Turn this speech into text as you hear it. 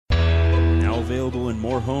available in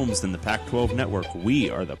more homes than the Pac-12 network. We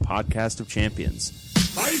are the podcast of champions.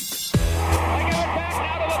 Fight! I give it back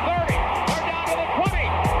now to the 30. They're down to the 20.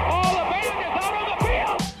 All the band is out on the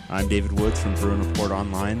field. I'm David Woods from Bruin Report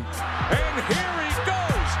Online. And here he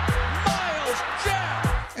goes, Miles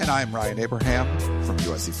Jack. And I'm Ryan Abraham from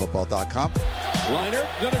USCFootball.com. Liner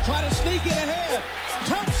going to try to sneak it ahead.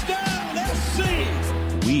 Touchdown,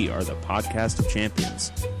 SC. We are the podcast of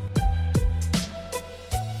champions.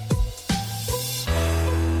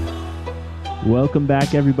 Welcome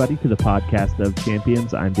back, everybody, to the podcast of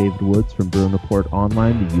champions. I'm David Woods from Bruin Report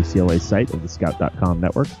Online, the UCLA site of the Scout.com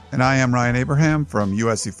network. And I am Ryan Abraham from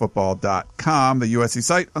USCFootball.com, the USC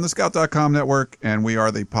site on the Scout.com network. And we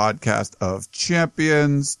are the podcast of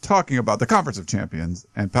champions, talking about the Conference of Champions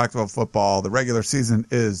and Pac-12 football. The regular season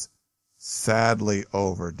is sadly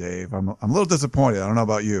over, Dave. I'm a little disappointed. I don't know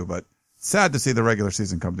about you, but sad to see the regular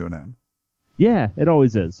season come to an end. Yeah, it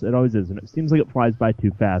always is. It always is. And it seems like it flies by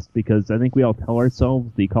too fast because I think we all tell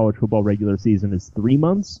ourselves the college football regular season is 3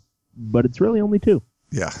 months, but it's really only 2.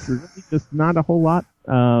 Yeah. There's really just not a whole lot.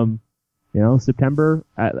 September,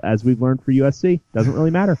 as we've learned for USC, doesn't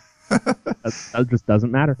really matter. That just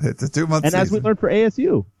doesn't matter. It's a 2-month season. And as we learned for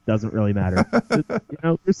ASU, doesn't really matter.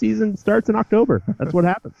 Their season starts in October. That's what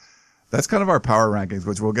happens. That's kind of our power rankings,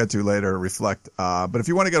 which we'll get to later, reflect. But if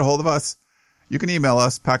you want to get a hold of us, you can email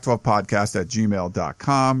us,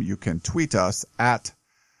 pac12podcast@gmail.com. You can tweet us at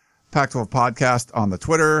Pac12podcast on the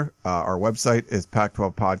Twitter. Our website is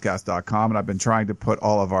pac12podcast.com. And I've been trying to put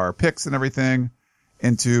all of our picks and everything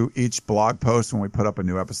into each blog post when we put up a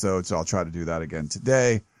new episode. So I'll try to do that again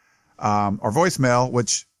today. Our voicemail,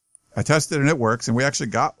 which I tested and it works. And we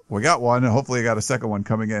got one, and hopefully I got a second one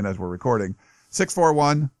coming in as we're recording.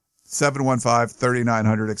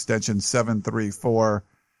 641-715-3900, extension 734.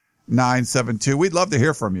 972. We'd love to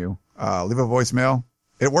hear from you. Leave a voicemail.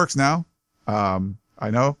 It works now. I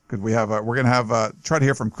know, because we're going to try to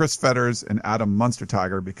hear from Chris Fetters and Adam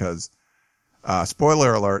Munster-Tiger because,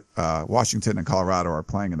 spoiler alert, Washington and Colorado are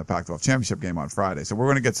playing in the Pac-12 championship game on Friday. So we're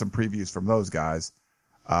going to get some previews from those guys.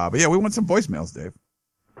 But yeah, we want some voicemails, Dave.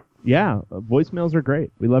 Yeah, voicemails are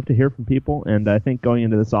great. We love to hear from people. And I think going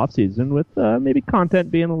into this offseason with maybe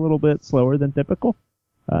content being a little bit slower than typical,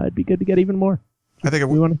 it'd be good to get even more. I think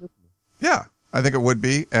we want to hear from you. Yeah, I think it would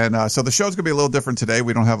be. And so the show's going to be a little different today.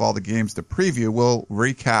 We don't have all the games to preview. We'll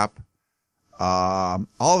recap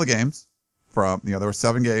all the games from, there were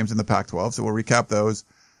 7 games in the Pac-12. So we'll recap those.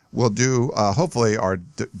 We'll do hopefully our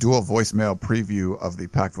dual voicemail preview of the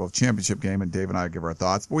Pac-12 championship game, and Dave and I give our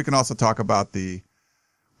thoughts. But we can also talk about the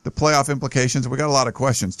playoff implications. We got a lot of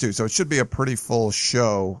questions, too. So it should be a pretty full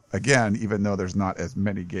show, again, even though there's not as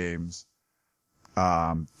many games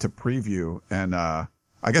to preview. And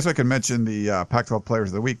I guess I can mention the Pac-12 Players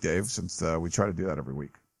of the Week, Dave, since we try to do that every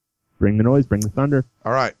week. Bring the noise, bring the thunder.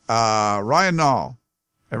 All right. Ryan Nall,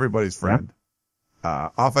 everybody's friend,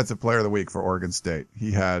 Offensive Player of the Week for Oregon State.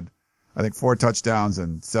 He had, I think, 4 touchdowns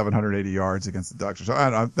and 780 yards against the Ducks. So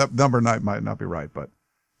I don't know, that number might not be right, but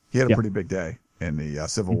he had a pretty big day in the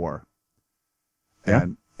Civil War.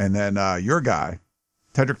 And then your guy,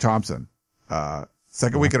 Tedrick Thompson,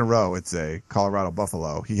 second week in a row, it's a Colorado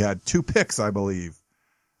Buffalo. He had 2 picks, I believe,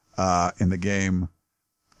 in the game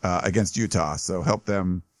against Utah, so helped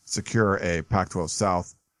them secure a Pac-12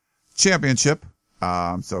 South championship.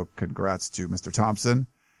 So congrats to Mr. Thompson.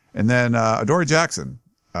 And then Adoree Jackson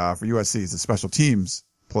for USC is a special teams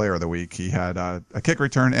player of the week. He had a kick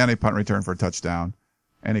return and a punt return for a touchdown,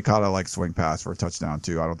 and he caught a swing pass for a touchdown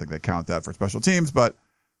too. I don't think they count that for special teams, but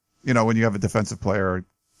when you have a defensive player,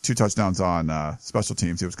 2 touchdowns on special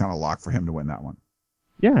teams, it was kind of locked for him to win that one.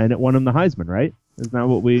 Yeah, and it won him the Heisman, right? Isn't that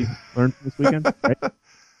what we learned this weekend? Right?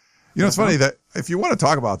 It's funny that if you want to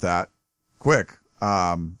talk about that quick,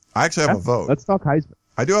 I actually have a vote. Let's talk Heisman.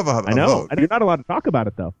 I do have a I know. vote. You're not allowed to talk about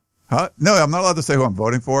it, though. Huh? No, I'm not allowed to say who I'm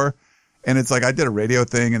voting for. And it's like I did a radio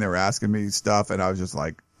thing and they were asking me stuff, and I was just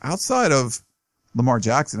like, outside of Lamar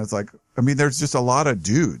Jackson, it's like, there's just a lot of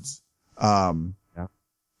dudes. But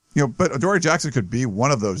Adoree Jackson could be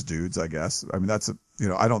one of those dudes, I guess. That's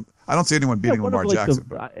I don't see anyone beating Lamar Jackson.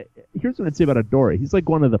 Here's what I'd say about Adoree. He's like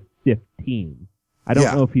one of the 15. I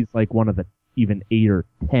don't know if he's like one of the even 8 or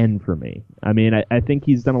 10 for me. I think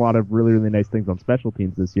he's done a lot of really, really nice things on special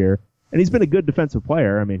teams this year. And he's been a good defensive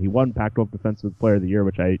player. He won Pac-12 Defensive Player of the Year,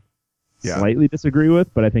 which I slightly disagree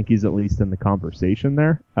with, but I think he's at least in the conversation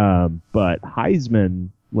there. But Heisman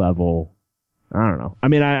level, I don't know.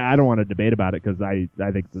 I don't want to debate about it because I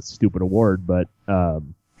think it's a stupid award, but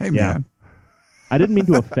hey, man. I didn't mean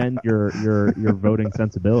to offend your voting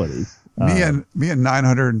sensibilities. Me and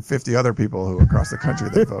 950 other people who across the country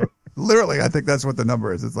that vote. Literally, I think that's what the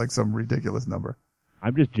number is. It's like some ridiculous number.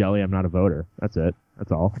 I'm just jelly. I'm not a voter. That's it.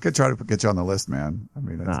 That's all. I could try to get you on the list, man. I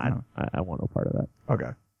mean, I want no part of that.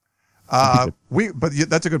 Okay.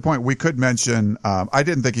 That's a good point. We could mention, I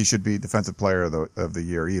didn't think he should be defensive player of the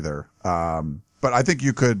year either. But I think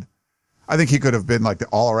he could have been like the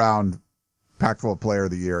all around Pac-12 player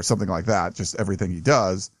of the year or something like that. Just everything he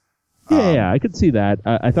does. Yeah, I could see that.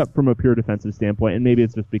 I thought from a pure defensive standpoint, and maybe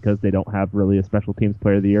it's just because they don't have really a special teams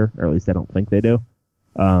player of the year, or at least I don't think they do,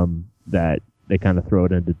 that they kind of throw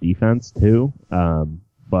it into defense too.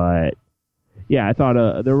 But yeah, I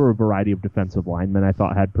thought there were a variety of defensive linemen I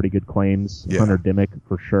thought had pretty good claims. Yeah. Hunter Dimmick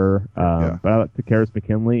for sure. But I like Takaris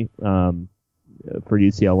McKinley for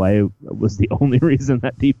UCLA was the only reason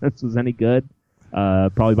that defense was any good.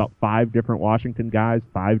 Probably about 5 different Washington guys,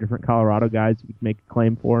 5 different Colorado guys you could make a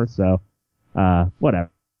claim for. So, whatever.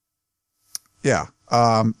 Yeah.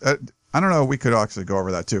 I don't know. We could actually go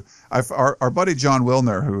over that too. Our buddy John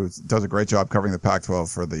Wilner, who does a great job covering the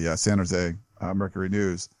Pac-12 for the San Jose Mercury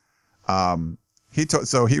News.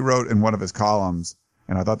 He wrote in one of his columns,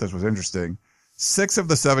 and I thought this was interesting. 6 of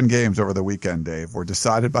the 7 games over the weekend, Dave, were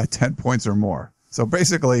decided by 10 points or more. So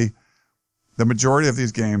basically, the majority of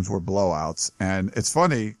these games were blowouts. And it's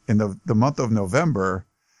funny, in the month of November,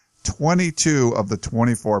 22 of the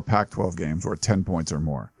 24 Pac-12 games were 10 points or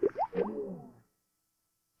more.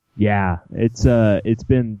 Yeah, it's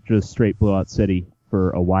been just straight blowout city for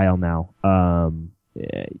a while now.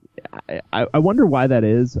 I wonder why that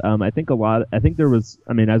is. I think there was,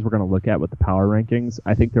 as we're going to look at with the power rankings,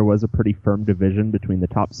 I think there was a pretty firm division between the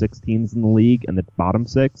top 6 teams in the league and the bottom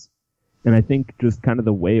 6. And I think just kind of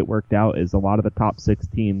the way it worked out is a lot of the top 6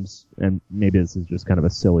 teams, and maybe this is just kind of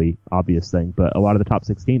a silly, obvious thing, but a lot of the top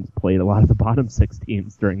 6 teams played a lot of the bottom 6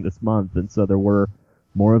 teams during this month. And so there were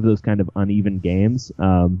more of those kind of uneven games.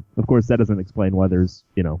 Of course, that doesn't explain why there's,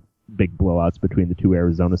 big blowouts between the 2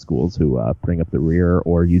 Arizona schools who bring up the rear,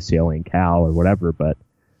 or UCLA and Cal or whatever. But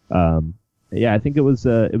yeah, I think it was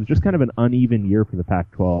just kind of an uneven year for the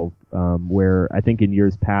Pac-12, where I think in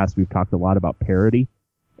years past we've talked a lot about parity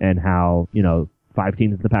and how 5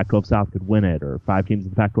 teams in the Pac-12 South could win it, or 5 teams in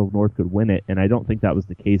the Pac-12 North could win it. And I don't think that was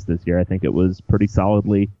the case this year. I think it was pretty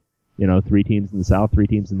solidly 3 teams in the South, 3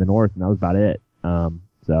 teams in the North, and that was about it.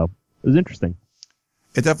 So it was interesting.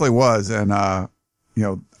 It definitely was. And,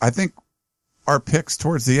 I think our picks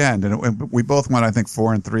towards the end, and we both went, I think,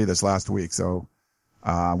 4-3 this last week. So,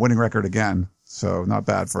 winning record again. So not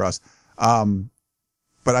bad for us.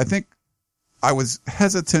 But I think I was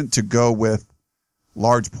hesitant to go with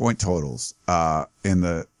large point totals, in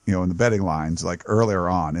the betting lines, like earlier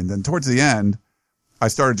on. And then towards the end, I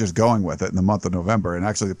started just going with it in the month of November. And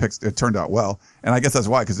actually it turned out well. And I guess that's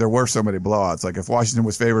why, because there were so many blowouts. Like if Washington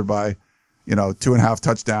was favored by 2.5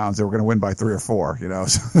 touchdowns, they were going to win by 3 or 4,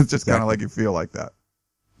 so it's just kind of like you feel like that.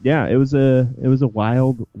 Yeah, it was a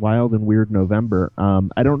wild and weird November.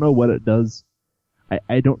 I don't know what it does.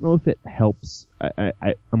 I don't know if it helps.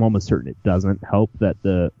 I'm almost certain it doesn't help that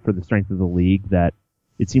for the strength of the league, that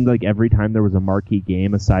it seemed like every time there was a marquee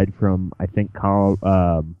game, aside from, I think, it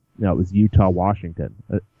was Utah, Washington,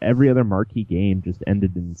 every other marquee game just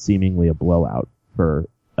ended in seemingly a blowout for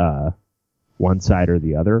one side or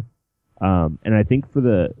the other. And I think for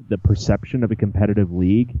the perception of a competitive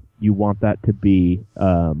league, you want that to be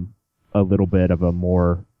a little bit of a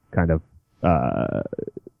more kind of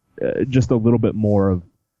just a little bit more of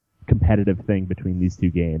competitive thing between these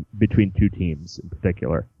between 2 teams in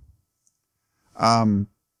particular.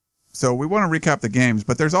 So we want to recap the games,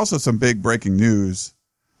 but there's also some big breaking news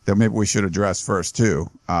that maybe we should address first too.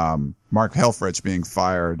 Mark Helfrich being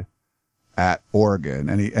fired at Oregon.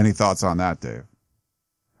 Any thoughts on that, Dave?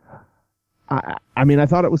 I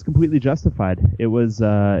thought it was completely justified. It was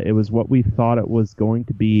what we thought it was going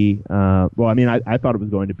to be. I thought it was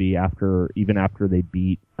going to be even after they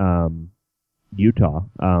beat Utah.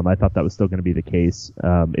 I thought that was still going to be the case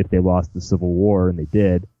if they lost the Civil War, and they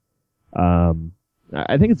did.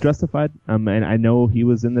 I think it's justified. And I know he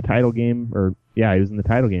was in the title game, he was in the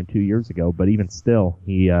title game 2 years ago. But even still,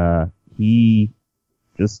 he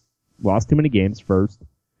just lost too many games first.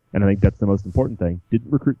 And I think that's the most important thing.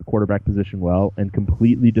 Didn't recruit the quarterback position well, and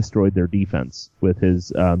completely destroyed their defense with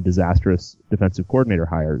his disastrous defensive coordinator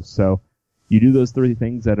hires. So you do those 3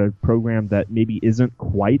 things at a program that maybe isn't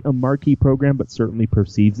quite a marquee program, but certainly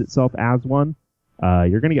perceives itself as one,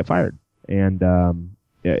 you're going to get fired. And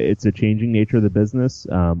it's a changing nature of the business.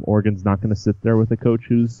 Oregon's not going to sit there with a coach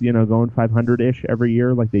who's going 500-ish every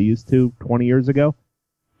year like they used to 20 years ago.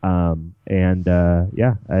 I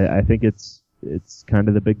think it's kind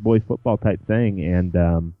of the big boy football type thing, and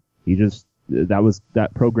that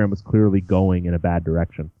program was clearly going in a bad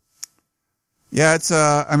direction. Yeah,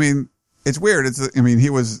 it's weird. He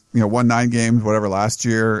was, won 9 games, whatever, last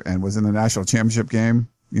year, and was in the national championship game,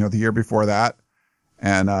 the year before that.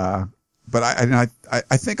 And, but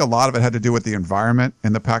I think a lot of it had to do with the environment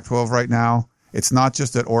in the Pac-12 right now. It's not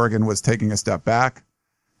just that Oregon was taking a step back.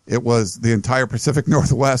 It was the entire Pacific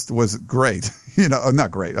Northwest was great. Not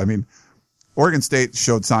great. Oregon State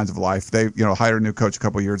showed signs of life. They, hired a new coach a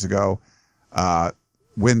couple of years ago,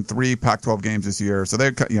 win 3 Pac-12 games this year. So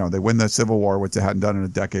they win the Civil War, which they hadn't done in a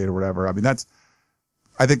decade or whatever.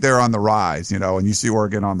 I think they're on the rise, and you see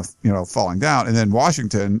Oregon on the, falling down. And then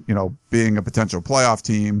Washington, being a potential playoff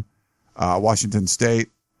team, Washington State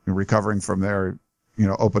recovering from their,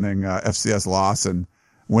 opening FCS loss and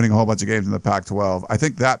winning a whole bunch of games in the Pac-12. I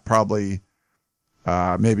think that probably,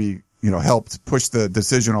 maybe, helped push the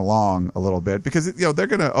decision along a little bit because, they're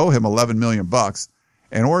going to owe him $11 million.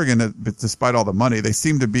 And Oregon, despite all the money, they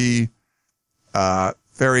seem to be,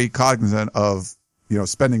 very cognizant of,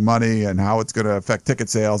 spending money and how it's going to affect ticket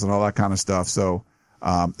sales and all that kind of stuff. So,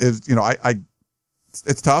 it's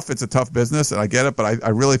tough. It's a tough business and I get it, but I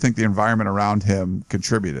really think the environment around him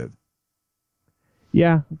contributed.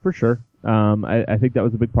 Yeah, for sure. I think that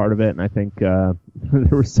was a big part of it. And I think, there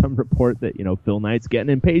was some report that, Phil Knight's getting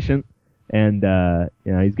impatient and,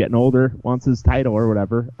 he's getting older, wants his title or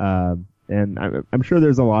whatever. And I'm sure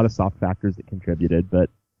there's a lot of soft factors that contributed, but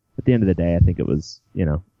at the end of the day, I think it was,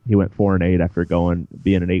 he went 4-8 after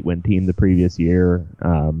being an 8-win team the previous year.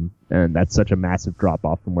 And that's such a massive drop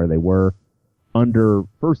off from where they were under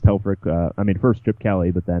first Chip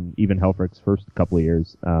Kelly, but then even Helfrich's first couple of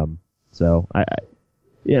years. So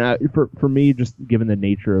for me, just given the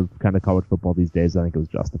nature of kind of college football these days, I think it was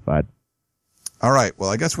justified. All right. Well,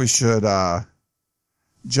 I guess we should,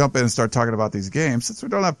 jump in and start talking about these games. Since we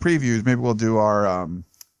don't have previews, maybe we'll do our,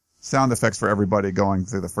 sound effects for everybody going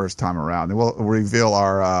through the first time around. And we'll reveal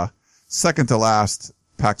our, second to last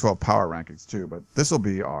Pac-12 power rankings too, but this will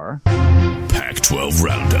be our Pac-12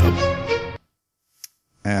 Roundup.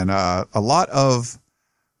 And, a lot of,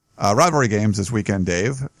 rivalry games this weekend,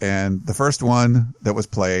 Dave. And the first one that was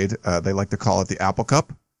played, they like to call it the Apple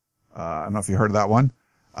Cup. I don't know if you heard of that one.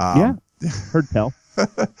 Yeah. Heard tell.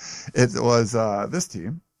 It was, this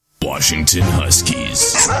team. Washington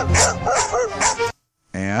Huskies.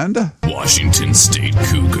 And Washington State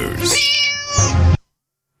Cougars.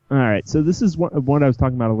 All right. So this is one I was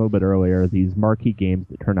talking about a little bit earlier. These marquee games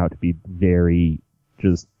that turn out to be very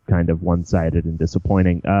just kind of one-sided and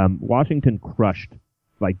disappointing. Washington crushed,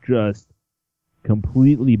 just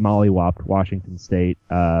completely mollywopped Washington State,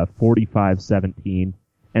 45-17.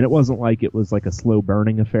 And it wasn't like it was like a slow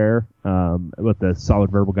burning affair, what the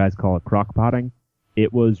solid verbal guys call it crock-potting.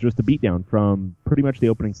 It was just a beatdown from pretty much the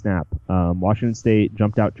opening snap. Washington State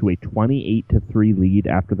jumped out to a 28-3 lead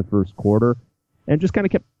after the first quarter and just kind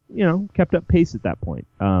of kept up pace at that point.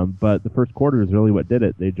 But the first quarter is really what did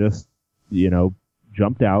it. They just,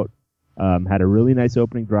 jumped out, had a really nice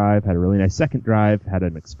opening drive, had a really nice second drive, had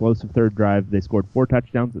an explosive third drive. They scored 4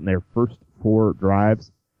 touchdowns in their first 4 drives,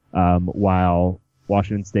 while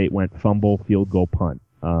Washington State went fumble, field goal, punt.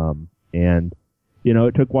 And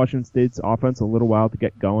it took Washington State's offense a little while to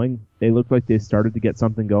get going. They looked like they started to get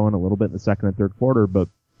something going a little bit in the second and third quarter, but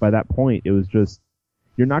by that point, it was just,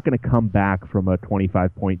 you're not going to come back from a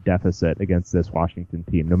 25-point deficit against this Washington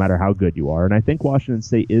team, no matter how good you are. And I think Washington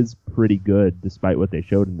State is pretty good, despite what they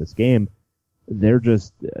showed in this game. They're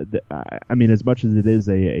just, as much as it is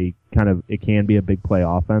a kind of, it can be a big play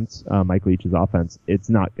offense, Mike Leach's offense, it's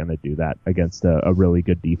not going to do that against a really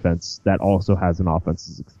good defense that also has an offense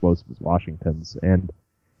as explosive as Washington's. And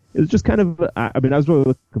it was just kind of, I was really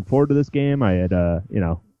looking forward to this game. I had,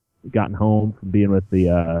 gotten home from being with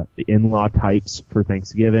the in-law types for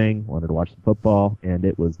Thanksgiving, wanted to watch some football, and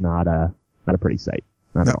it was not a pretty sight.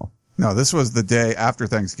 Not at all. No, this was the day after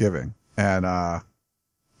Thanksgiving. And,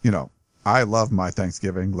 I love my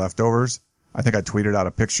Thanksgiving leftovers. I think I tweeted out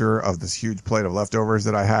a picture of this huge plate of leftovers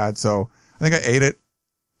that I had. So I think I ate it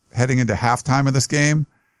heading into halftime of this game.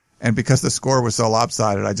 And because the score was so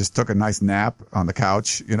lopsided, I just took a nice nap on the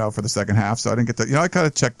couch, for the second half. So I didn't get to, I kind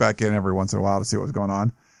of check back in every once in a while to see what was going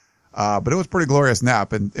on. But it was a pretty glorious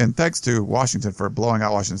nap. And thanks to Washington for blowing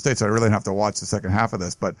out Washington State. So I really didn't have to watch the second half of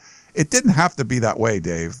this, but it didn't have to be that way,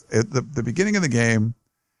 Dave. The beginning of the game,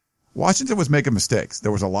 Washington was making mistakes.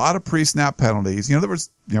 There was a lot of pre-snap penalties. There was,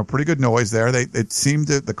 pretty good noise there.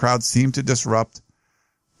 The crowd seemed to disrupt,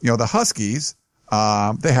 the Huskies.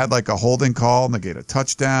 They had like a holding call and they get a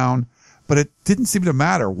touchdown, but it didn't seem to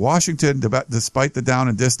matter. Washington, despite the down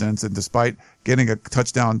and distance and despite getting a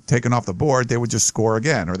touchdown taken off the board, they would just score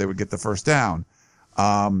again or they would get the first down.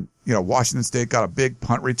 Washington State got a big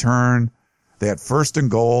punt return. They had 1st and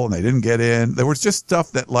goal and they didn't get in. There was just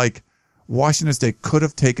stuff that like Washington State could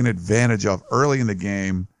have taken advantage of early in the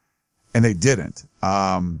game and they didn't.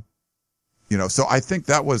 So I think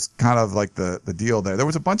that was kind of like the deal there. There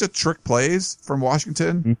was a bunch of trick plays from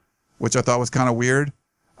Washington, which I thought was kind of weird.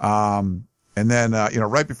 And then,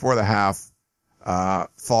 right before the half,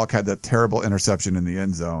 Falk had that terrible interception in the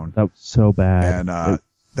end zone. That was so bad. And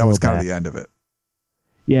that was kind of the end of it.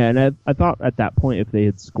 Yeah, and I thought at that point if they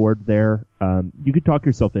had scored there, you could talk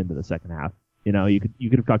yourself into the second half. You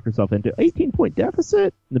could have talked yourself into 18-point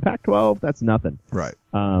deficit in the Pac-12. That's nothing. Right.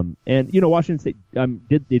 And Washington State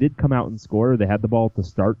did come out and score. They had the ball to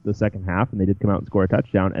start the second half, and they did come out and score a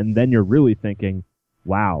touchdown. And then you're really thinking,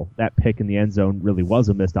 wow, that pick in the end zone really was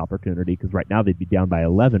a missed opportunity because right now they'd be down by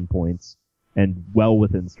 11 points and well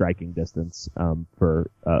within striking distance for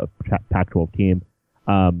a Pac-12 team.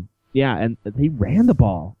 And they ran the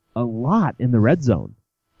ball a lot in the red zone.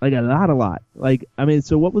 Like a lot.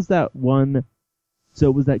 So what was that one? So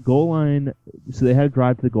it was that goal line. So they had a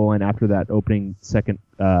drive to the goal line after that opening second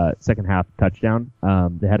half touchdown.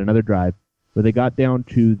 They had another drive where they got down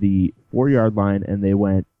to the 4-yard line and they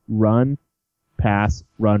went run, pass,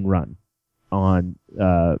 run on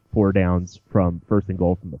 4 downs from 1st and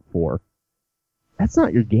goal from the 4. That's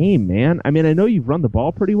not your game, man. I mean, I know you've run the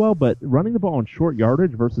ball pretty well, but running the ball in short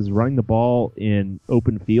yardage versus running the ball in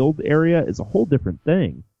open field area is a whole different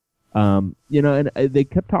thing. And they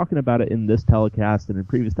kept talking about it in this telecast and in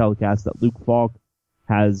previous telecasts that Luke Falk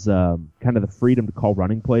has kind of the freedom to call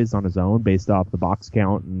running plays on his own based off the box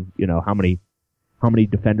count and how many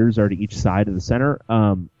defenders are to each side of the center.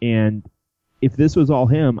 And if this was all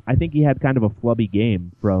him, I think he had kind of a flubby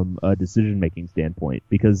game from a decision-making standpoint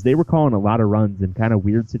because they were calling a lot of runs in kind of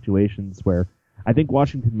weird situations where I think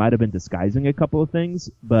Washington might have been disguising a couple of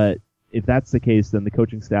things, but if that's the case, then the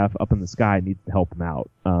coaching staff up in the sky needs to help them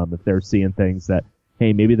out. If they're seeing things that,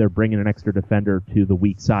 hey, maybe they're bringing an extra defender to the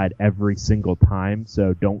weak side every single time,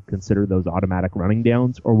 so don't consider those automatic running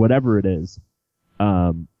downs or whatever it is.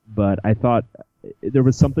 But I thought there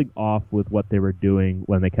was something off with what they were doing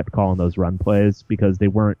when they kept calling those run plays because they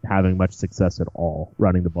weren't having much success at all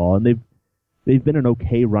running the ball. And they've been an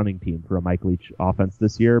okay running team for a Mike Leach offense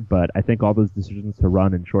this year, but I think all those decisions to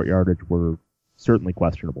run in short yardage were certainly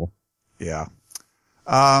questionable. Yeah.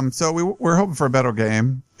 So we're hoping for a better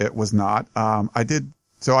game. It was not. I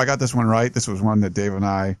got this one right. This was one that Dave and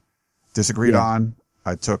I disagreed on.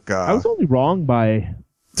 I was only wrong by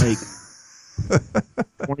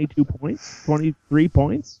 22 points, 23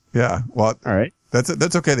 points. Yeah. Well, all right.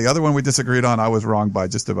 That's okay. The other one we disagreed on, I was wrong by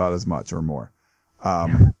just about as much or more.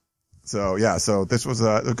 So this was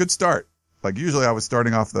a good start. Like usually I was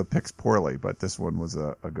starting off the picks poorly, but this one was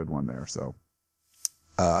a good one there. So,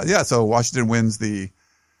 so Washington wins the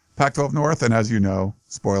Pac-12 North. And as you know,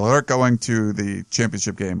 spoiler alert, going to the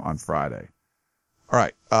championship game on Friday. All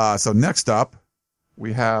right. So next up,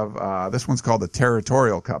 we have, this one's called the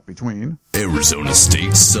Territorial Cup between Arizona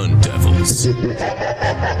State Sun Devils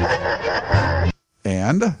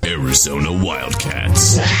and Arizona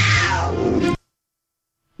Wildcats.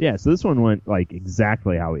 Yeah, so this one went like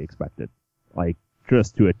exactly how we expected. Like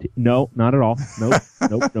just to no, not at all.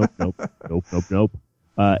 Nope.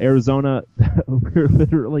 Arizona, we were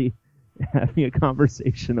literally having a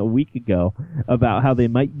conversation a week ago about how they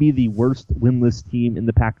might be the worst winless team in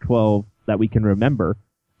the Pac-12 that we can remember,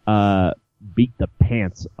 beat the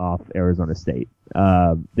pants off Arizona State.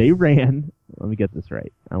 They ran, let me get this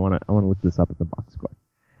right. I want to look this up at the box score.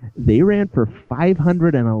 They ran for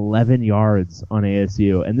 511 yards on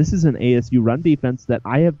ASU, and this is an ASU run defense that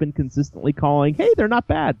I have been consistently calling, hey, they're not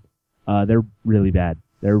bad. They're really bad.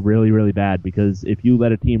 They're really, really bad because if you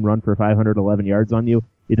let a team run for 511 yards on you,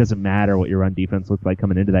 it doesn't matter what your run defense looks like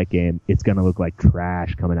coming into that game. It's going to look like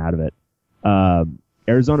trash coming out of it.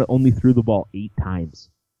 Arizona only threw the ball 8 times.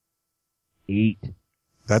 8.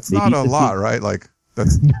 That's not a lot, right? Like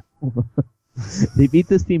that's. They beat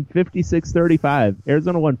this team 56-35.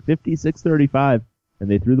 Arizona won 56-35,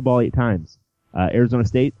 and they threw the ball 8 times. Arizona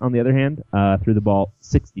State, on the other hand, threw the ball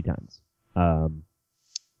 60 times.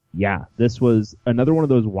 This was another one of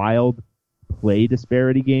those wild play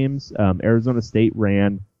disparity games. Arizona State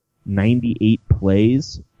ran 98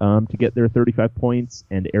 plays to get their 35 points,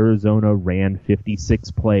 and Arizona ran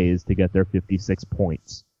 56 plays to get their 56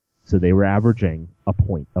 points. So they were averaging a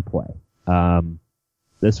point a play.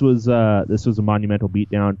 This was a monumental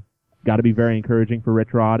beatdown. Got to be very encouraging for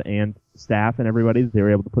Rich Rod and staff and everybody that they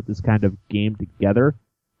were able to put this kind of game together.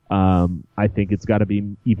 I think it's got to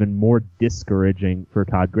be even more discouraging for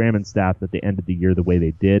Todd Graham and staff that they ended the year the way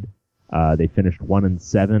they did. They finished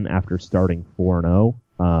 1-7 after starting 4-0.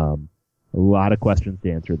 a lot of questions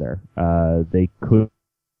to answer there. They could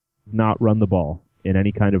not run the ball in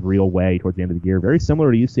any kind of real way towards the end of the year. Very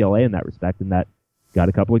similar to UCLA in that respect, in that got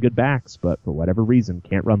a couple of good backs, but for whatever reason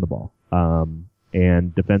can't run the ball.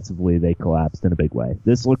 And defensively they collapsed in a big way.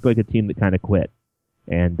 This looked like a team that kind of quit.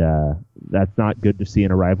 And that's not good to see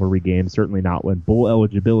in a rivalry game, certainly not when bowl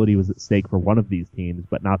eligibility was at stake for one of these teams,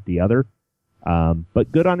 but not the other.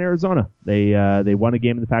 But good on Arizona. They won a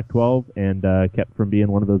game in the Pac-12 and kept from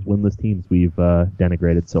being one of those winless teams we've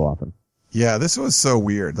denigrated so often. Yeah, this was so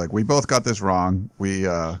weird. Like, we both got this wrong. We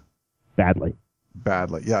Badly.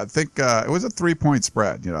 Yeah, I think it was a 3-point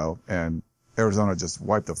spread, and Arizona just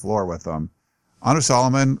wiped the floor with them. Anu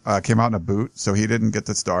Solomon came out in a boot, so he didn't get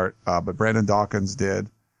to start, but Brandon Dawkins did.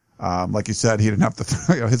 Like you said, he didn't have to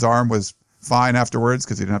throw, his arm was fine afterwards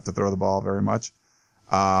because he didn't have to throw the ball very much.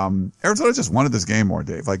 Arizona just wanted this game more,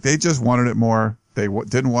 Dave. Like, they just wanted it more. They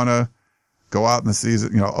didn't want to go out in the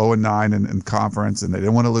season, 0-9 in conference, and they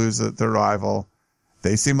didn't want to lose their rival.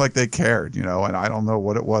 They seemed like they cared, and I don't know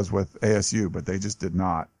what it was with ASU, but they just did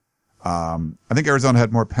not. I think Arizona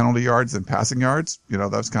had more penalty yards than passing yards.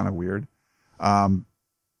 That was kind of weird. But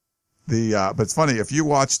it's funny, if you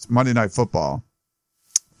watched Monday Night Football,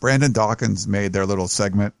 Brandon Dawkins made their little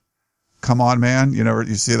segment, "Come on, man."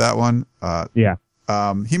 You see that one? Yeah.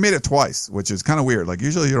 He made it twice, which is kind of weird. Like,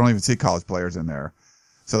 usually you don't even see college players in there.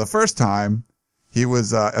 So the first time he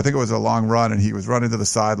was, I think it was a long run, and he was running to the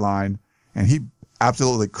sideline, and he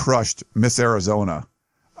absolutely crushed Miss Arizona.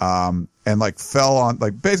 And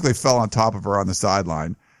basically fell on top of her on the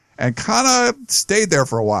sideline and kind of stayed there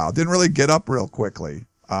for a while. Didn't really get up real quickly.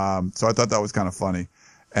 So I thought that was kind of funny.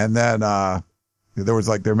 And then, there was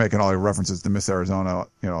they're making all the references to Miss Arizona.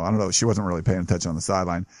 I don't know. She wasn't really paying attention on the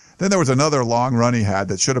sideline. Then there was another long run he had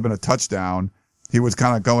that should have been a touchdown. He was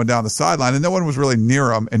kind of going down the sideline and no one was really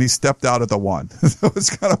near him, and he stepped out at the one. So it was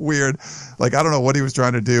kind of weird. I don't know what he was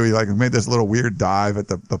trying to do. He made this little weird dive at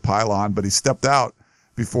the pylon, but he stepped out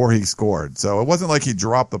before he scored. So it wasn't like he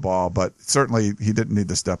dropped the ball, but certainly he didn't need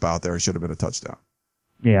to step out there. It should have been a touchdown.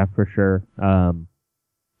 Yeah, for sure.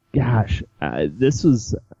 This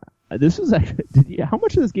was actually, how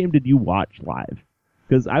much of this game did you watch live?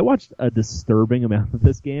 Because I watched a disturbing amount of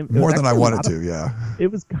this game. More than I wanted to, yeah.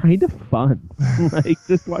 It was kind of fun.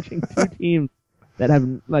 Just watching two teams that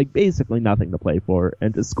have basically nothing to play for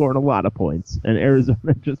and just scoring a lot of points, and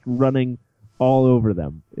Arizona just running all over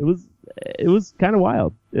them. It was kind of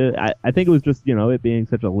wild. I think it was just, it being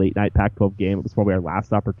such a late night Pac-12 game. It was probably our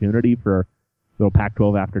last opportunity for a little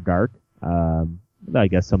Pac-12 after dark. I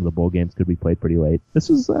guess some of the bowl games could be played pretty late. This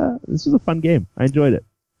was a fun game. I enjoyed it.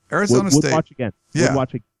 Arizona State. Would watch again. Yeah. Would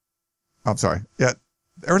watch again. I'm sorry. Yeah.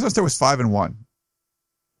 Arizona State was 5-1.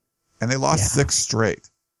 And they lost 6 straight.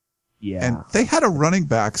 Yeah. And they had a running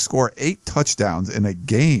back score 8 touchdowns in a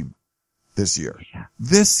game this year. Yeah.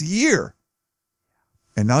 This year.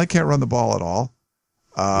 And now they can't run the ball at all.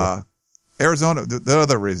 Arizona, the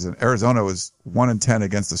other reason, Arizona was 1-10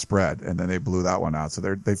 against the spread, and then they blew that one out. So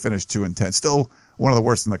they finished 2-10. Still one of the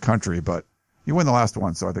worst in the country, but you win the last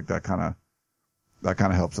one, so I think that kind of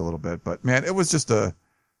helps a little bit. But man, it was a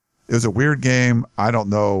weird game. I don't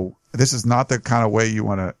know. This is not the kind of way you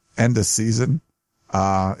want to end a season,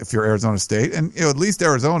 if you're Arizona State. And, at least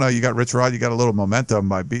Arizona, you got Rich Rod, you got a little momentum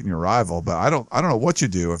by beating your rival, but I don't know what you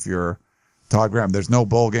do if you're Todd Graham. There's no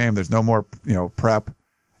bowl game. There's no more, prep.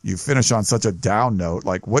 You finish on such a down note.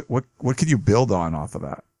 What can you build on off of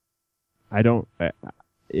that?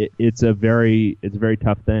 It's a very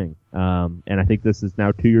tough thing. And I think this is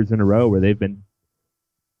now 2 years in a row where they've been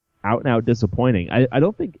out and out disappointing. I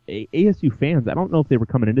don't think ASU fans, I don't know if they were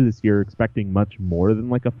coming into this year expecting much more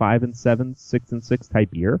than a 5-7, 6-6 type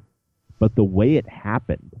year, but the way it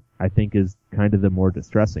happened, I think, is kind of the more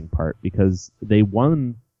distressing part, because they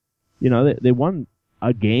won, they won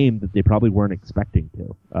a game that they probably weren't expecting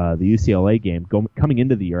to. The UCLA game coming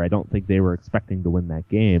into the year, I don't think they were expecting to win that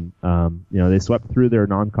game. They swept through their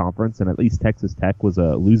non-conference, and at least Texas Tech was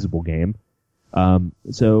a losable game.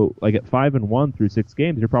 So at 5-1 through 6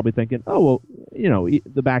 games, you're probably thinking, oh, well,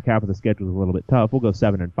 the back half of the schedule is a little bit tough. We'll go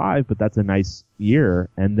 7-5, but that's a nice year.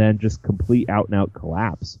 And then just complete out and out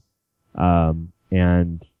collapse. They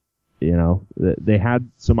had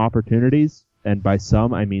some opportunities, and by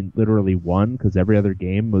some, I mean literally one, because every other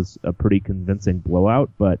game was a pretty convincing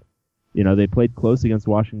blowout. But, they played close against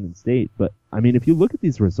Washington State. But, if you look at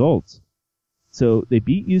these results, so they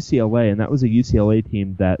beat UCLA, and that was a UCLA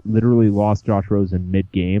team that literally lost Josh Rosen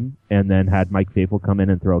mid-game, and then had Mike Faithful come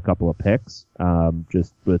in and throw a couple of picks.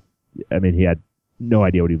 He had no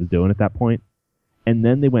idea what he was doing at that point. And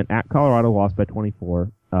then they went at Colorado, lost by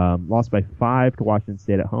 24, lost by 5 to Washington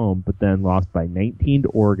State at home, but then lost by 19 to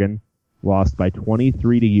Oregon, lost by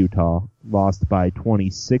 23 to Utah, lost by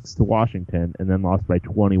 26 to Washington, and then lost by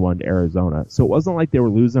 21 to Arizona. So it wasn't like they were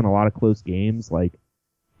losing a lot of close games, like,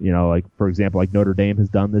 for example, like Notre Dame has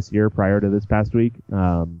done this year prior to this past week.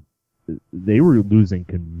 They were losing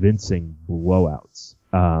convincing blowouts,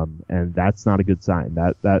 and that's not a good sign.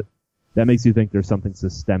 That makes you think there's something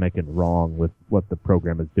systemic and wrong with what the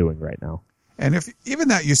program is doing right now. And if even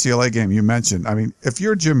that UCLA game you mentioned, I mean, if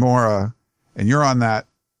you're Jim Mora and you're on that,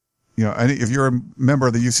 and if you're a member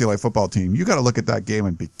of the UCLA football team, you got to look at that game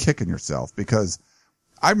and be kicking yourself, because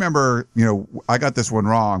I remember, I got this one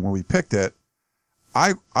wrong when we picked it.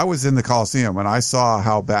 I was in the Coliseum and I saw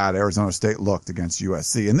how bad Arizona State looked against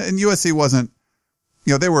USC, and USC wasn't,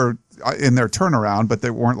 they were in their turnaround, but they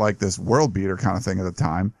weren't like this world beater kind of thing at the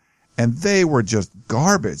time. And they were just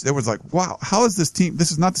garbage. It was like, wow, how is this team?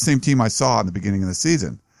 This is not the same team I saw in the beginning of the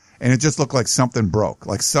season. And it just looked like something broke,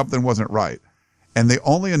 like something wasn't right. And the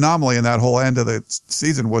only anomaly in that whole end of the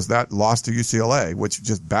season was that loss to UCLA, which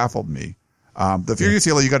just baffled me. If you're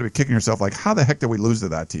UCLA, you got to be kicking yourself like, how the heck did we lose to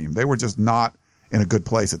that team? They were just not in a good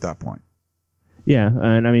place at that point. Yeah,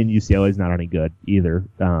 and I mean, UCLA's not any good either,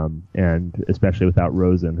 and especially without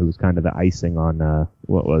Rosen, who was kind of the icing on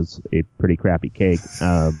what was a pretty crappy cake.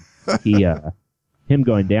 Him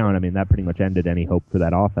going down, I mean, that pretty much ended any hope for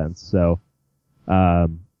that offense. So,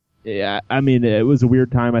 yeah, I mean, it was a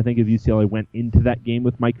weird time. I think if UCLA went into that game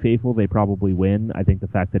with Mike Faithfull, they probably win. I think the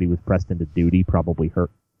fact that he was pressed into duty probably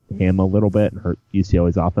hurt him a little bit and hurt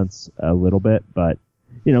UCLA's offense a little bit, but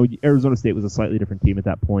Arizona State was a slightly different team at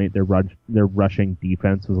that point. Their rushing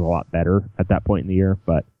defense was a lot better at that point in the year.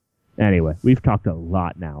 But anyway, we've talked a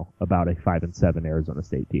lot now about a 5-7 Arizona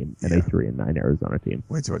State team and a 3-9 Arizona team.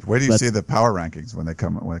 Wait do you see the power rankings when they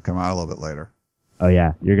come out a little bit later? Oh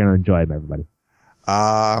yeah, you're gonna enjoy them, everybody.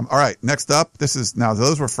 All right, next up,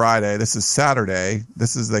 those were Friday. This is Saturday.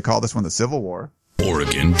 They call this one the Civil War.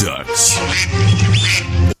 Oregon Ducks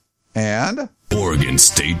and Oregon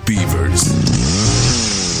State Beavers.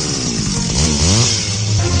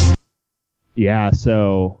 Yeah,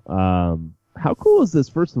 so how cool is this,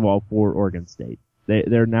 first of all, for Oregon State?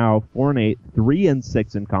 They're now 4-8,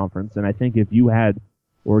 3-6 in conference, and I think if you had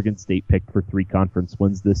Oregon State picked for 3 conference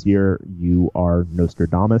wins this year, you are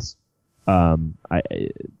Nostradamus. I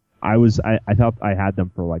thought I had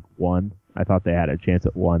them for like 1. I thought they had a chance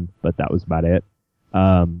at 1, but that was about it.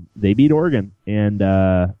 They beat Oregon,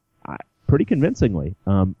 and pretty convincingly.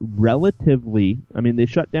 Relatively, I mean, they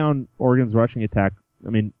shut down Oregon's rushing attack. I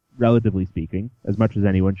mean, relatively speaking, as much as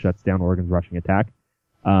anyone shuts down Oregon's rushing attack.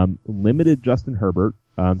 Limited Justin Herbert.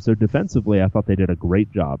 So defensively, I thought they did a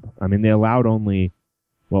great job. I mean, they allowed only,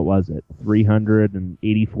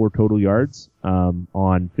 384 total yards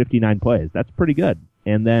on 59 plays. That's pretty good.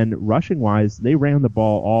 And then rushing-wise, they ran the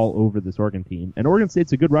ball all over this Oregon team. And Oregon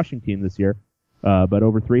State's a good rushing team this year, but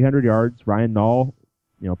over 300 yards. Ryan Nall,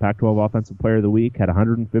 Pac-12 Offensive Player of the Week, had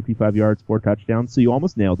 155 yards, 4 touchdowns. So you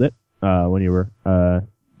almost nailed it when you were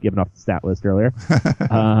giving off the stat list earlier.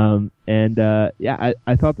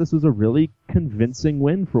 I thought this was a really convincing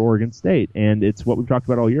win for Oregon State, and it's what we've talked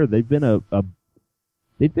about all year. They've been an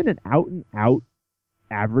out and out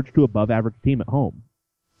average to above average team at home.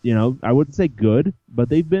 I wouldn't say good, but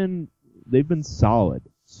they've been solid,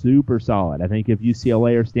 super solid. I think if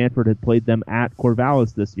UCLA or Stanford had played them at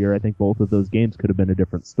Corvallis this year, I think both of those games could have been a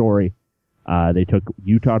different story. They took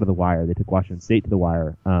Utah to the wire. They took Washington State to the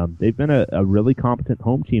wire. They've been a really competent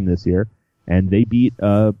home team this year, and they beat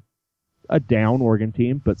a down Oregon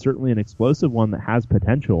team, but certainly an explosive one that has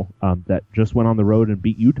potential, that just went on the road and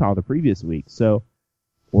beat Utah the previous week. So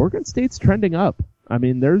Oregon State's trending up. I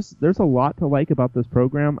mean, there's a lot to like about this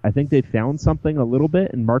program. I think they found something a little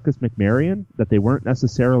bit in Marcus McMaryion that they weren't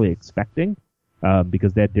necessarily expecting,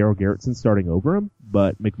 because they had Darryl Garretson starting over him.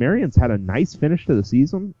 But McMarion's had a nice finish to the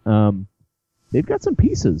season. They've got some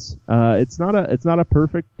pieces. It's not a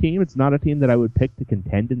perfect team. It's not a team that I would pick to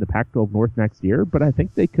contend in the Pac-12 North next year, but I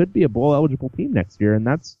think they could be a bowl eligible team next year, and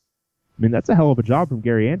that's a hell of a job from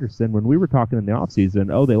Gary Anderson. When we were talking in the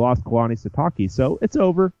offseason, they lost Kalani Sitake, so it's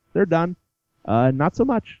over. They're done. Not so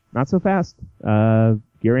much. Not so fast.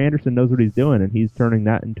 Gary Anderson knows what he's doing, and he's turning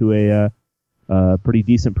that into a pretty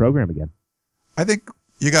decent program again. I think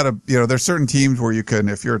you got to, there's certain teams where you can,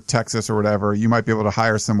 if you're Texas or whatever, you might be able to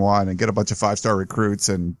hire someone and get a bunch of 5-star recruits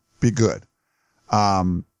and be good.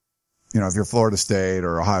 If you're Florida State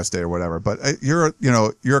or Ohio State or whatever, but you're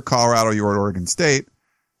Colorado, you're at Oregon State,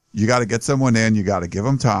 you got to get someone in, you got to give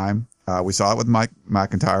them time. We saw it with Mike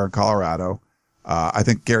McIntyre in Colorado. I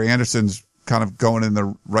think Gary Anderson's kind of going in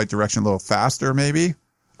the right direction a little faster maybe.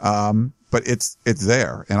 But it's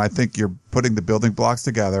there. And I think you're putting the building blocks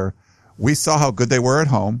together. We saw how good they were at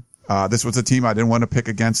home. This was a team I didn't want to pick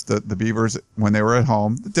against the Beavers when they were at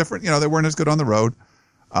home. Different, they weren't as good on the road.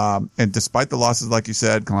 And despite the losses, like you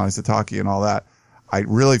said, Kalani Sitake and all that, I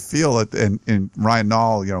really feel that, and Ryan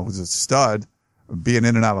Nall, was a stud, being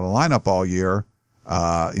in and out of the lineup all year,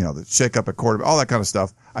 the shake-up at quarterback, all that kind of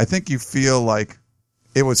stuff. I think you feel like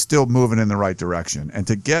it was still moving in the right direction. And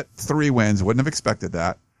to get 3 wins, wouldn't have expected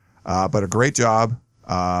that. But a great job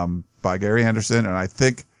by Gary Anderson. And I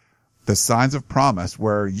think the signs of promise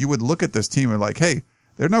where you would look at this team and like, hey,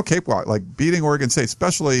 there's no cakewalk. Like beating Oregon State,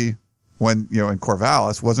 especially when, in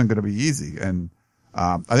Corvallis, wasn't going to be easy. And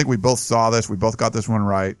I think we both saw this. We both got this one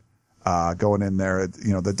right going in there.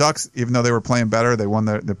 The Ducks, even though they were playing better, they won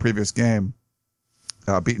the previous game,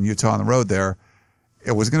 beating Utah on the road there.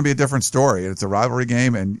 It was going to be a different story. It's a rivalry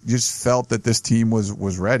game, and you just felt that this team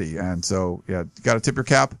was ready. And so, you got to tip your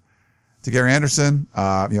cap to Gary Anderson.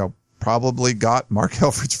 Probably got Mark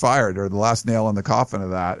Helfrich fired, or the last nail in the coffin of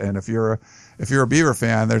that. And if you're a Beaver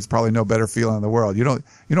fan, there's probably no better feeling in the world. You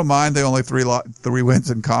don't mind the only 3 wins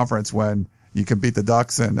in conference when you can beat the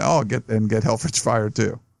Ducks and get Helfrich fired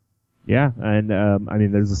too. Yeah, and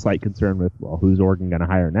there's a slight concern with who's Oregon going to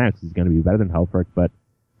hire next? He's going to be better than Helfrich, but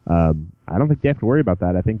I don't think they have to worry about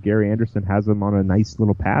that. I think Gary Anderson has them on a nice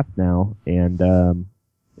little path now, and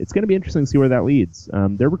it's going to be interesting to see where that leads.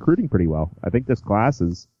 They're recruiting pretty well. I think this class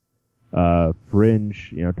is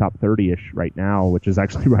fringe, top 30-ish right now, which is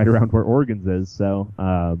actually right around where Oregon's is. So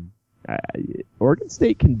Oregon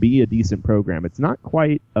State can be a decent program. It's not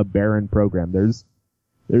quite a barren program. There's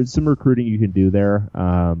some recruiting you can do there,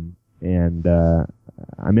 and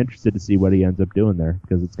I'm interested to see what he ends up doing there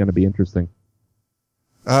because it's going to be interesting.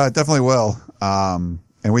 Definitely will. And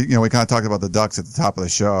we kind of talked about the Ducks at the top of the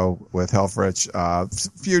show with Helfrich.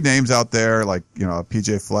 Few names out there like,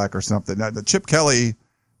 PJ Fleck or something. Now, the Chip Kelly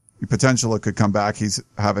potential could come back. He's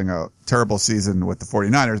having a terrible season with the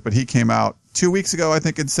 49ers, but he came out 2 weeks ago, I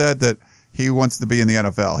think, and said that he wants to be in the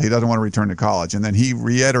NFL. He doesn't want to return to college. And then he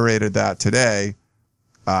reiterated that today,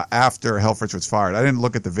 after Helfrich was fired. I didn't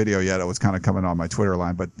look at the video yet. It was kind of coming on my Twitter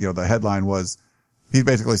line, but the headline was, he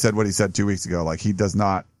basically said what he said 2 weeks ago, like he does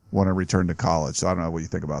not want to return to college. So I don't know what you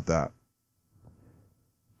think about that.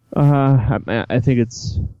 I think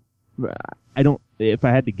if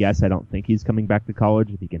I had to guess, I don't think he's coming back to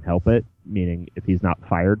college if he can help it, meaning if he's not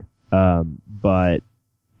fired. But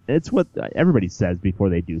it's what everybody says before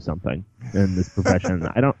they do something in this profession.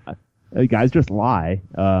 Guys just lie.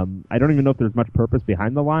 I don't even know if there's much purpose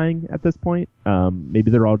behind the lying at this point.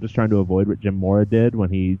 Maybe they're all just trying to avoid what Jim Mora did when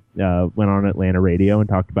he went on Atlanta radio and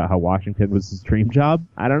talked about how Washington was his dream job.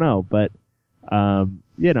 I don't know, but I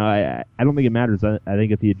don't think it matters. I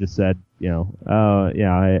think if he had just said,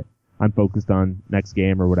 I'm focused on next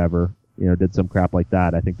game or whatever, did some crap like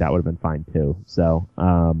that, I think that would have been fine too. So,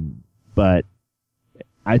 but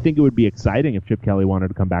I think it would be exciting if Chip Kelly wanted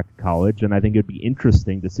to come back to college, and I think it would be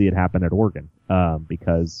interesting to see it happen at Oregon,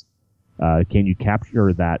 because can you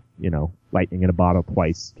capture that, lightning in a bottle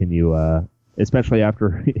twice? Can you, especially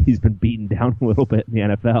after he's been beaten down a little bit in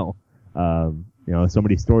the NFL? So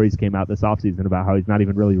many stories came out this offseason about how he's not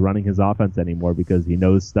even really running his offense anymore because he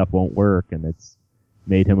knows stuff won't work, and it's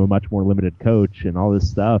made him a much more limited coach and all this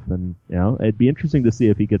stuff. And, it'd be interesting to see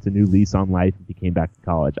if he gets a new lease on life if he came back to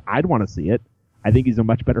college. I'd want to see it. I think he's a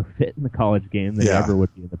much better fit in the college game than he ever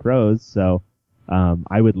would be in the pros. So,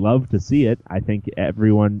 I would love to see it. I think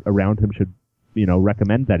everyone around him should,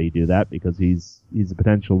 recommend that he do that because he's a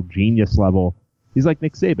potential genius level. He's like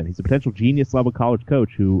Nick Saban. He's a potential genius level college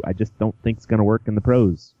coach who I just don't think is going to work in the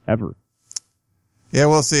pros ever. Yeah,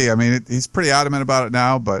 we'll see. I mean, he's pretty adamant about it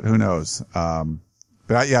now, but who knows?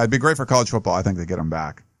 But it'd be great for college football, I think, to get him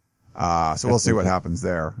back. So we'll see what happens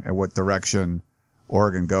there and what direction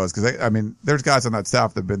Oregon goes. Cause there's guys on that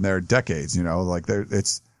staff that have been there decades,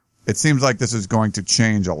 it seems like this is going to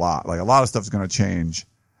change a lot. Like a lot of stuff is going to change,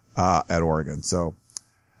 at Oregon. So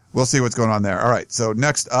we'll see what's going on there. All right. So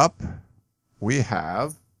next up we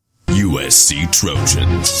have USC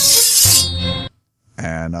Trojans.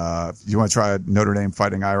 And, you want to try a Notre Dame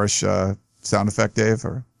Fighting Irish, sound effect, Dave,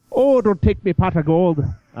 or? Oh, don't take me pot of gold,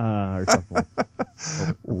 or something.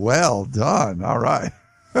 Well done. All right.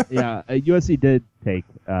 Yeah, USC did take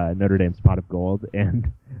Notre Dame's pot of gold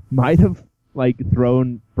and might have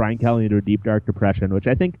thrown Brian Kelly into a deep dark depression, which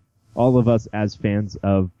I think all of us as fans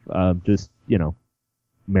of just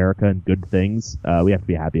America and good things we have to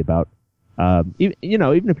be happy about. Even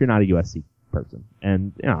if you're not a USC person,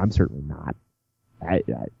 and I'm certainly not.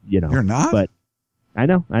 You're not, but I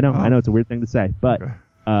know it's a weird thing to say, but. Okay.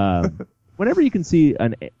 Whenever you can see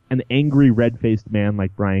an angry red-faced man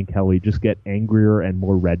like Brian Kelly just get angrier and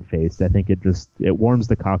more red-faced, I think it warms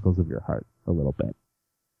the cockles of your heart a little bit.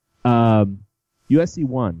 USC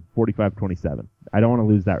won 45-27. I don't want to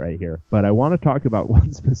lose that right here, but I want to talk about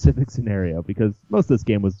one specific scenario because most of this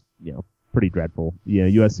game was, pretty dreadful.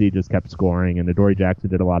 USC just kept scoring, and Adoree Jackson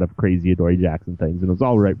did a lot of crazy Adoree Jackson things, and it was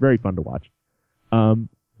all very fun to watch.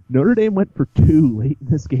 Notre Dame went for 2 late in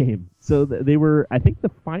this game. So they were, I think the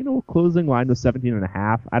final closing line was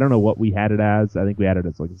 17.5. I don't know what we had it as. I think we had it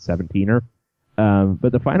as like a 17er.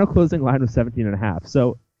 But the final closing line was 17.5.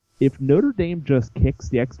 So if Notre Dame just kicks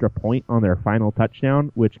the extra point on their final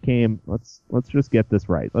touchdown, which came, let's just get this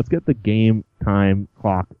right. Let's get the game time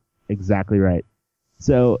clock exactly right.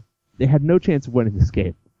 So they had no chance of winning this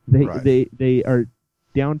game. They are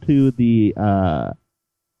down to the,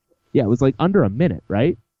 it was like under a minute,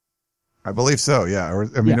 right? I believe so, yeah.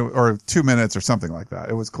 Or 2 minutes or something like that.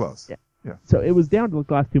 It was close. Yeah. So it was down to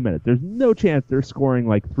the last 2 minutes. There's no chance they're scoring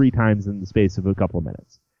like 3 times in the space of a couple of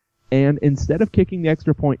minutes. And instead of kicking the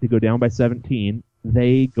extra point to go down by 17,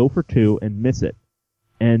 they go for 2 and miss it.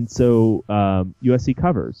 And so USC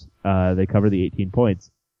covers. They cover the 18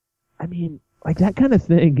 points. I mean, like that kind of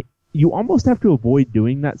thing, you almost have to avoid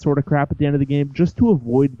doing that sort of crap at the end of the game just to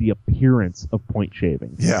avoid the appearance of point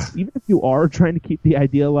shaving. Yeah. Even if you are trying to keep the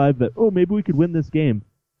idea alive that, maybe we could win this game,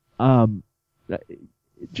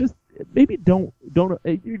 just maybe don't,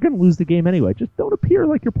 you're going to lose the game anyway. Just don't appear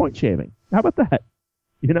like you're point shaving. How about that?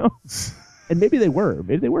 And maybe they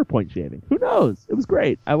were point shaving. Who knows? It was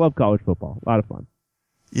great. I love college football. A lot of fun.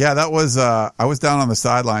 Yeah, that was, I was down on the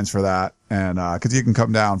sidelines for that. And, cause you can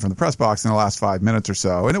come down from the press box in the last 5 minutes or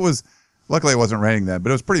so. And luckily it wasn't raining then, but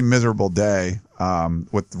it was a pretty miserable day,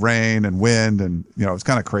 with rain and wind and, it was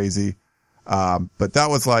kind of crazy. But that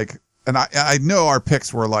was like, and I know our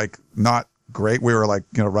picks were like not great. We were like,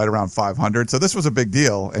 right around 500. So this was a big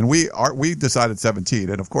deal. And we decided 17.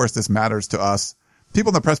 And of course this matters to us.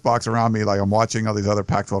 People in the press box around me, like I'm watching all these other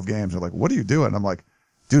Pac-12 games. They're like, what are you doing? I'm like,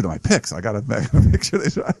 dude, my picks. I got to make sure they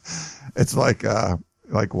try. It's like,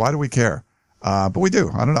 why do we care? But we do.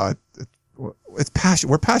 I don't know. It's passion.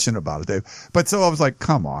 We're passionate about it, Dave. But so I was like,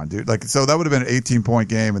 come on, dude. Like, so that would have been an 18-point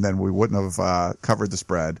game and then we wouldn't have, covered the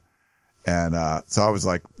spread. And, so I was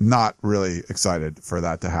like, not really excited for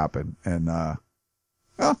that to happen. And,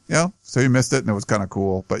 so you missed it and it was kind of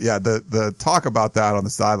cool. But yeah, the talk about that on the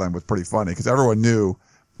sideline was pretty funny because everyone knew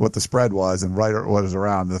what the spread was and what was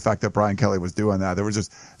around. And the fact that Brian Kelly was doing that, there was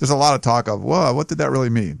just a lot of talk of, whoa, what did that really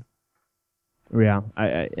mean? Yeah,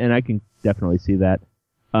 I can definitely see that.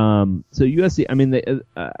 So USC, I mean,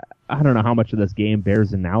 I don't know how much of this game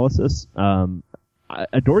bears analysis.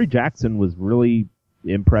 Adoree Jackson was really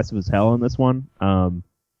impressive as hell in this one.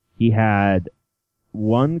 He had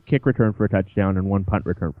 1 kick return for a touchdown and 1 punt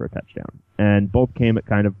return for a touchdown. And both came at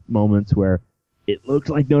kind of moments where it looked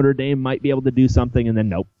like Notre Dame might be able to do something and then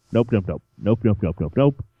nope.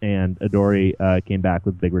 And Adoree, came back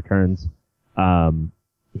with big returns.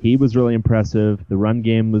 He was really impressive. The run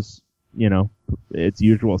game was, its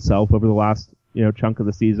usual self over the last, chunk of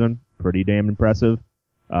the season. Pretty damn impressive.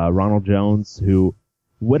 Ronald Jones,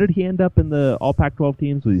 what did he end up in the all Pac-12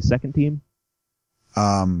 teams? Was he second team?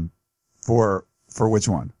 For which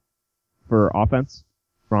one? For offense?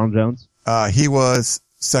 Ronald Jones? He was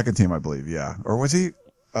second team, I believe. Yeah. Or was he,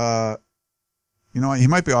 he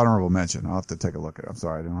might be honorable mention. I'll have to take a look at it. I'm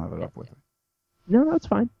sorry. I don't have it up with me. No, that's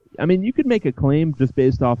fine. I mean, you could make a claim just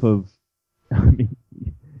based off of,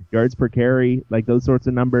 yards per carry, like those sorts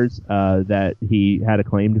of numbers, that he had a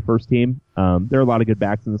claim to first team. There are a lot of good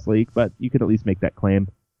backs in this league, but you could at least make that claim.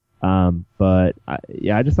 But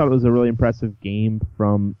I just thought it was a really impressive game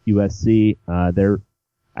from USC.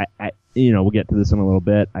 We'll get to this in a little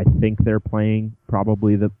bit. I think they're playing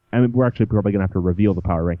we're actually probably going to have to reveal the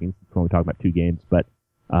power rankings when we talk about 2 games, but,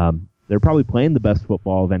 they're probably playing the best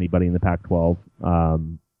football of anybody in the Pac-12.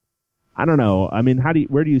 I don't know. I mean,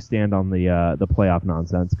 where do you stand on the playoff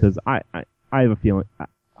nonsense? Cause I have a feeling,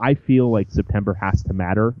 I feel like September has to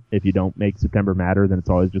matter. If you don't make September matter, then it's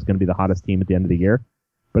always just going to be the hottest team at the end of the year.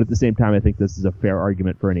 But at the same time, I think this is a fair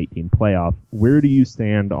argument for an 18 playoff. Where do you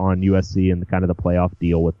stand on USC and the playoff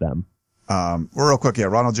deal with them? Real quick, yeah,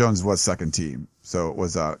 Ronald Jones was second team. So it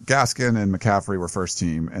was, Gaskin and McCaffrey were first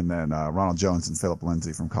team, and then, Ronald Jones and Philip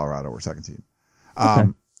Lindsay from Colorado were second team. Okay.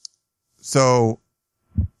 So,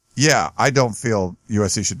 yeah, I don't feel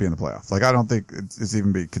USC should be in the playoff. Like, I don't think it's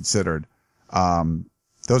even be considered.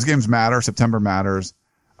 Those games matter. September matters.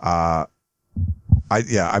 I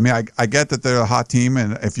get that they're a hot team,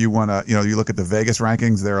 and if you want to, you look at the Vegas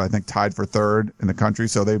rankings, they're, I think, tied for 3rd in the country,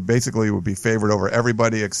 so they basically would be favored over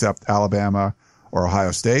everybody except Alabama or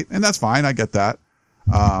Ohio State, and that's fine. I get that.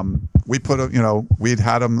 We'd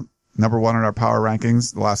had them number 1 in our power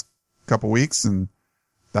rankings the last couple weeks, and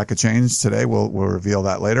that could change today. We'll reveal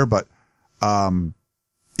that later. But,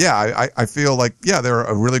 yeah, I feel like, yeah, they're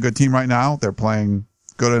a really good team right now. They're playing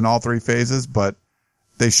good in all three phases, but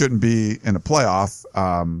they shouldn't be in a playoff.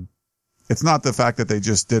 It's not the fact that they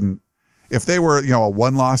just didn't, if they were, a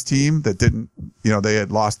one-loss team that didn't, they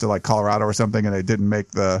had lost to like Colorado or something and they didn't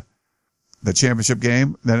make the championship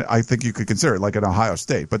game, then I think you could consider it like an Ohio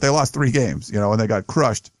State, but they lost 3 games, and they got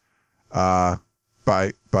crushed,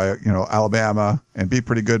 by Alabama and beat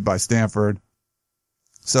pretty good by Stanford.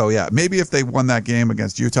 So yeah, maybe if they won that game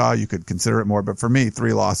against Utah, you could consider it more, but for me,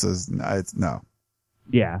 3 losses, it's no.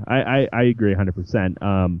 Yeah, I agree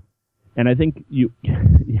 100%. And I think you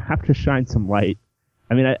have to shine some light.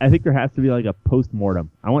 I mean, I think there has to be like a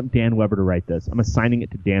post-mortem. I want Dan Weber to write this. I'm assigning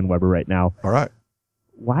it to Dan Weber right now. All right.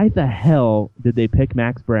 Why the hell did they pick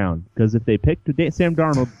Max Brown? Because if they picked Sam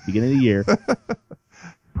Darnold at the beginning of the year,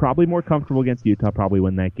 probably more comfortable against Utah, probably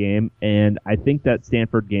win that game. And I think that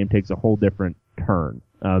Stanford game takes a whole different turn.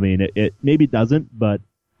 I mean, it maybe doesn't, but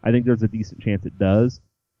I think there's a decent chance it does.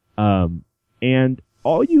 And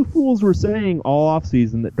all you fools were saying all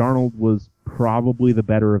offseason that Darnold was probably the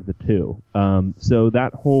better of the two. So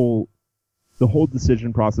that the whole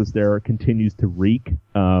decision process there continues to reek.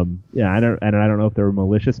 I don't know if there were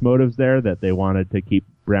malicious motives there that they wanted to keep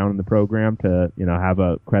Brown in the program to, have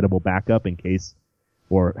a credible backup in case,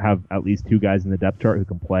 or have at least 2 guys in the depth chart who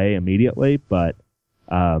can play immediately. But,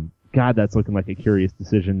 God, that's looking like a curious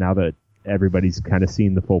decision now that everybody's kind of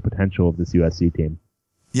seen the full potential of this USC team.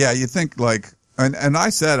 Yeah, you think like, and I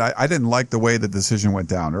said I didn't like the way the decision went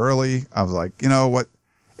down early. I was like, what?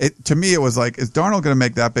 To me, it was like, is Darnold going to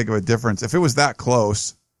make that big of a difference? If it was that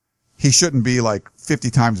close, he shouldn't be like 50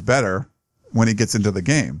 times better when he gets into the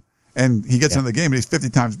game. And he gets into the game and he's 50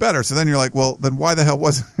 times better. So then you're like, well, then why the hell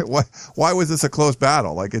was it? Why was this a close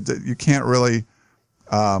battle? Like you can't really,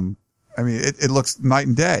 it looks night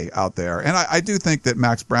and day out there. And I do think that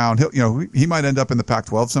Max Brown, he might end up in the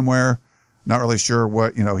Pac-12 somewhere. Not really sure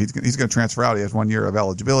what, he's going to transfer out. He has 1 year of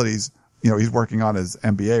eligibilities. He's working on his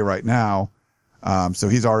MBA right now. So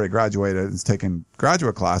he's already graduated and is taking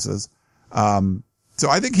graduate classes. So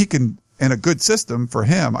I think he can, in a good system for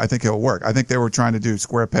him, I think he'll work. I think they were trying to do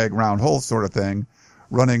square peg, round hole sort of thing,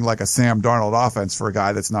 running like a Sam Darnold offense for a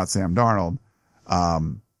guy that's not Sam Darnold.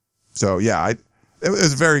 So yeah, it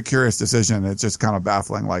was a very curious decision. It's just kind of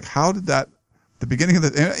baffling. Like, how did that, the beginning of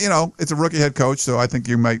the, it's a rookie head coach, so I think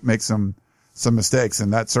you might make some mistakes,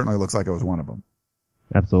 and that certainly looks like it was one of them.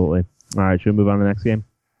 Absolutely. All right, should we move on to the next game?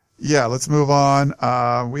 Yeah, let's move on.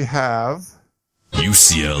 We have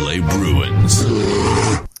UCLA Bruins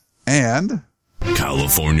and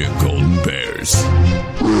California Golden Bears.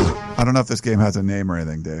 I don't know if this game has a name or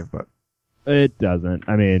anything, Dave, but it doesn't.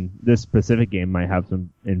 I mean, this specific game might have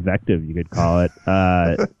some invective, you could call it.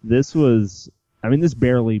 This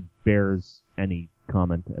barely bears any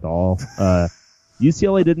comment at all.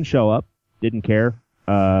 UCLA didn't show up, didn't care.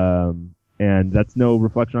 And that's no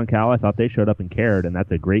reflection on Cal. I thought they showed up and cared, and that's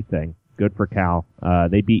a great thing. Good for Cal.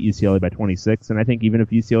 They beat UCLA by 26, and I think even if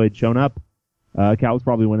UCLA had shown up, Cal was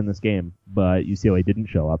probably winning this game. But UCLA didn't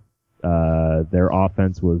show up. Their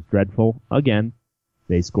offense was dreadful. Again,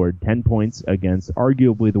 they scored 10 points against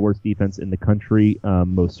arguably the worst defense in the country,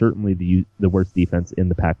 most certainly the worst defense in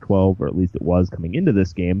the Pac-12, or at least it was coming into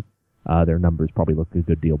this game. Their numbers probably look a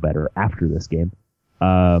good deal better after this game.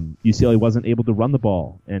 UCLA wasn't able to run the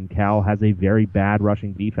ball, and Cal has a very bad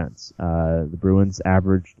rushing defense. The Bruins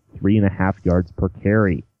averaged 3.5 yards per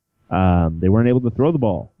carry. They weren't able to throw the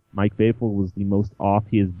ball. Mike Faithfull was the most off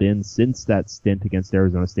he has been since that stint against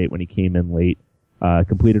Arizona State when he came in late.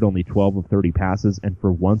 Completed only 12 of 30 passes, and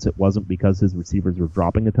for once it wasn't because his receivers were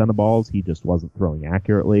dropping a ton of balls. He just wasn't throwing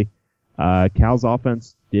accurately. Cal's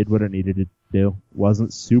offense did what it needed to do.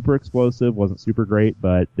 Wasn't super explosive, wasn't super great,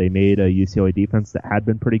 but they made a UCLA defense that had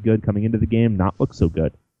been pretty good coming into the game not look so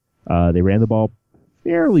good. They ran the ball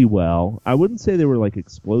fairly well. I wouldn't say they were like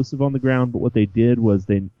explosive on the ground, but what they did was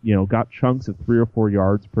they, got chunks of 3 or 4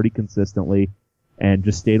 yards pretty consistently and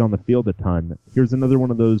just stayed on the field a ton. Here's another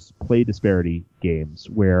one of those play disparity games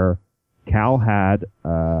where Cal had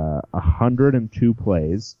 102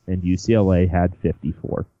 plays and UCLA had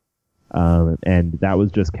 54. And that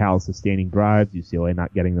was just Cal sustaining drives, UCLA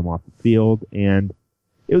not getting them off the field, and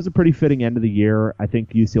it was a pretty fitting end of the year. I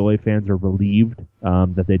think UCLA fans are relieved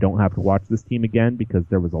that they don't have to watch this team again, because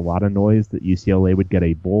there was a lot of noise that UCLA would get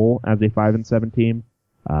a bowl as a 5-7 team.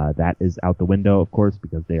 That is out the window, of course,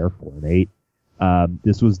 because they are 4-8.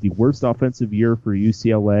 This was the worst offensive year for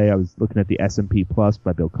UCLA. I was looking at the S&P Plus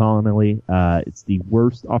by Bill Connolly. It's the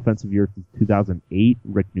worst offensive year since 2008,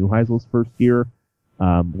 Rick Neuheisel's first year.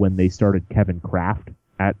 When they started Kevin Kraft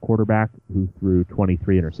at quarterback, who threw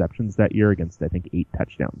 23 interceptions that year against, I think, 8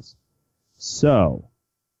 touchdowns. So,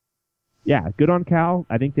 yeah, good on Cal.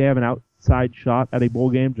 I think they have an outside shot at a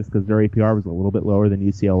bowl game just because their APR was a little bit lower than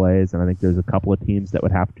UCLA's, and I think there's a couple of teams that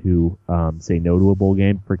would have to say no to a bowl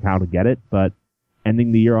game for Cal to get it. But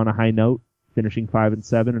ending the year on a high note, finishing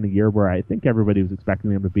 5-7 in a year where I think everybody was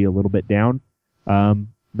expecting them to be a little bit down,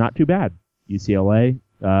 not too bad. UCLA,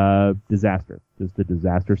 disaster. Just a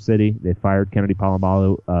disaster city. They fired Kennedy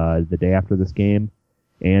Palomalu the day after this game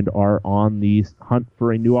and are on the hunt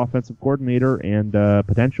for a new offensive coordinator, and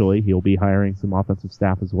potentially he'll be hiring some offensive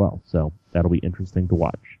staff as well. So that'll be interesting to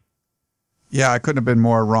watch. Yeah, I couldn't have been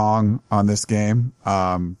more wrong on this game.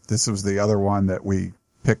 This was the other one that we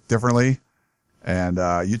picked differently, and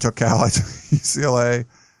you took Cal at UCLA.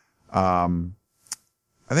 I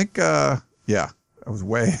think, I was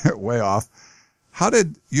way off. How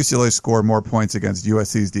did UCLA score more points against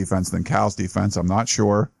USC's defense than Cal's defense? I'm not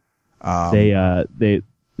sure.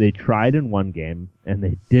 They tried in one game, and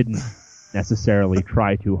they didn't necessarily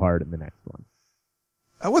try too hard in the next one.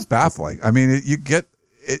 That was baffling. I mean, you get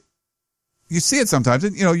it. You see it sometimes,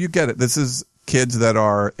 and you get it. This is kids that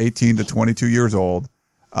are 18 to 22 years old.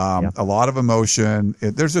 A lot of emotion.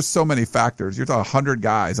 There's just so many factors. You're talking 100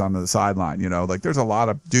 guys on the sideline. There's a lot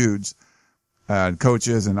of dudes and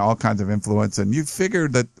coaches and all kinds of influence. And you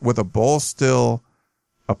figured that with a bowl still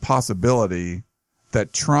a possibility,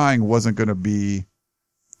 that trying wasn't going to be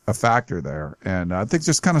a factor there. And things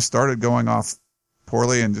just kind of started going off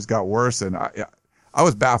poorly and just got worse. And I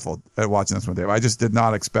was baffled at watching this one, Dave. I just did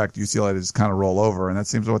not expect UCLA to just kind of roll over, and that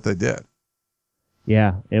seems what they did.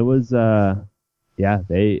 Yeah, it was. I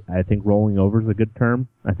think rolling over is a good term.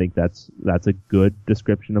 I think that's a good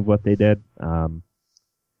description of what they did. I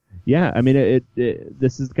mean,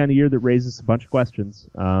 this is the kind of year that raises a bunch of questions.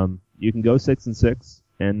 You can go 6-6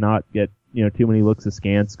 and not get too many looks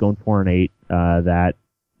askance. Going 4-8,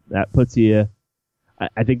 that puts you.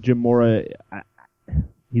 I think Jim Mora,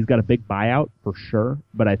 he's got a big buyout for sure,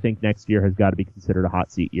 but I think next year has got to be considered a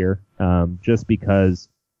hot seat year. Just because,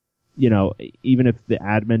 even if the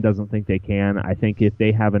admin doesn't think they can, I think if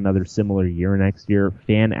they have another similar year next year,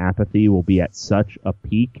 fan apathy will be at such a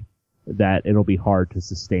peak that it'll be hard to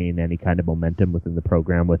sustain any kind of momentum within the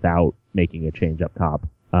program without making a change up top.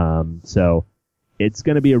 So it's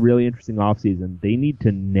going to be a really interesting offseason. They need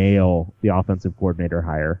to nail the offensive coordinator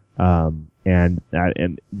hire. And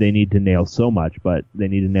they need to nail so much, but they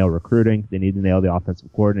need to nail recruiting. They need to nail the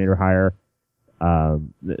offensive coordinator hire.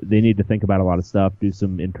 They need to think about a lot of stuff, do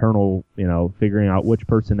some internal, figuring out which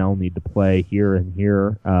personnel need to play here and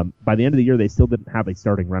here. By the end of the year, they still didn't have a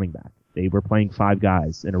starting running back. They were playing 5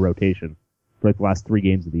 guys in a rotation for the last 3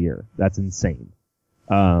 games of the year. That's insane.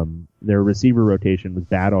 Their receiver rotation was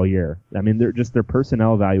bad all year. I mean, their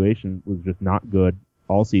personnel evaluation was just not good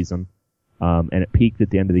all season. And it peaked at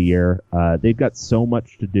the end of the year. They've got so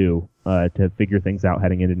much to do, to figure things out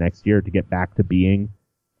heading into next year to get back to being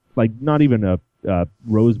like not even a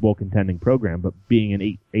Rose Bowl contending program, but being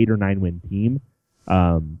an 8 or 9 win team.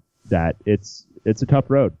 That it's a tough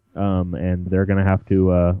road. And they're going to have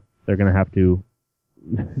to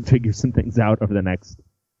figure some things out over the next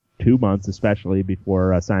 2 months, especially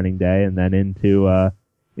before signing day, and then into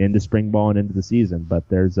spring ball and into the season. But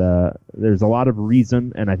there's a lot of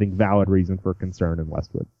reason, and I think valid reason, for concern in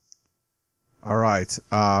Westwood. All right.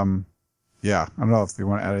 I don't know if you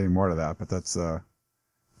want to add any more to that, but that's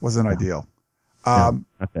wasn't ideal. No,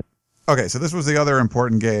 not good. Okay, so this was the other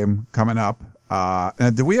important game coming up.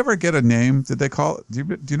 And did we ever get a name? Did they call it?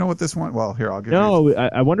 Do you know what this one? Well, here, I'll give you. No,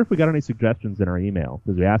 I wonder if we got any suggestions in our email,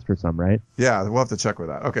 because we asked for some, right? Yeah, we'll have to check with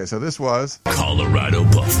that. Okay, so this was Colorado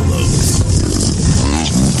Buffaloes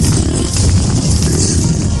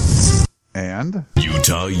and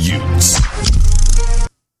Utah Utes.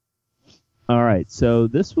 All right, so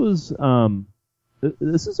this was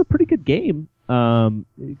this is a pretty good game.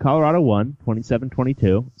 Colorado won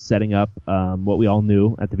 27-22, setting up what we all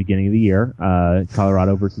knew at the beginning of the year,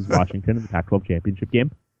 Colorado versus Washington in the Pac-12 championship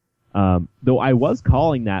game. Though I was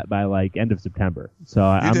calling that by end of September, so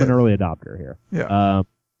I'm an early adopter here. Yeah.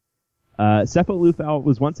 Sefo Liufau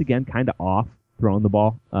was once again kind of off throwing the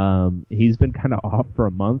ball. He's been kind of off for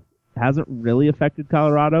a month. Hasn't really affected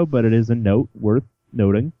Colorado, but it is a note worth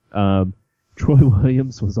noting. Troy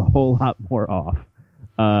Williams was a whole lot more off.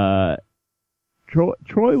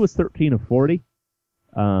 Troy was 13 of 40,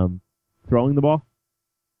 throwing the ball.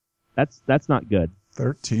 That's not good.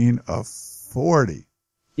 13 of 40.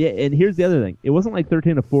 Yeah, and here's the other thing. It wasn't like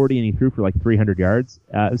 13 of 40 and he threw for 300 yards.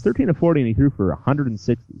 It was 13 of 40 and he threw for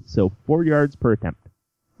 160, so 4 yards per attempt.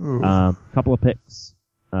 Couple of picks,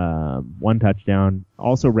 1 touchdown.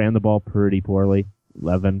 Also ran the ball pretty poorly.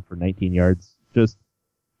 11 for 19 yards. Just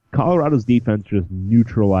Colorado's defense just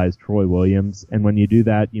neutralized Troy Williams, and when you do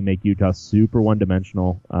that, you make Utah super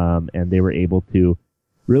one-dimensional, and they were able to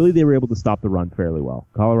stop the run fairly well.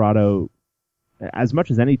 Colorado, as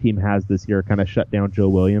much as any team has this year, kind of shut down Joe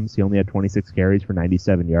Williams. He only had 26 carries for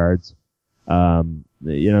 97 yards.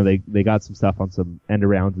 They got some stuff on some end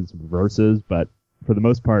arounds and some reverses, but for the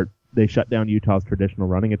most part, they shut down Utah's traditional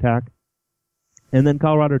running attack. And then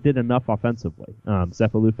Colorado did enough offensively.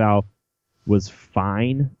 Sefo Liufau was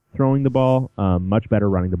fine throwing the ball, much better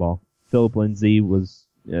running the ball. Philip Lindsay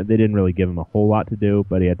they didn't really give him a whole lot to do,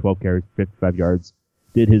 but he had 12 carries, 55 yards,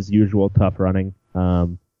 did his usual tough running.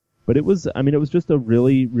 But it was just a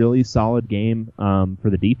really, really solid game, for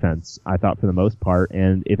the defense, I thought, for the most part.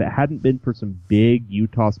 And if it hadn't been for some big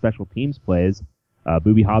Utah special teams plays,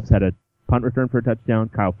 Boobie Hobbs had a punt return for a touchdown.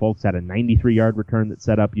 Kyle Fultz had a 93-yard return that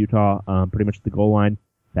set up Utah, pretty much at the goal line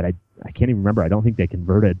that I can't even remember. I don't think they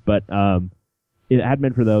converted, but, if it hadn't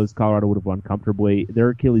been for those, Colorado would have won comfortably. Their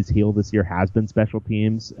Achilles heel this year has been special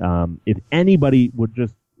teams. If anybody would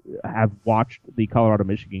just have watched the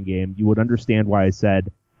Colorado-Michigan game, you would understand why I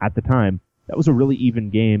said at the time that was a really even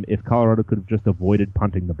game if Colorado could have just avoided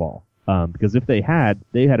punting the ball. Because if they had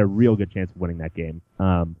a real good chance of winning that game.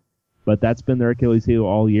 But that's been their Achilles heel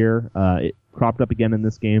all year. It cropped up again in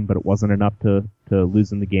this game, but it wasn't enough to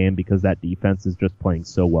lose in the game because that defense is just playing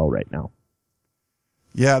so well right now.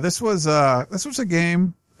 Yeah, this was a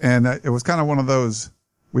game, and it was kind of one of those.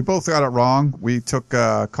 We both got it wrong. We took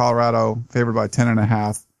Colorado favored by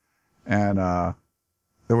 10.5, and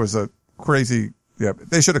there was a crazy. Yeah,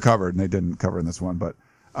 they should have covered, and they didn't cover in this one. But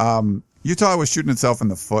Utah was shooting itself in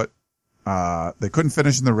the foot. They couldn't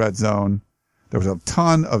finish in the red zone. There was a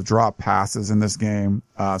ton of drop passes in this game.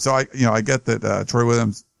 So I get that Troy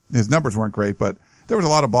Williams, his numbers weren't great, but there was a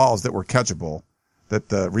lot of balls that were catchable that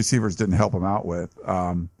the receivers didn't help him out with.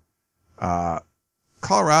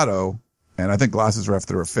 Colorado, and I think Glasses Ref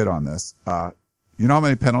threw a fit on this. You know how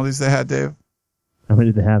many penalties they had, Dave? How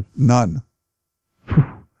many did they have? None.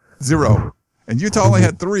 0. And Utah only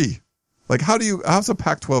had 3. Like, how's a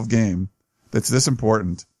Pac-12 game that's this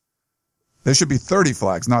important? There should be 30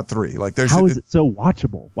 flags, not 3. Like, how is it so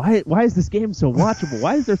watchable? Why is this game so watchable?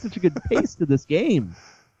 Why is there such a good pace to this game?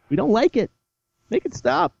 We don't like it. Make it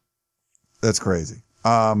stop. That's crazy.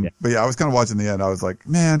 But yeah, I was kind of watching the end. I was like,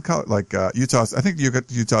 man, Utah, I think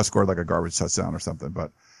Utah scored like a garbage touchdown or something.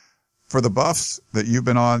 But for the Buffs that you've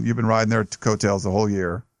been riding their coattails the whole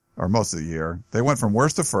year, or most of the year, they went from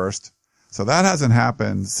worst to first. So that hasn't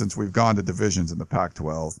happened since we've gone to divisions in the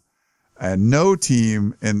Pac-12. And no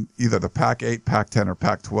team in either the Pac-8, Pac-10, or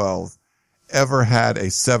Pac-12 ever had a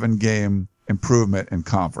 7-game improvement in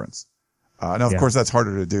conference. Now, of course, that's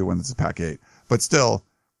harder to do when it's a Pac-8. But still,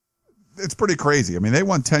 it's pretty crazy. I mean, they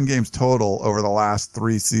won 10 games total over the last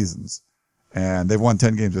 3 seasons, and they've won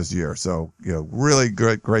 10 games this year. So, really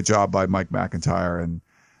great job by Mike McIntyre, and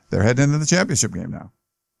they're heading into the championship game now.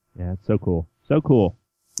 Yeah, it's so cool. So cool.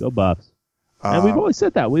 Go Buffs. And we've always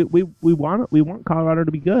said that. We want Colorado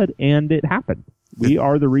to be good, and it happened. We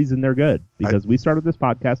are the reason they're good, because we started this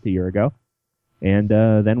podcast a year ago, and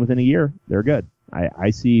then within a year, they're good.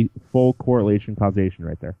 I see full correlation causation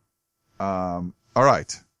right there. All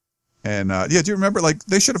right. And, do you remember, like,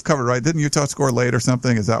 they should have covered, right? Didn't Utah score late or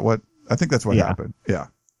something? Is that I think that's what happened. Yeah.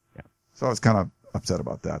 So I was kind of upset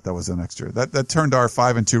about that. That was the next year. That turned our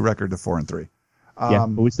 5-2 record to 4-3. But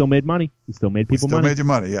we still made money. We still made people money. Still made you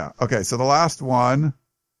money, yeah. Okay, so the last one.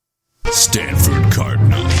 Stanford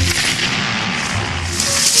Cardinal.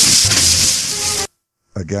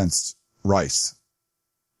 Against Rice.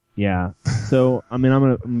 Yeah. So, I mean, I'm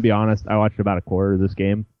gonna be honest. I watched about a quarter of this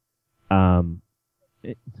game.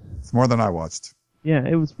 It's more than I watched. Yeah,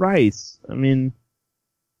 it was Rice. I mean,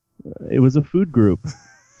 it was a food group.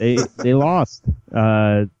 They lost.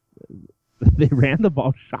 They ran the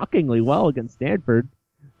ball shockingly well against Stanford.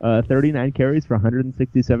 39 carries for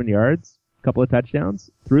 167 yards, a couple of touchdowns.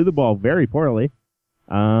 Threw the ball very poorly.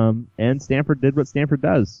 And Stanford did what Stanford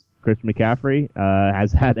does. Christian McCaffrey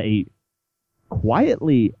has had a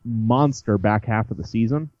quietly monster back half of the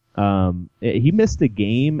season. He missed a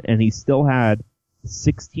game, and he still had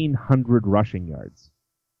 1,600 rushing yards.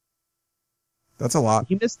 That's a lot.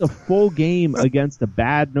 He missed a full game against a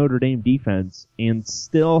bad Notre Dame defense and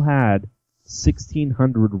still had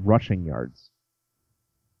 1,600 rushing yards.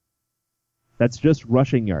 That's just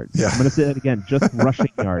rushing yards. Yeah. I'm going to say that again. Just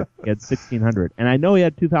rushing yards. He had 1,600. And I know he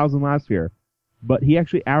had 2,000 last year, but he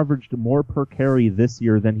actually averaged more per carry this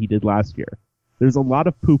year than he did last year. There's a lot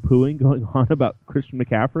of poo-pooing going on about Christian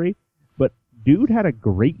McCaffrey, but dude had a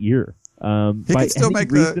great year. He could still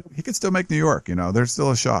make New York. There's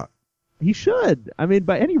still a shot. He should. I mean,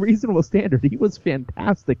 by any reasonable standard, he was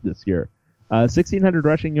fantastic this year. 1,600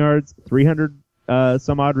 rushing yards, 300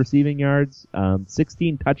 some odd receiving yards,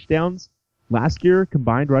 16 touchdowns. Last year,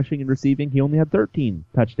 combined rushing and receiving, he only had 13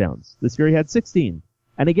 touchdowns. This year he had 16.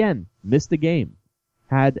 And again, missed a game.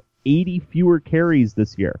 Had 80 fewer carries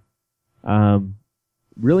this year.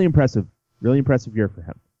 Really impressive year for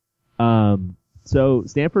him. So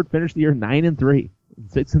Stanford finished the year 9-3,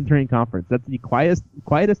 6-3 in conference. That's the quietest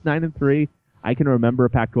 9-3 I can remember a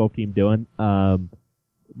Pac-12 team doing.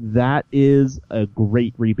 That is a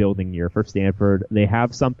great rebuilding year for Stanford. They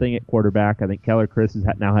have something at quarterback. I think Keller Chris has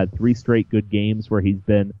now had 3 straight good games where he's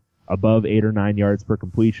been above 8 or 9 yards per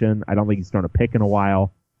completion. I don't think he's thrown a pick in a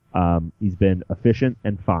while. He's been efficient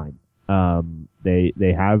and fine.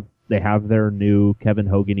 They have their new Kevin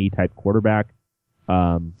Hogan-y type quarterback.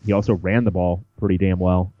 He also ran the ball pretty damn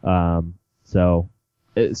well. So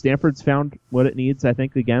Stanford's found what it needs, I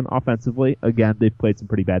think, again, offensively. Again, they've played some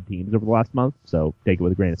pretty bad teams over the last month, so take it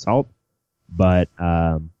with a grain of salt. But,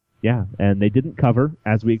 yeah, and they didn't cover,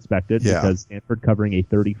 as we expected, because Stanford covering a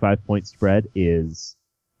 35-point spread is,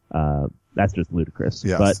 that's just ludicrous.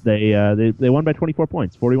 Yes. But they won by 24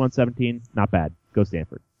 points, 41-17, not bad. Go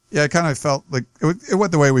Stanford. Yeah, it kind of felt like it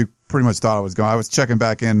went the way we pretty much thought it was going. I was checking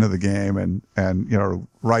back into the game and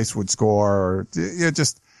Rice would score, or you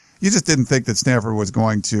just didn't think that Stanford was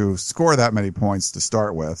going to score that many points to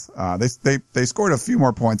start with. They scored a few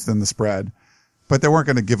more points than the spread, but they weren't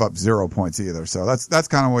going to give up 0 points either. So that's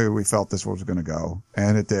kind of the way we felt this was going to go,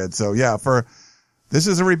 and it did. So yeah, this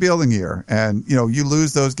is a rebuilding year, and you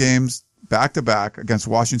lose those games back to back against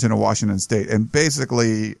Washington and Washington State, and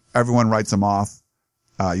basically everyone writes them off.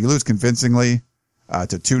 You lose convincingly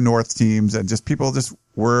to 2 North teams, and people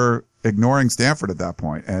were ignoring Stanford at that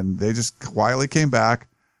point, and they just quietly came back.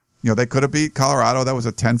 They could have beat Colorado. That was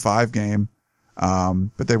a 10-5 game.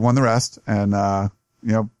 But they won the rest and,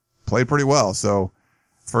 played pretty well. So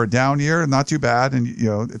for a down year, not too bad. And,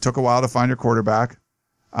 it took a while to find your quarterback.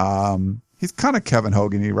 He's kind of Kevin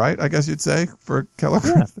Hogan-y, right? I guess you'd say for Keller.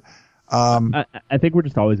 Yeah. I think we're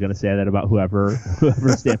just always going to say that about whoever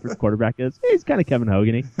Stanford's quarterback is. He's kind of Kevin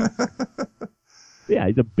Hogan-y. Yeah,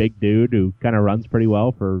 he's a big dude who kind of runs pretty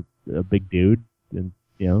well for a big dude, and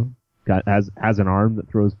has an arm that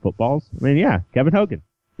throws footballs. I mean, yeah, Kevin Hogan,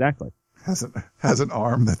 exactly. Has an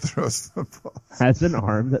arm that throws footballs. Has an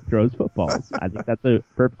arm that throws footballs. I think that's a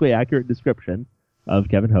perfectly accurate description of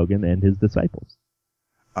Kevin Hogan and his disciples.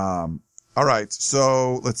 All right,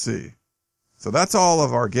 so let's see. So that's all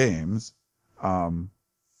of our games. That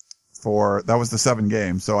was the 7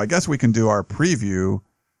 games. So I guess we can do our preview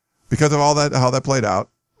because of all that, how that played out.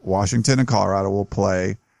 Washington and Colorado will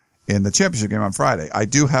play in the championship game on Friday. I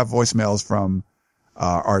do have voicemails from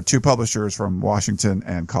our 2 publishers from Washington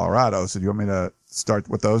and Colorado. So do you want me to start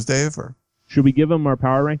with those, Dave? Or should we give them our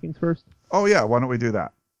power rankings first? Oh yeah, why don't we do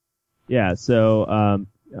that? Yeah. So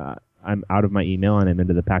I'm out of my email and I'm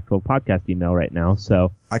into the Pac-12 podcast email right now.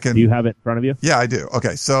 So do you have it in front of you? Yeah, I do.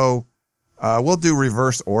 Okay, so we'll do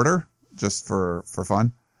reverse order just for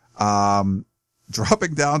fun.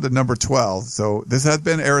 Dropping down to number 12. So this has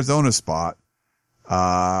been Arizona's spot.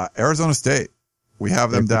 Arizona State. We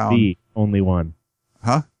have them down. Only one.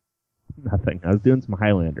 Huh? Nothing. I was doing some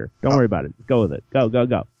Highlander. Don't worry about it. Go with it.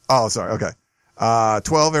 Go. Oh, sorry. Okay.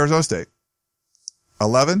 12, Arizona State.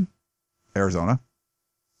 11, Arizona.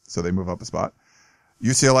 So they move up a spot.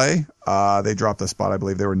 UCLA, they dropped a spot. I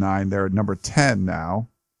believe they were 9. They're number 10 now.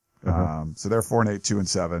 So they're 4-8,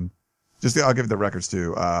 2-7. I'll give you the records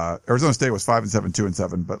too. Arizona State was 5-7,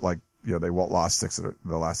 2-7, but they lost 6 of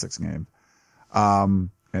the last 6 games. And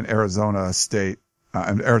Arizona State,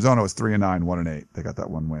 and Arizona was 3-9, 1-8. They got that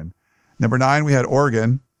 1 win. Number 9, we had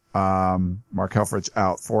Oregon. Mark Helfrich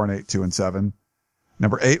out 4-8, 2-7.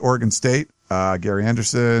 Number 8, Oregon State. Gary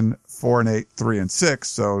Anderson, 4-8, 3-6.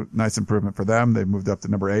 So nice improvement for them. They moved up to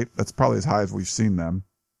number 8. That's probably as high as we've seen them,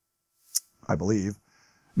 I believe.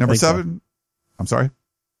 Number 7, so. I'm sorry?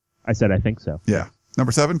 I said I think so. Yeah.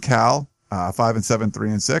 Number 7, Cal, 5-7,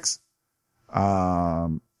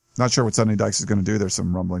 3-6. Not sure what Sonny Dykes is going to do. There's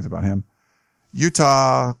some rumblings about him.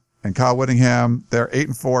 Utah and Kyle Whittingham, they're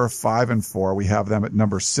 8-4, 5-4. We have them at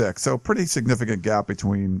number 6. So pretty significant gap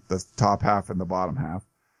between the top half and the bottom half.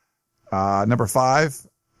 Number 5,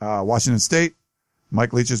 Washington State,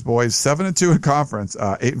 Mike Leach's boys, 7-2 in conference,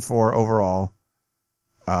 8-4 overall.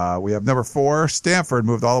 We have number 4, Stanford,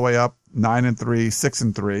 moved all the way up, 9-3,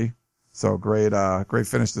 6-3. So great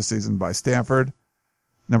finish this season by Stanford.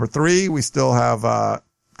 Number 3, we still have,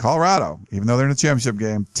 Colorado, even though they're in the championship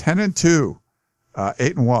game, 10-2,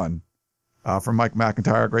 8-1. from Mike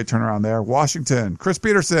McIntyre. Great turnaround there. Washington, Chris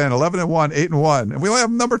Peterson, 11-1, 8-1. And we only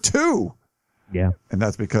have number 2. Yeah. And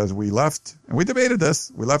that's because we left, and we debated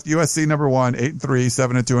this. We left USC number 1, 8-3,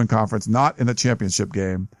 7-2 in conference, not in the championship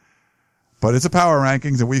game. But it's a power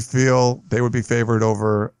rankings, and we feel they would be favored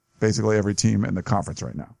over basically every team in the conference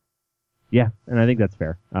right now. Yeah, and I think that's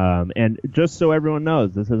fair. And just so everyone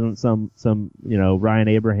knows, this isn't some Ryan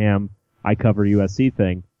Abraham, I cover USC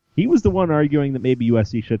thing. He was the one arguing that maybe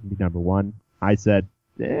USC shouldn't be number 1. I said,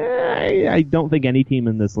 I don't think any team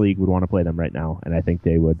in this league would want to play them right now, and I think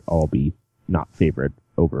they would all be not favored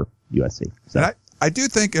over USC. So. And I do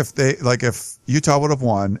think if Utah would have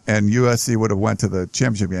won and USC would have went to the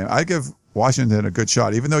championship game, I'd give Washington a good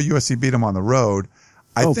shot, even though USC beat them on the road.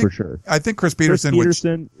 I think, for sure. I think Chris Peterson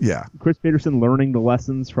Chris Peterson learning the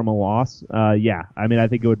lessons from a loss. Yeah. I mean, I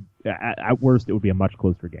think it would, at worst, it would be a much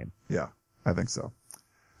closer game. Yeah, I think so.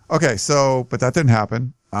 Okay. So, but that didn't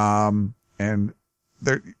happen. And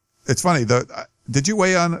there, it's funny. Did you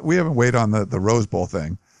weigh on, we haven't weighed on the Rose Bowl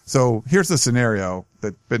thing. So here's the scenario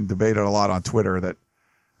that's been debated a lot on Twitter that,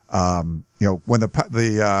 when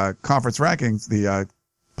the conference rankings, the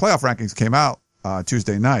playoff rankings came out,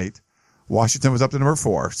 Tuesday night, Washington was up to number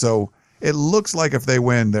 4. So it looks like if they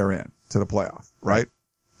win, they're in to the playoff, right?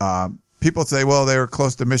 People say, well, they were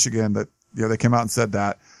close to Michigan, that, they came out and said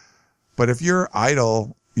that. But if you're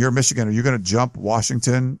Michigan, are you going to jump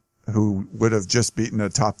Washington, who would have just beaten a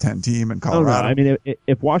top 10 team in Colorado? No. I mean,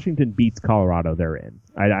 if Washington beats Colorado, they're in.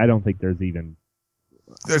 I don't think there's even.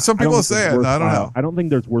 There's some people saying, I don't know. I don't think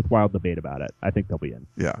there's worthwhile debate about it. I think they'll be in.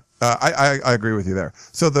 Yeah. I agree with you there.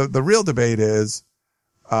 So the real debate is,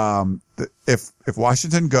 if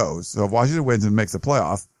Washington goes, so if Washington wins and makes the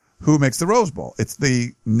playoff, who makes the Rose Bowl? It's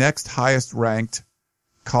the next highest ranked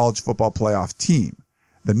college football playoff team.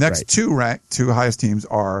 The next two highest teams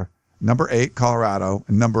are number 8, Colorado,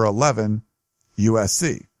 and number 11,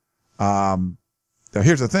 USC. Now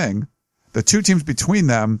here's the thing. The 2 teams between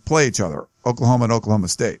them play each other, Oklahoma and Oklahoma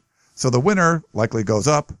State. So the winner likely goes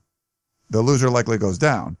up. The loser likely goes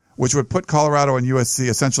down, which would put Colorado and USC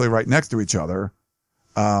essentially right next to each other.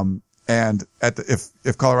 And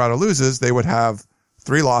if Colorado loses, they would have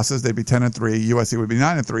 3 losses. They'd be 10-3. USC would be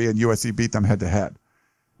 9-3, and USC beat them head to head.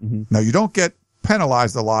 Now you don't get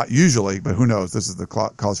penalized a lot usually, but who knows? This is the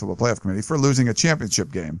College Football Playoff Committee for losing a championship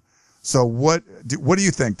game. So what do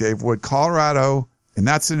you think, Dave? Would Colorado in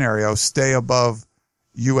that scenario stay above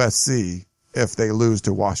USC if they lose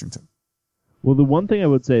to Washington? Well, the one thing I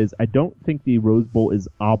would say is I don't think the Rose Bowl is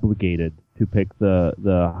obligated to pick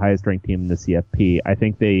the highest ranked team in the CFP. I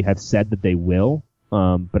think they have said that they will,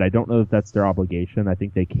 but I don't know if that's their obligation. I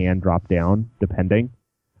think they can drop down depending.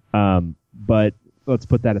 But let's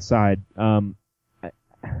put that aside.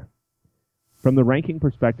 From the ranking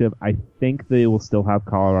perspective, I think they will still have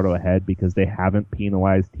Colorado ahead because they haven't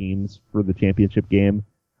penalized teams for the championship game.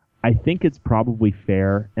 I think it's probably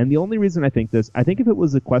fair. And the only reason I think this, I think if it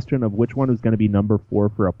was a question of which one was going to be number 4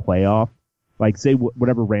 for a playoff, like say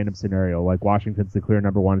whatever random scenario, like Washington's the clear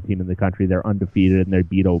number 1 team in the country, they're undefeated and they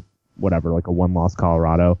beat a 1-loss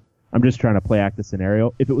Colorado. I'm just trying to play act the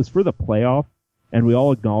scenario. If it was for the playoff and we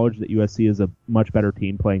all acknowledge that USC is a much better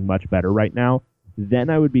team playing much better right now, then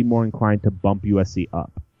I would be more inclined to bump USC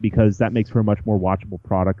up because that makes for a much more watchable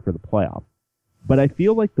product for the playoff. But I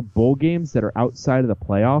feel like the bowl games that are outside of the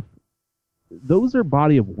playoff, those are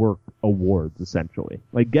body of work awards, essentially.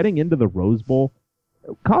 Like getting into the Rose Bowl,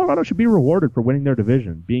 Colorado should be rewarded for winning their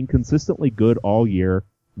division, being consistently good all year,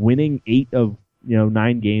 winning 8 of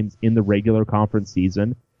 9 games in the regular conference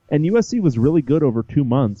season. And USC was really good over 2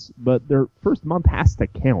 months, but their first month has to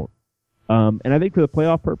count. And I think for the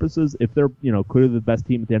playoff purposes, if they're, clearly the best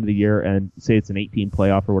team at the end of the year and say it's an 18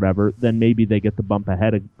 playoff or whatever, then maybe they get the bump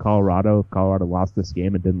ahead of Colorado if Colorado lost this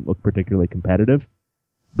game and didn't look particularly competitive.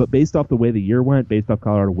 But based off the way the year went, based off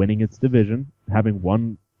Colorado winning its division, having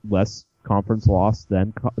one less conference loss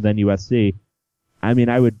than USC, I mean,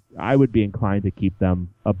 I would be inclined to keep them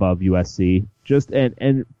above USC just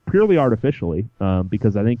and purely artificially,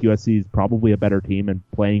 because I think USC is probably a better team and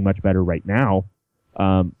playing much better right now.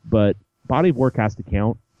 But body of work has to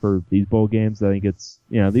count for these bowl games. I think it's,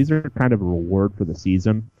 these are kind of a reward for the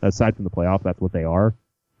season. Aside from the playoff, that's what they are.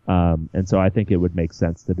 And so I think it would make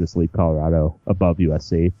sense to just leave Colorado above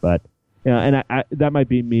USC. But, and I that might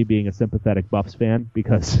be me being a sympathetic Buffs fan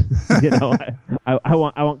because, I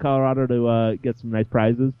want Colorado to get some nice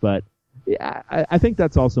prizes. But yeah, I think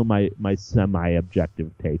that's also my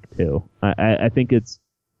semi-objective take too. I think it's,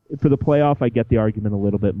 for the playoff, I get the argument a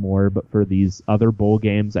little bit more, but for these other bowl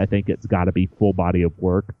games, I think it's got to be full body of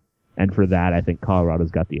work. And for that, I think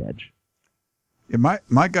Colorado's got the edge.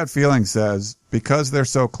 My gut feeling says because they're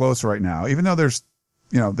so close right now, even though there's,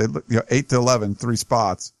 8 to 11, 3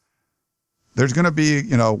 spots, there's going to be,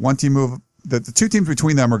 one team move. The 2 teams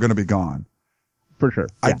between them are going to be gone. For sure.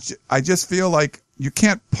 Yeah. I just feel like you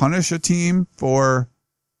can't punish a team for.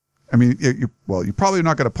 I mean, you're probably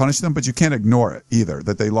not going to punish them, but you can't ignore it either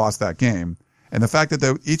that they lost that game. And the fact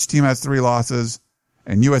that each team has 3 losses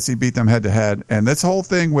and USC beat them head to head. And this whole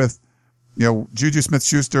thing with, Juju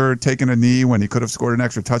Smith-Schuster taking a knee when he could have scored an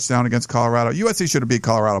extra touchdown against Colorado. USC should have beat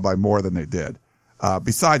Colorado by more than they did.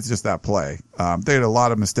 Besides just that play, they had a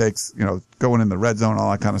lot of mistakes, going in the red zone,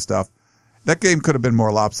 all that kind of stuff. That game could have been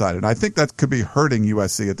more lopsided. I think that could be hurting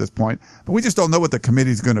USC at this point, but we just don't know what the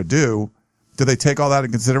committee's going to do. Do they take all that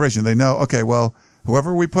in consideration? They know, okay, well,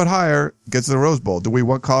 whoever we put higher gets to the Rose Bowl. Do we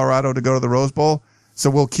want Colorado to go to the Rose Bowl? So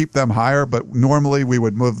we'll keep them higher, but normally we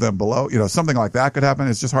would move them below. Something like that could happen.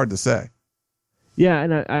 It's just hard to say. Yeah,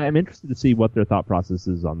 and I'm interested to see what their thought process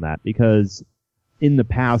is on that, because in the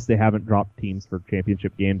past they haven't dropped teams for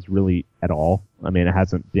championship games really at all. I mean, it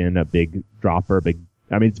hasn't been a big drop or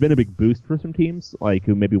it's been a big boost for some teams, like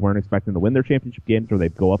who maybe weren't expecting to win their championship games, or they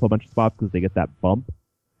go up a bunch of spots because they get that bump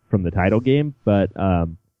from the title game. But I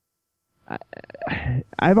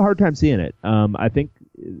have a hard time seeing it. I think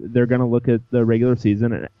they're going to look at the regular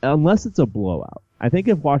season, and unless it's a blowout. I think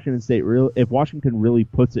if Washington really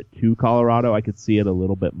puts it to Colorado, I could see it a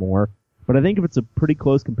little bit more. But I think if it's a pretty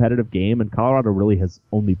close competitive game, and Colorado really has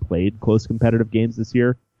only played close competitive games this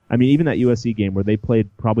year. I mean, even that USC game where they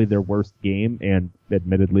played probably their worst game, and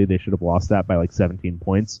admittedly they should have lost that by like 17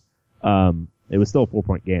 points. It was still a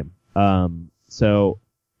 4-point game. So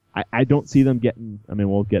I don't see them getting,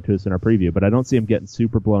 we'll get to this in our preview, but I don't see them getting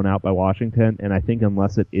super blown out by Washington. And I think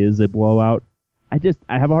unless it is a blowout, I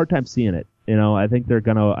have a hard time seeing it. I think they're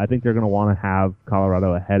gonna want to have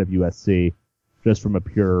Colorado ahead of USC just from a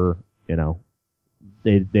pure,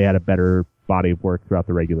 they had a better body of work throughout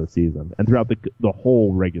the regular season and throughout the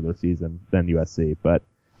whole regular season than USC. But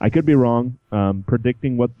I could be wrong.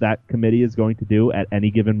 Predicting what that committee is going to do at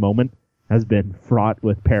any given moment has been fraught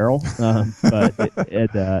with peril. But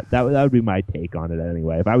that would be my take on it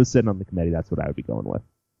anyway. If I was sitting on the committee, that's what I would be going with.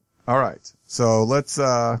 All right. So let's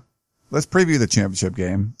preview the championship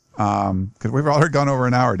game. Cause we've already gone over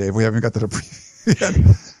an hour, Dave. We haven't got to the preview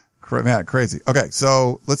yet. Man, crazy. Okay.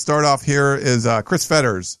 So let's start off. Here is, Chris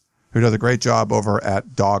Fetters, who does a great job over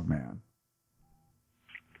at Dogman.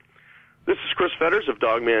 This is Chris Fetters of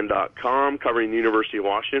Dogman.com, covering the University of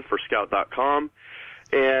Washington for Scout.com,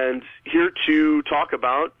 and here to talk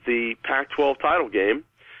about the Pac-12 title game.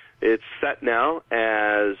 It's set now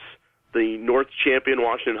as the North champion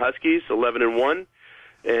Washington Huskies, 11-1,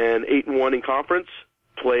 and 8-1 in conference,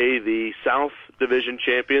 play the South Division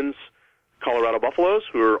champions Colorado Buffaloes,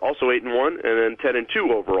 who are also 8-1, and then 10-2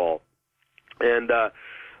 overall. And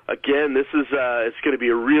again, this is it's going to be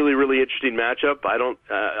a really, really interesting matchup.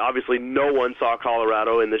 Obviously no one saw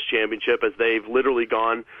Colorado in this championship, as they've literally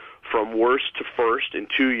gone from worst to first in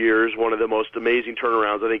 2 years, one of the most amazing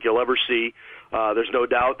turnarounds I think you'll ever see. There's no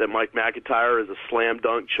doubt that Mike McIntyre is a slam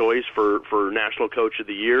dunk choice for National Coach of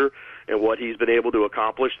the Year and what he's been able to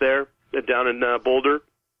accomplish there down in Boulder.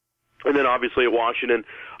 And then obviously at Washington,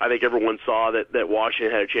 I think everyone saw that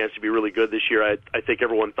Washington had a chance to be really good this year. I think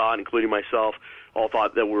everyone thought, including myself, all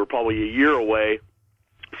thought that we were probably a year away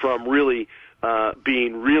from really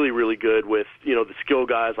being really, really good with, the skill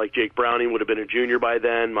guys like Jake Browning would have been a junior by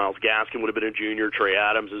then, Myles Gaskin would have been a junior, Trey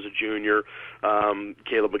Adams is a junior,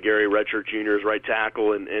 Caleb McGarry, redshirt junior, is right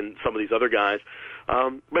tackle, and some of these other guys.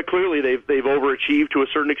 But clearly they've overachieved to a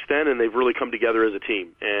certain extent, and they've really come together as a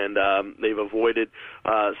team. And they've avoided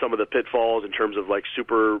some of the pitfalls in terms of like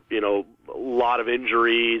super, a lot of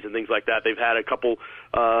injuries and things like that. They've had a couple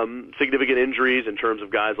significant injuries in terms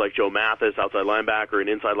of guys like Joe Mathis, outside linebacker, and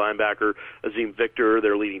inside linebacker, Azim Victor,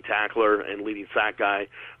 their leading tackler and leading sack guy,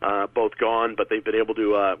 both gone. But they've been able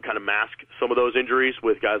to kind of mask some of those injuries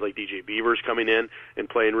with guys like DJ Beavers coming in and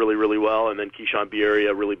playing really, really well, and then Keyshawn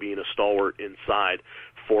Bierria really being a stalwart inside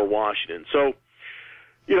for Washington. So,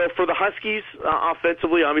 for the Huskies,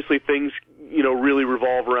 offensively, obviously things, really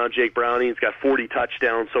revolve around Jake Browning. He's got 40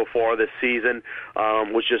 touchdowns so far this season,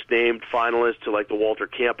 was just named finalist to like the Walter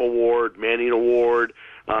Camp Award, Manning Award,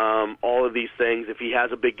 all of these things. If he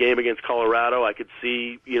has a big game against Colorado, I could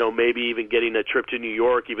see, maybe even getting a trip to New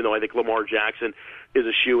York, even though I think Lamar Jackson is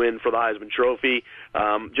a shoe-in for the Heisman Trophy.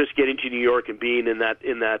 Just getting to New York and being in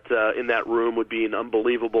that room would be an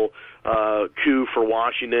unbelievable coup for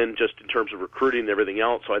Washington, just in terms of recruiting and everything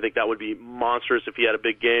else. So I think that would be monstrous if he had a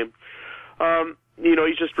big game.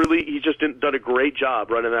 he's just done a great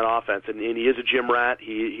job running that offense, and he is a gym rat.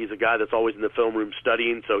 He's a guy that's always in the film room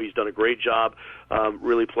studying, so he's done a great job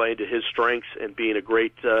really playing to his strengths and being a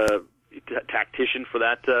great tactician for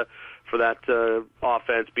that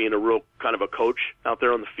offense, being a real kind of a coach out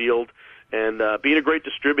there on the field, and being a great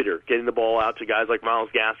distributor, getting the ball out to guys like Myles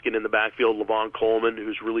Gaskin in the backfield, Levon Coleman,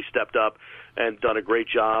 who's really stepped up and done a great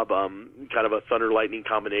job, kind of a thunder-lightning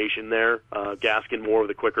combination there. Gaskin more of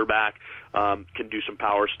the quicker back, can do some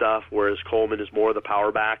power stuff, whereas Coleman is more of the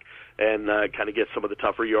power back and kind of gets some of the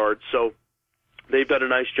tougher yards. So they've done a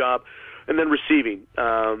nice job. And then receiving.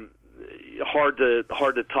 Hard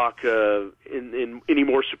to talk in any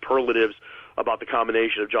more superlatives about the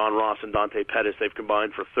combination of John Ross and Dante Pettis. They've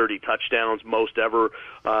combined for 30 touchdowns, most ever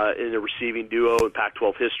in a receiving duo in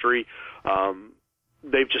Pac-12 history.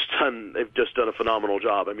 They've just done a phenomenal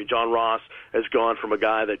job. I mean, John Ross has gone from a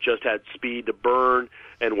guy that just had speed to burn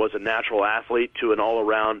and was a natural athlete to an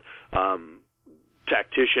all-around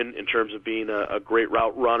tactician in terms of being a great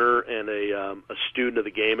route runner and a student of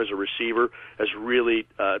the game as a receiver. Has really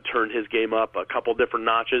turned his game up a couple different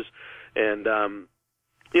notches, and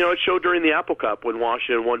it showed during the Apple Cup when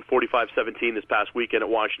Washington won 45-17 this past weekend at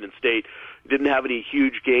Washington State. Didn't have any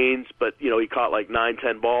huge gains, but he caught like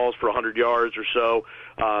 9-10 balls for 100 yards or so.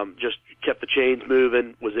 Just kept the chains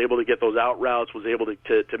moving, was able to get those out routes, was able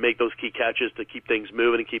to make those key catches to keep things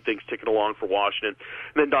moving and keep things ticking along for Washington.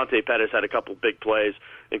 And then Dante Pettis had a couple of big plays,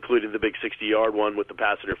 including the big 60-yard one with the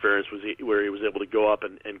pass interference, where he was able to go up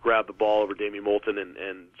and grab the ball over Damian Moulton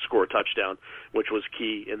and score a touchdown, which was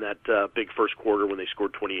key in that big first quarter when they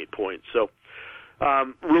scored 28 points. So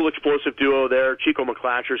real explosive duo there. Chico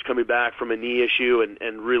McClatcher's coming back from a knee issue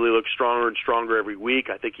and really looks stronger and stronger every week.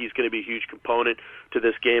 I think he's going to be a huge component to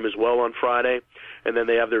this game as well on Friday. And then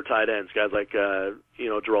they have their tight ends, guys like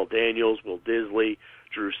Jarrell Daniels, Will Disley,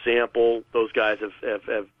 Drew Sample. Those guys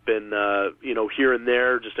have been here and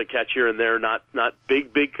there, just a catch here and there, not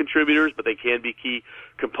big contributors, but they can be key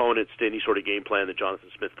components to any sort of game plan that Jonathan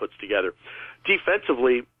Smith puts together.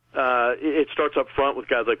 Defensively, it starts up front with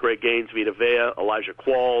guys like Greg Gaines, Vita Vea, Elijah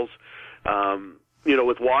Qualls.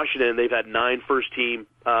 With Washington, they've had 9 first-team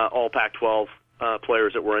all Pac-12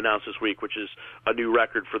 players that were announced this week, which is a new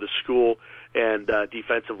record for the school. And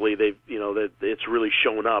defensively, it's really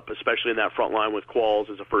shown up, especially in that front line with Qualls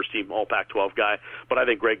as a first-team all Pac-12 guy. But I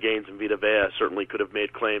think Greg Gaines and Vita Vea certainly could have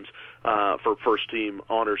made claims for first-team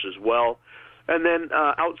honors as well. And then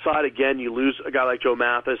outside, again, you lose a guy like Joe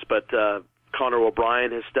Mathis, but Connor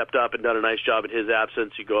O'Brien has stepped up and done a nice job in his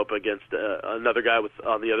absence. You go up against another guy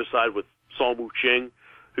on the other side with Saul Wu Ching,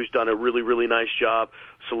 who's done a really, really nice job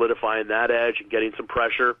solidifying that edge and getting some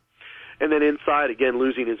pressure. And then inside, again,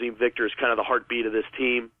 losing Azim Victor is kind of the heartbeat of this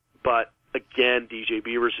team. But again, DJ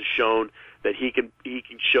Beavers has shown that he can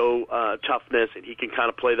show toughness, and he can kind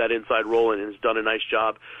of play that inside role, and has done a nice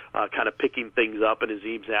job kind of picking things up in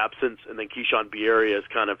Azim's absence. And then Keyshawn Bierria has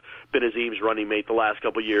kind of been Azim's running mate the last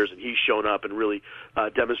couple of years, and he's shown up and really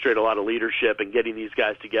demonstrated a lot of leadership and getting these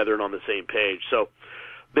guys together and on the same page. So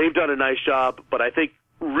they've done a nice job, but I think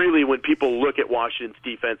really when people look at Washington's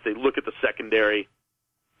defense, they look at the secondary,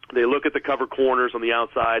 they look at the cover corners on the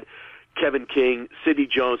outside. Kevin King, Sidney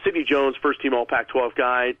Jones, first-team All-Pac-12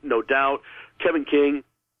 guy, no doubt. Kevin King,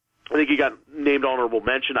 I think he got named honorable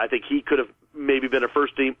mention. I think he could have maybe been a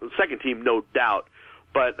second-team, no doubt,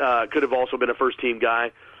 but could have also been a first-team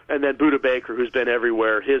guy. And then Budda Baker, who's been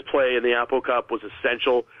everywhere. His play in the Apple Cup was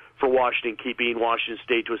essential for Washington, keeping Washington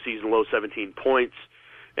State to a season-low 17 points,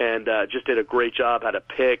 and just did a great job, had a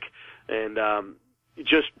pick, and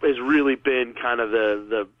just has really been kind of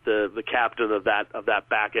the captain of that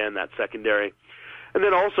back end, that secondary. And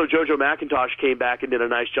then also JoJo McIntosh came back and did a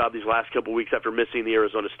nice job these last couple of weeks after missing the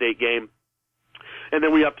Arizona State game. And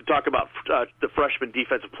then we have to talk about the freshman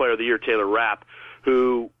defensive player of the year, Taylor Rapp,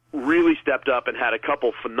 who really stepped up and had a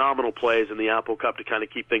couple phenomenal plays in the Apple Cup to kind of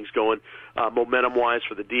keep things going momentum-wise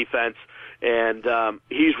for the defense. And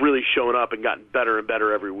he's really shown up and gotten better and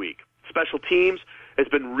better every week. Special teams has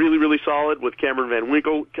been really, really solid with Cameron Van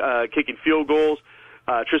Winkle kicking field goals.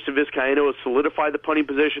 Tristan Vizcaíno has solidified the punting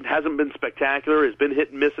position. Hasn't been spectacular. Has been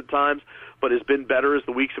hit and miss at times, but has been better as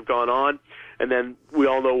the weeks have gone on. And then we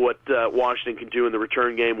all know what Washington can do in the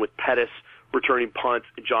return game with Pettis returning punts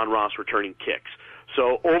and John Ross returning kicks.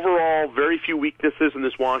 So overall, very few weaknesses in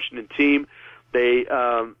this Washington team. They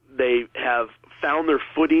have found their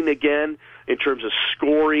footing again in terms of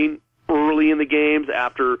scoring early in the games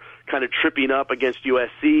after kind of tripping up against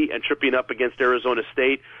USC and tripping up against Arizona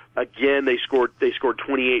State. Again, they scored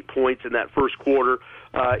 28 points in that first quarter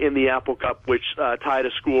in the Apple Cup, which tied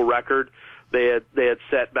a school record. they had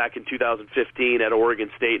set back in 2015 at Oregon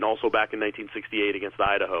State and also back in 1968 against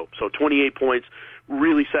Idaho. So 28 points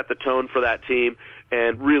really set the tone for that team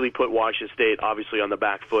and really put Washington State obviously on the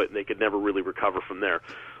back foot, and they could never really recover from there.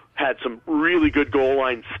 Had some really good goal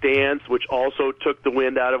line stands, which also took the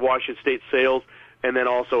wind out of Washington State's sails, and then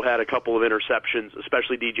also had a couple of interceptions,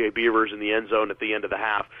 especially DJ Beavers in the end zone at the end of the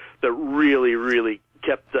half, that really, really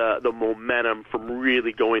kept the momentum from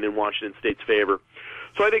really going in Washington State's favor.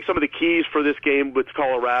 So I think some of the keys for this game with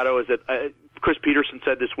Colorado is that Chris Peterson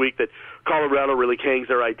said this week that Colorado really hangs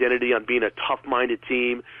their identity on being a tough-minded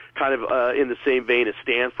team, kind of in the same vein as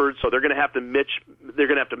Stanford. So they're going to have to match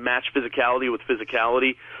physicality with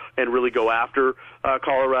physicality and really go after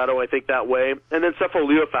Colorado, I think, that way. And then Sefo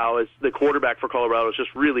Liufau, is the quarterback for Colorado, is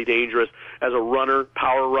just really dangerous as a runner,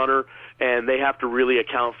 power runner, and they have to really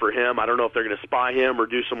account for him. I don't know if they're going to spy him or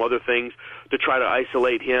do some other things to try to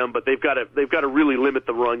isolate him, but they've got to really limit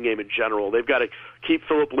the run game in general. They've got to keep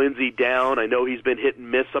Philip Lindsay down. I know he's been hit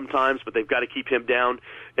and miss sometimes, but they've got to keep him down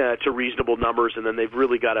to reasonable numbers, and then they've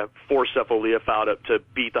really got to force Sefo Liufau to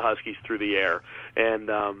beat the Huskies through the air. And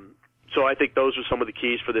so I think those are some of the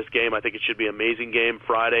keys for this game. I think it should be an amazing game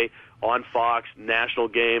Friday on Fox, national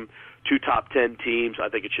game, 2 top 10 teams. I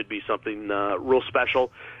think it should be something real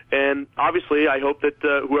special. And obviously, I hope that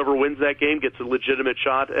whoever wins that game gets a legitimate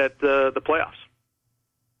shot at the playoffs.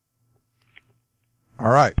 All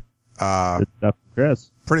right. Good stuff,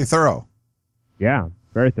 Chris. Pretty thorough. Yeah,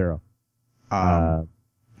 very thorough.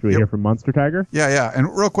 Should we hear from Munster Tiger? Yeah.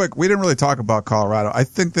 And real quick, we didn't really talk about Colorado. I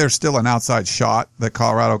think there's still an outside shot that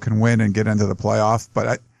Colorado can win and get into the playoff,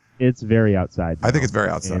 but it's very outside now. I think it's very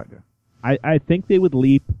outside. Yeah. I think they would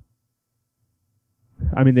leap.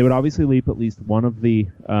 I mean, they would obviously leap at least one of the.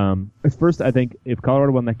 First, I think if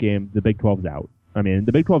Colorado won that game, the Big 12's out. I mean,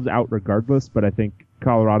 the Big 12's out regardless, but I think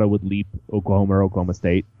Colorado would leap Oklahoma or Oklahoma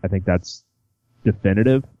State. I think that's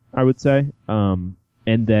definitive, I would say. And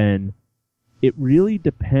then it really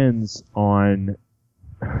depends on.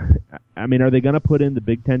 I mean, are they going to put in the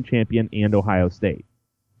Big Ten champion and Ohio State?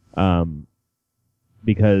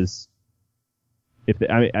 Because.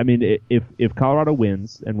 If Colorado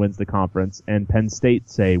wins and wins the conference, and Penn State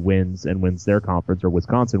say wins and wins their conference, or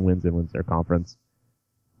Wisconsin wins and wins their conference,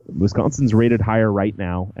 Wisconsin's rated higher right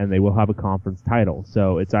now, and they will have a conference title.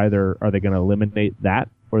 So it's either are they going to eliminate that,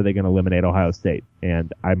 or are they going to eliminate Ohio State?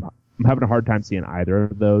 And I'm having a hard time seeing either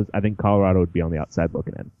of those. I think Colorado would be on the outside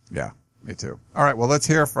looking in. Yeah, me too. All right, well, let's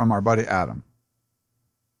hear from our buddy Adam.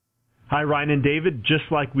 Hi, Ryan and David.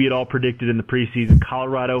 Just like we had all predicted in the preseason,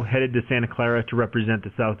 Colorado headed to Santa Clara to represent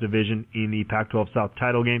the South Division in the Pac-12 South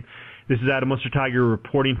title game. This is Adam Munster Tiger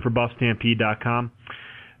reporting for BuffStampede.com.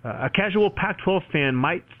 A casual Pac-12 fan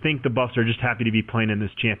might think the Buffs are just happy to be playing in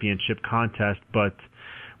this championship contest, but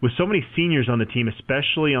with so many seniors on the team,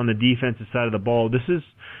 especially on the defensive side of the ball, this is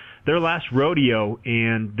their last rodeo,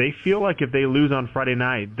 and they feel like if they lose on Friday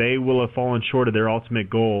night, they will have fallen short of their ultimate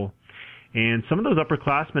goal. And some of those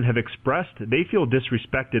upperclassmen have expressed they feel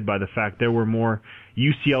disrespected by the fact there were more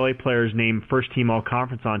UCLA players named first-team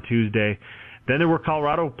All-Conference on Tuesday than there were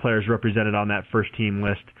Colorado players represented on that first-team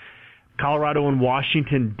list. Colorado and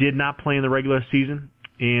Washington did not play in the regular season,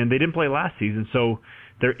 and they didn't play last season, so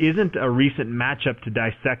there isn't a recent matchup to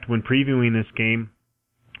dissect when previewing this game.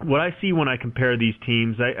 What I see when I compare these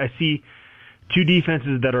teams, I see two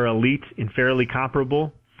defenses that are elite and fairly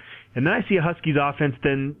comparable. And then I see a Huskies offense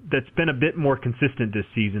that's been a bit more consistent this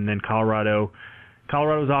season than Colorado.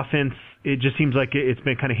 Colorado's offense, it just seems like it's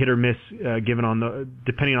been kind of hit or miss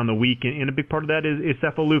depending on the week. And a big part of that is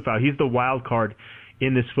Sefo Liufau. He's the wild card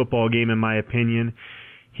in this football game, in my opinion.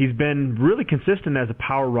 He's been really consistent as a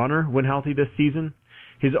power runner when healthy this season.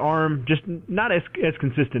 His arm just not as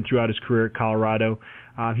consistent throughout his career at Colorado.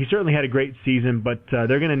 He certainly had a great season, but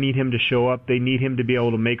they're going to need him to show up. They need him to be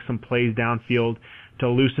able to make some plays downfield to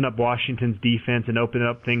loosen up Washington's defense and open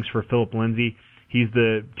up things for Philip Lindsay. He's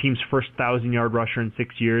the team's first 1,000-yard rusher in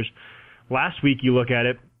 6 years. Last week, you look at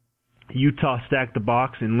it, Utah stacked the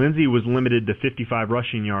box, and Lindsay was limited to 55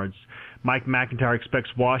 rushing yards. Mike McIntyre expects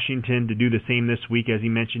Washington to do the same this week. As he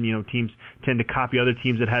mentioned, teams tend to copy other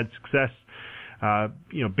teams that had success,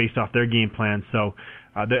 based off their game plan. So,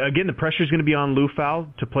 again, the pressure is going to be on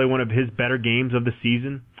Liufau to play one of his better games of the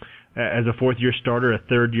season. As a fourth-year starter, a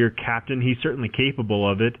third-year captain, he's certainly capable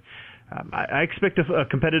of it. I expect a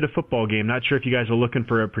competitive football game. Not sure if you guys are looking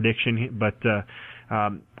for a prediction, but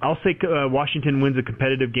I'll say Washington wins a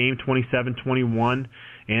competitive game, 27-21,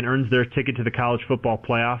 and earns their ticket to the college football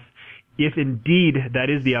playoff. If indeed that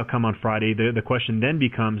is the outcome on Friday, the question then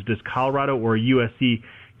becomes, does Colorado or USC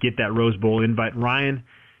get that Rose Bowl invite? Ryan,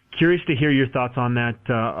 Curious to hear your thoughts on that.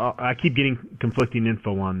 I keep getting conflicting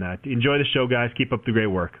info on that. Enjoy the show, guys. Keep up the great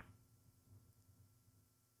work.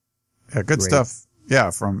 Yeah, good stuff.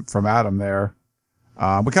 Yeah, from Adam there.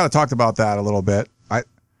 We kind of talked about that a little bit.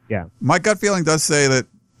 My gut feeling does say that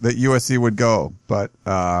USC would go, but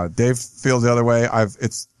Dave feels the other way.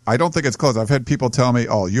 I don't think it's close. I've had people tell me,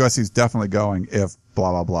 "Oh, USC's definitely going if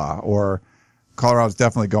blah blah blah," or Colorado's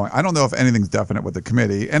definitely going. I don't know if anything's definite with the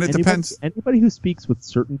committee, and it depends. Anybody who speaks with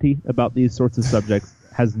certainty about these sorts of subjects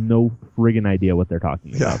has no friggin' idea what they're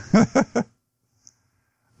talking about.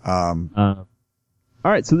 Yeah.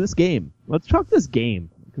 All right, so this game. Let's talk this game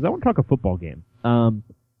because I want to talk a football game.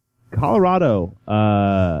 Colorado.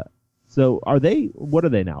 So are they? What are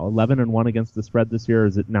they now? 11-1 against the spread this year, or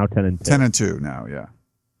is it now 10-2? 10-2 now. Yeah.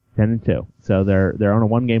 10-2. So they're on a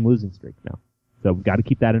 1-game losing streak now. So we've got to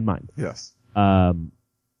keep that in mind. Yes.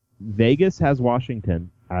 Vegas has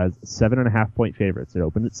Washington as 7.5-point favorites. It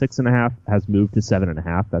opened at 6.5, has moved to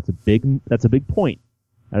 7.5. That's a big point.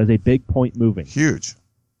 That is a big point moving. Huge.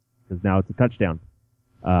 Because now it's a touchdown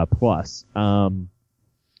plus.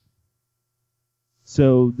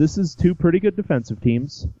 So this is two pretty good defensive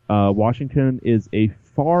teams. Washington is a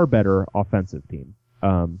far better offensive team.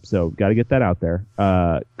 So got to get that out there.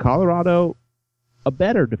 Colorado, a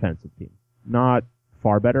better defensive team. Not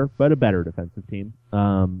far better, but a better defensive team.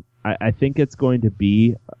 I think it's going to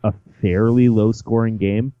be a fairly low-scoring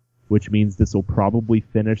game, which means this will probably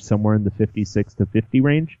finish somewhere in the 56-50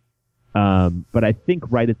 range. But I think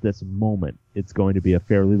right at this moment, it's going to be a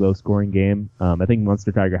fairly low-scoring game. I think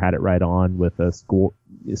Munster Tiger had it right on with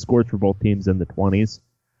scores for both teams in the 20s.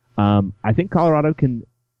 I think Colorado can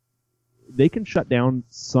shut down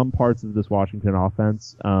some parts of this Washington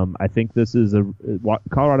offense. I think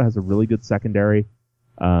Colorado has a really good secondary.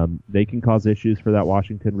 They can cause issues for that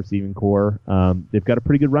Washington receiving core. They've got a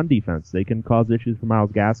pretty good run defense. They can cause issues for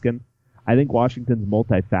Myles Gaskin. I think Washington's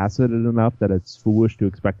multifaceted enough that it's foolish to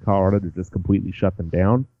expect Colorado to just completely shut them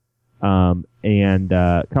down. And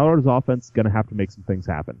Colorado's offense is going to have to make some things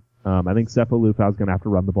happen. I think Sefo Lufau is going to have to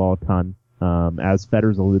run the ball a ton. As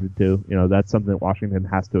Fetters alluded to, that's something that Washington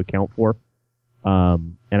has to account for.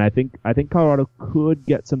 And I think Colorado could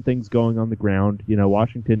get some things going on the ground.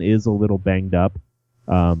 Washington is a little banged up.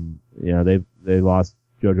 They lost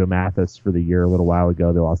JoJo Mathis for the year a little while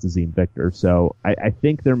ago. They lost Azim Victor. So I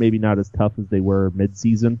think they're maybe not as tough as they were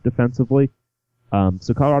mid-season defensively.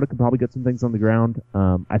 So Colorado can probably get some things on the ground.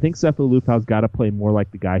 I think Sefo Lufau's got to play more like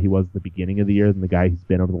the guy he was at the beginning of the year than the guy he's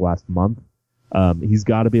been over the last month. He's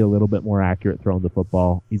got to be a little bit more accurate throwing the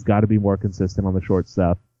football. He's got to be more consistent on the short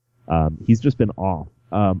stuff. He's just been off.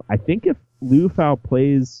 I think if Lufau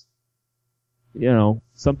plays,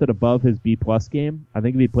 something above his B+ game, I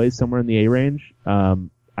think if he plays somewhere in the A range,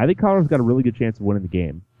 I think Colorado's got a really good chance of winning the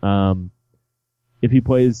game. If he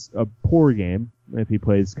plays a poor game, if he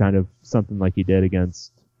plays kind of something like he did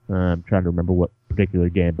against, I'm trying to remember what particular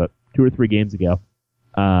game, but 2 or 3 games ago,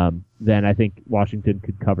 then I think Washington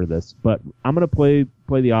could cover this. But I'm going to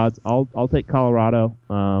play the odds. I'll take Colorado.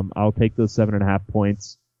 I'll take those 7.5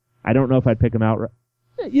 points. I don't know if I'd pick them out.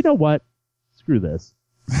 You know what? Screw this.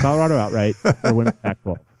 Colorado outright or win the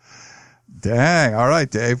Pac-12. Dang. All right,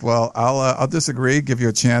 Dave. Well, I'll disagree. Give you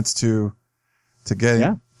a chance to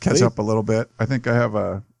catch up a little bit. I think I have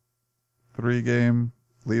a 3-game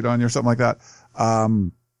lead on you or something like that. As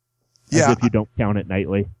if you don't count it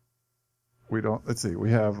nightly. We don't. Let's see.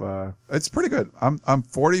 We have. It's pretty good. I'm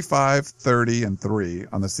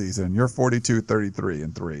 45-30-3 on the season. You're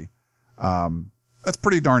 42-33-3. That's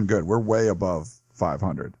pretty darn good. We're way above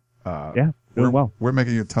 500. Doing well. We're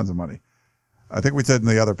making you tons of money. I think we said in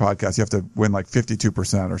the other podcast you have to win like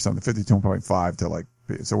 52% or something, 52.5 to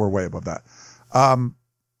so we're way above that.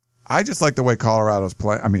 I just like the way Colorado's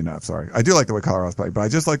playing. I do like the way Colorado's playing, but I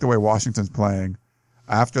just like the way Washington's playing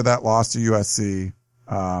after that loss to USC.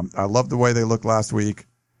 I love the way they looked last week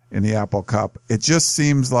in the Apple Cup. It just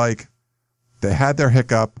seems like they had their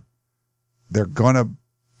hiccup. They're going to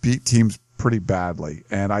beat teams pretty badly.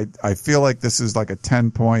 And I feel like this is like a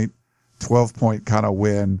 10-point, 12-point kind of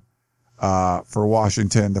win for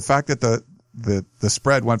Washington. The fact that the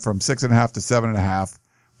spread went from 6.5 to 7.5,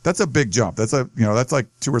 that's a big jump. That's that's like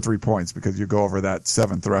 2 or 3 points because you go over that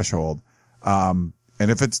 7 threshold. And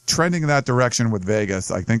if it's trending in that direction with Vegas,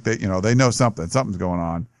 I think that, they know something's going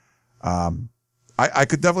on. I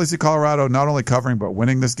could definitely see Colorado not only covering, but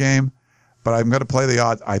winning this game, but I'm going to play the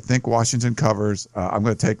odds. I think Washington covers. I'm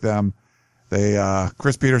going to take them.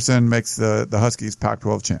 Chris Peterson makes the Huskies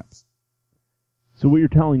Pac-12 champs. So what you're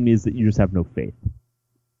telling me is that you just have no faith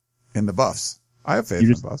in the Buffs. I have faith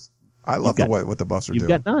in the Buffs. I love what the Buffs are doing. You've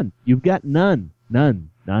got none. You've got none.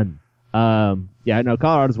 Yeah, no,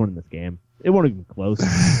 Colorado's winning this game. It won't even be close.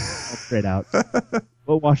 Straight out.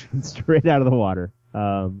 Well, Washington straight out of the water.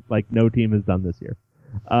 Like no team has done this year.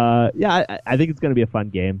 Yeah, I think it's going to be a fun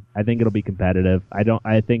game. I think it'll be competitive.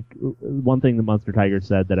 I think one thing the Munster Tigers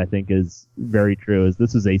said that I think is very true is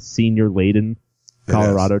this is a senior-laden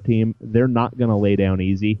Colorado team. They're not going to lay down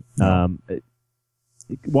easy. No.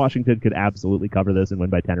 Washington could absolutely cover this and win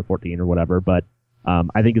by 10 or 14 or whatever, but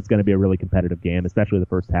I think it's going to be a really competitive game, especially the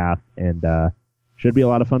first half, and should be a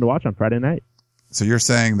lot of fun to watch on Friday night. So you're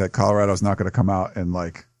saying that Colorado's not going to come out and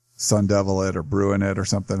like Sun Devil it or Bruin it or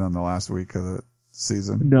something in the last week of the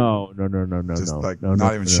season? No. Just like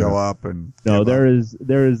not even show up and no. There is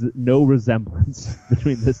no resemblance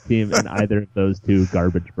between this team and either of those two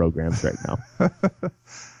garbage programs right now.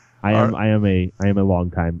 I am a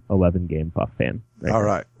longtime 11-game Puff fan. All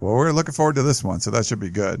right. Well, we're looking forward to this one, so that should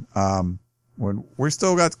be good. When we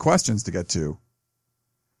still got questions to get to.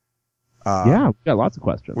 Yeah, we got lots of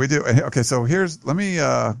questions. We do. Okay, so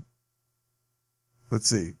let's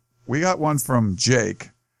see. We got one from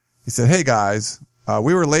Jake. He said, "Hey guys,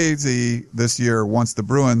 we were lazy this year once the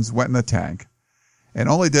Bruins went in the tank and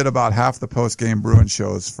only did about half the post-game Bruin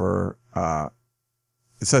shows for,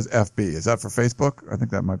 it says FB. Is that for Facebook? I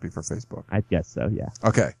think that might be for Facebook. I guess so, yeah.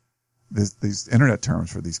 Okay. These internet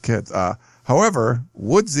terms for these kids. However,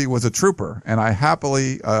 Woodsy was a trooper, and I was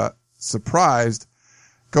happily surprised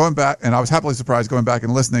going back and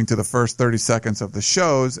listening to the first 30 seconds of the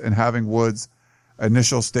shows and having Woods'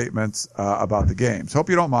 initial statements about the games. Hope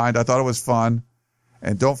you don't mind. I thought it was fun,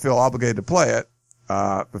 and don't feel obligated to play it,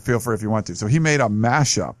 but feel free if you want to. So he made a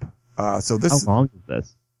mashup. How long is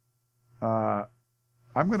this? I'm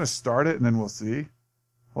going to start it, and then we'll see.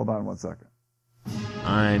 Hold on one second.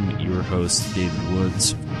 I'm your host, David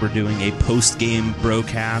Woods. We're doing a post-game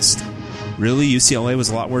broadcast. Really, UCLA was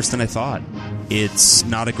a lot worse than I thought. It's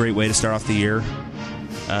not a great way to start off the year.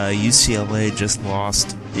 UCLA just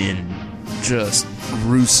lost in just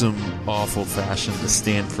gruesome, awful fashion to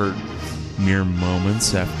Stanford mere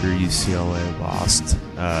moments after UCLA lost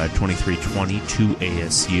 23-20 to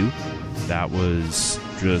ASU. That was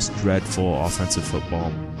just dreadful offensive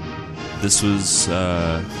football. This was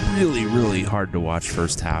really, really hard to watch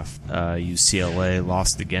first half. UCLA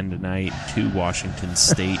lost again tonight to Washington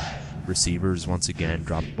State. Receivers once again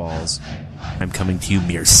dropped balls. I'm coming to you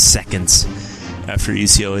mere seconds after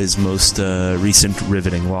UCLA's most recent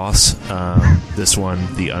riveting loss. This one,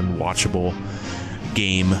 the unwatchable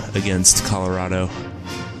game against Colorado.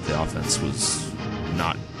 The offense was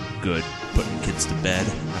not good, putting kids to bed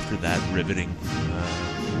after that riveting,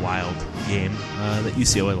 wild game that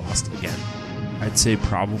UCLA lost again. I'd say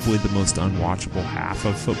probably the most unwatchable half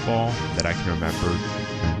of football that I can remember.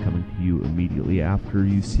 I'm coming to you immediately after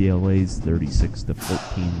UCLA's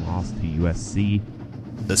 36-14 loss to USC.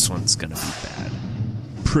 This one's going to be bad.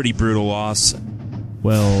 Pretty brutal loss.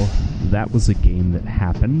 Well, that was a game that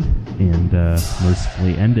happened and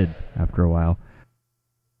mercifully ended after a while.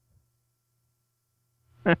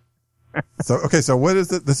 So what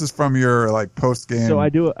is it? This is from your post game. So I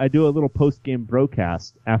do a little post game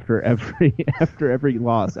broadcast after every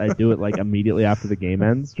loss. I do it immediately after the game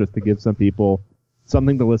ends, just to give some people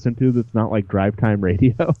something to listen to that's not like drive time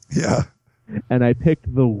radio. Yeah. And I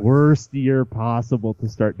picked the worst year possible to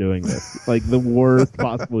start doing this, the worst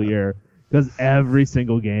possible year, because every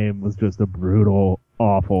single game was just a brutal,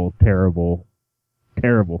 awful, terrible,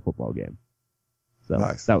 terrible football game. So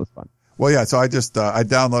nice. That was fun. Well, yeah, so I just, I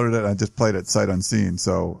downloaded it and I just played it sight unseen.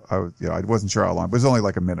 So I wasn't sure how long. It was only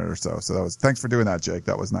a minute or so. So thanks for doing that, Jake.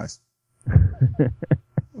 That was nice.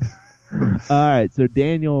 All right. So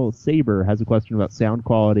Daniel Saber has a question about sound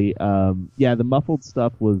quality. Yeah, the muffled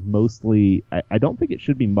stuff was mostly, I don't think it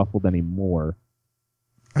should be muffled anymore.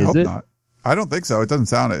 I hope not. I don't think so. It doesn't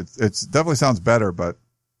sound it. It definitely sounds better, but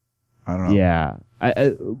I don't know. Yeah.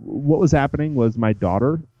 What was happening was my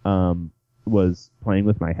daughter, was playing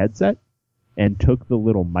with my headset and took the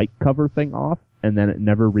little mic cover thing off, and then it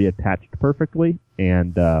never reattached perfectly,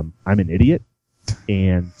 and I'm an idiot,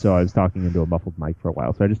 and so I was talking into a muffled mic for a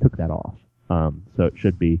while, so I just took that off. So it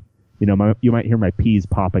should be, you might hear my P's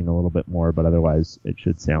popping a little bit more, but otherwise it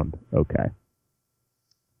should sound okay.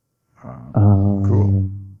 Cool.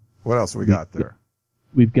 What else we got there?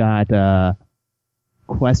 We've got a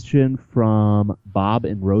question from Bob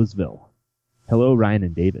in Roseville. Hello, Ryan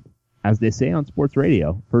and David. As they say on sports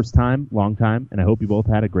radio, first time, long time, and I hope you both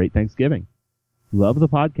had a great Thanksgiving. Love the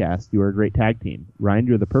podcast. You are a great tag team. Ryan,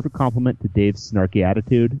 you're the perfect complement to Dave's snarky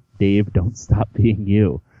attitude. Dave, don't stop being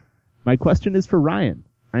you. My question is for Ryan.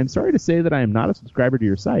 I am sorry to say that I am not a subscriber to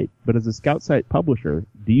your site, but as a Scout site publisher,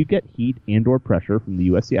 do you get heat and or pressure from the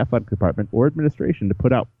USC Athletic Department or administration to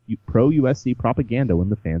put out pro-USC propaganda when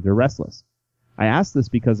the fans are restless. I ask this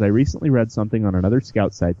because I recently read something on another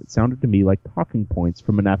scout site that sounded to me like talking points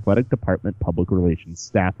from an athletic department public relations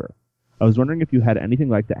staffer. I was wondering if you had anything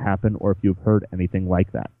like that happen or if you've heard anything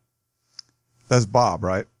like that. That's Bob,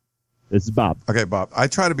 right? This is Bob. Okay, Bob. I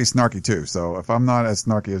try to be snarky too, so if I'm not as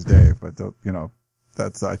snarky as Dave, but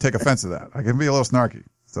that's I take offense to that. I can be a little snarky.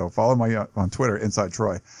 So follow me on Twitter, Inside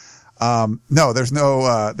Troy. No, there's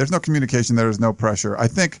no communication. There's no pressure. I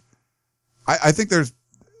think there's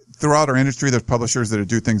throughout our industry, there's publishers that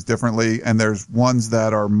do things differently, and there's ones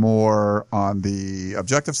that are more on the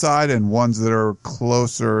objective side and ones that are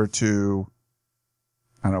closer to,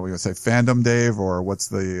 I don't know, we would say fandom, Dave, or what's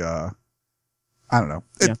the, I don't know.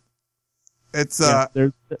 It's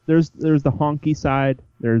there's the honky side,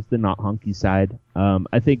 there's the not honky side.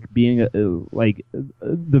 I think being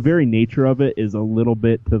the very nature of it is a little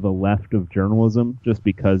bit to the left of journalism, just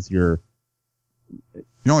because you're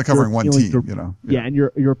only covering one team, Yeah, and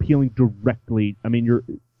you're appealing directly. I mean,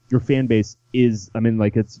 your fan base is,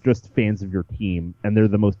 it's just fans of your team, and they're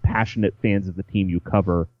the most passionate fans of the team you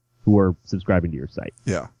cover who are subscribing to your site.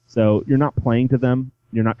 Yeah. So you're not playing to them,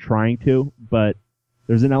 you're not trying to, but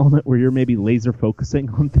there's an element where you're maybe laser focusing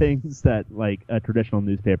on things that like a traditional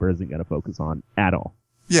newspaper isn't going to focus on at all.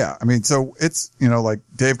 Yeah, so it's, like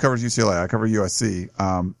Dave covers UCLA, I cover USC.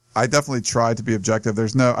 I definitely try to be objective.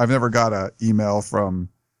 I've never got an email from,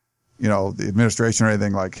 the administration or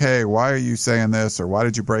anything like, hey, why are you saying this? Or why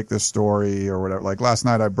did you break this story or whatever? Like last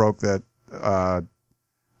night I broke that,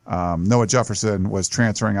 Noah Jefferson was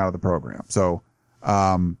transferring out of the program. So,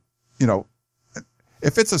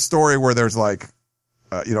 if it's a story where there's like,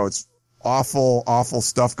 it's awful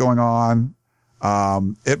stuff going on,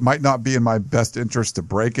 it might not be in my best interest to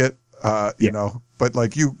break it, but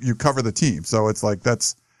like you cover the team. So it's like,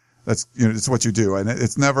 that's, it's what you do. And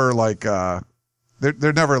it's never like,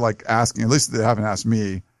 they're never like asking, at least they haven't asked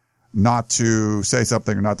me not to say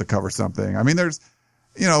something or not to cover something. I mean, there's,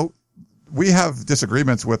 we have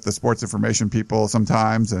disagreements with the sports information people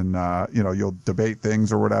sometimes, and, you'll debate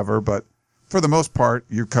things or whatever, but for the most part,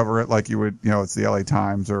 you cover it like you would, it's the LA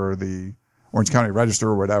Times or the Orange County Register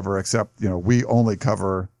or whatever, except, we only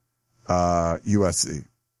cover, USC.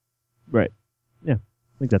 Right. Yeah.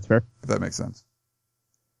 I think that's fair. If that makes sense.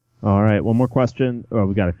 All right. One more question. Oh,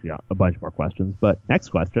 we got a bunch more questions, but next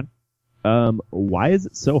question. Why is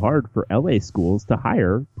it so hard for LA schools to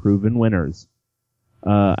hire proven winners?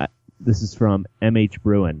 This is from MH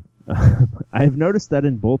Bruin. I have noticed that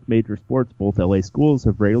in both major sports, both LA schools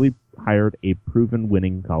have rarely hired a proven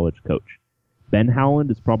winning college coach. Ben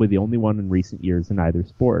Howland is probably the only one in recent years in either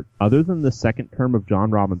sport. Other than the second term of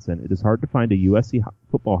John Robinson, it is hard to find a USC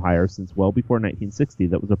football hire since well before 1960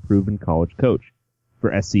 that was a proven college coach.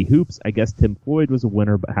 For SC Hoops, I guess Tim Floyd was a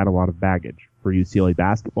winner but had a lot of baggage. For UCLA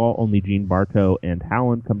basketball, only Gene Bartow and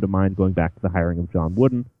Howland come to mind going back to the hiring of John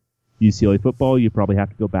Wooden. UCLA football, you probably have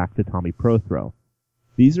to go back to Tommy Prothro.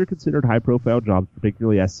 These are considered high-profile jobs,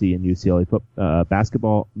 particularly SC and UCLA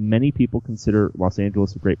basketball. Many people consider Los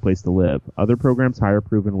Angeles a great place to live. Other programs hire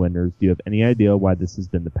proven winners. Do you have any idea why this has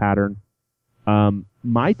been the pattern?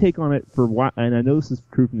 My take on it and I know this is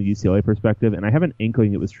true from the UCLA perspective, and I have an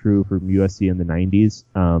inkling it was true from USC in the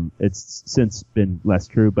 90s. It's since been less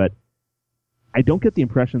true, but I don't get the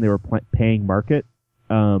impression they were paying market.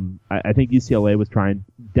 I think UCLA was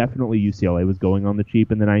definitely UCLA was going on the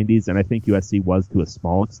cheap in the 90s, and I think USC was to a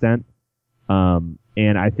small extent. And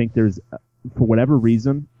I think there's, for whatever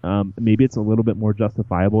reason, maybe it's a little bit more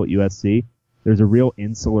justifiable at USC. There's a real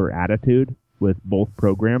insular attitude with both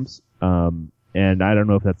programs. And I don't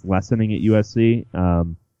know if that's lessening at USC.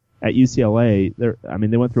 At UCLA,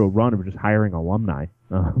 they went through a run of just hiring alumni.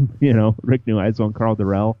 Rick Neuheisel and Carl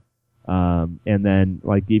Durrell. And then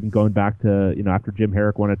like even going back to, after Jim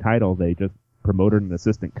Herrick won a title, they just promoted an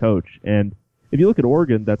assistant coach. And if you look at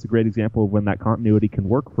Oregon, that's a great example of when that continuity can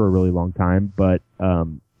work for a really long time. But,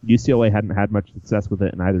 UCLA hadn't had much success with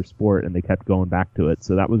it in either sport, and they kept going back to it.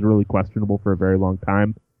 So that was really questionable for a very long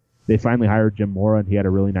time. They finally hired Jim Mora, and he had a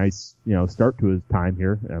really nice, start to his time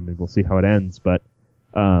here. I mean, we'll see how it ends, but,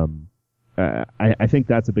 I think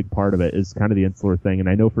that's a big part of it is kind of the insular thing. And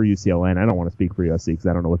I know for UCLA, and I don't want to speak for USC because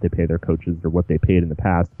I don't know what they pay their coaches or what they paid in the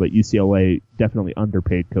past, but UCLA definitely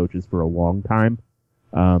underpaid coaches for a long time,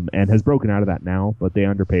 and has broken out of that now, but they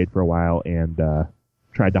underpaid for a while and,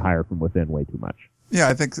 tried to hire from within way too much. Yeah,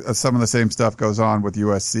 I think some of the same stuff goes on with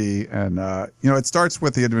USC, and, it starts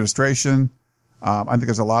with the administration. I think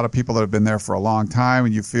there's a lot of people that have been there for a long time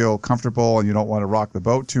and you feel comfortable and you don't want to rock the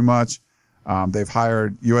boat too much. They've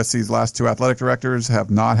hired USC's last two athletic directors, have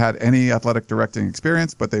not had any athletic directing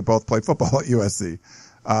experience, but they both played football at USC.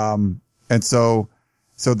 And so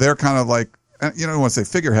So they're kind of like, I don't want to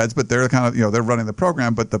say figureheads, but they're kind of, they're running the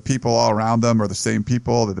program, but the people all around them are the same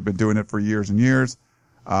people that have been doing it for years and years.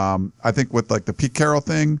 I think with like the Pete Carroll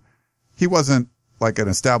thing, he wasn't like an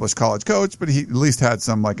established college coach, but he at least had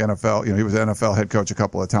some like NFL, he was an NFL head coach a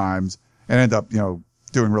couple of times and ended up,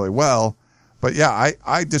 doing really well. But yeah,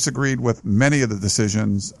 I disagreed with many of the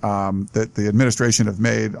decisions, that the administration have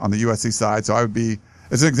made on the USC side. So I would be,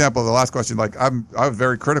 as an example of the last question, like I was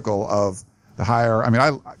very critical of the hire. I mean,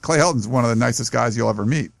 Clay Helton's one of the nicest guys you'll ever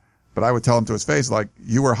meet, but I would tell him to his face, like,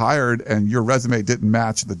 you were hired and your resume didn't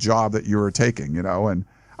match the job that you were taking, and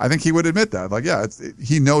I think he would admit that. Like, yeah,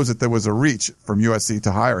 he knows that there was a reach from USC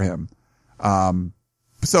to hire him.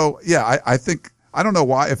 So yeah, I think, I don't know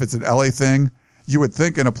why, if it's an LA thing, you would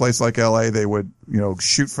think in a place like LA, they would,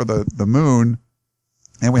 shoot for the moon.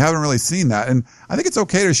 And we haven't really seen that. And I think it's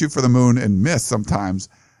okay to shoot for the moon and miss sometimes.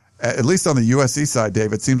 At least on the USC side,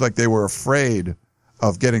 Dave, it seems like they were afraid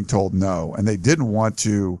of getting told no, and they didn't want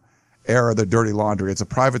to air the dirty laundry. It's a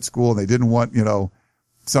private school, and they didn't want,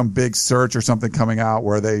 some big search or something coming out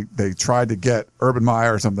where they tried to get Urban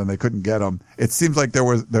Meyer or something. They couldn't get him. It seems like there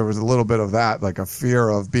was a little bit of that, like a fear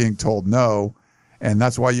of being told no. And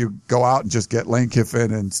that's why you go out and just get Lane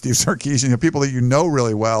Kiffin and Steve Sarkisian, people that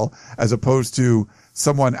really well, as opposed to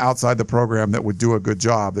someone outside the program that would do a good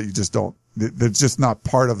job that you just don't. They're just not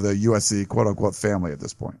part of the USC quote unquote family at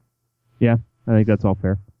this point. Yeah, I think that's all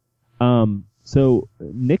fair. So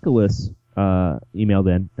Nicholas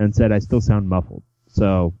emailed in and said, I still sound muffled.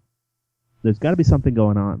 So there's got to be something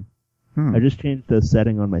going on. I just changed the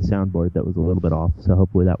setting on my soundboard that was a little bit off, so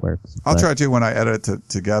hopefully that works. I'll try to when I edit it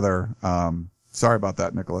together. Sorry about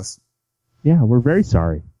that, Nicholas. Yeah, we're very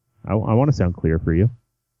sorry. I want to sound clear for you.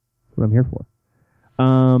 That's what I'm here for.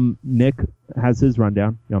 Nick has his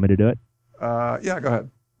rundown. You want me to do it? Yeah, go ahead.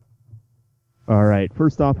 All right.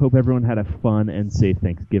 First off, hope everyone had a fun and safe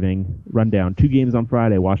Thanksgiving. Rundown. 2 games on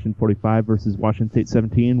Friday. Washington 45 versus Washington State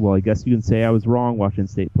 17. Well, I guess you can say I was wrong. Washington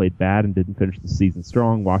State played bad and didn't finish the season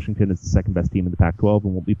strong. Washington is the second best team in the Pac-12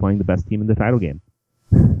 and won't be playing the best team in the title game.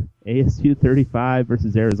 ASU 35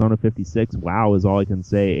 versus Arizona 56. Wow is all I can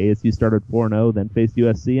say. ASU started 4-0, then faced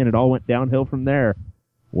USC, and it all went downhill from there.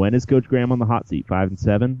 When is Coach Graham on the hot seat?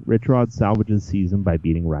 5-7. Rich Rod salvages season by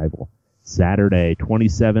beating rival. Saturday,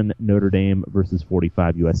 27 Notre Dame versus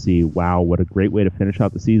 45 USC. Wow, what a great way to finish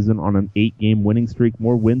out the season on an 8-game winning streak.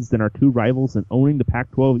 More wins than our 2 rivals and owning the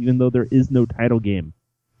Pac-12 even though there is no title game.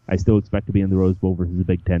 I still expect to be in the Rose Bowl versus a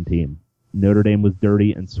Big Ten team. Notre Dame was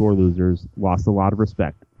dirty and sore losers. Lost a lot of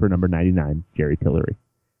respect for number 99, Jerry Tillery.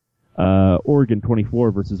 Oregon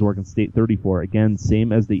 24 versus Oregon State 34. Again,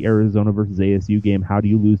 same as the Arizona versus ASU game. How do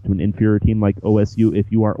you lose to an inferior team like OSU?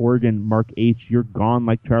 If you are Oregon, Mark H., you're gone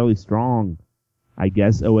like Charlie Strong. I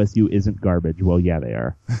guess OSU isn't garbage. Well, yeah, they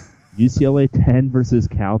are. UCLA 10 versus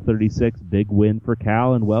Cal 36. Big win for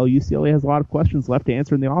Cal. And, well, UCLA has a lot of questions left to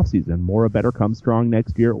answer in the offseason. Mora better come strong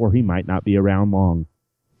next year or he might not be around long.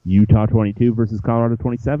 Utah 22 versus Colorado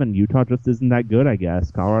 27. Utah just isn't that good, I guess.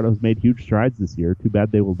 Colorado's made huge strides this year. Too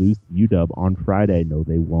bad they will lose to UW on Friday. No,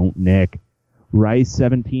 they won't, Nick. Rice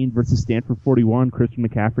 17 versus Stanford 41. Christian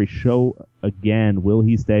McCaffrey show again. Will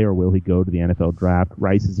he stay or will he go to the NFL draft?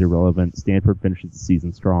 Rice is irrelevant. Stanford finishes the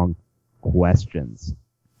season strong. Questions.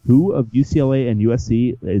 Who of UCLA and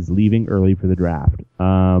USC is leaving early for the draft?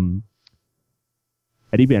 Eddie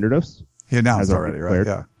Vanderdoes. He announced already, right?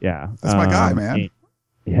 Yeah. Yeah. That's my guy, man.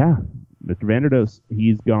 Yeah, Mr. Vanderdoes,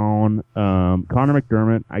 he's gone. Connor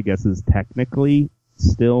McDermott, I guess, is technically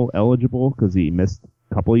still eligible because he missed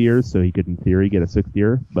a couple of years, so he could, in theory, get a 6th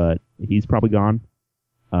year, but he's probably gone.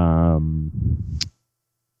 Trying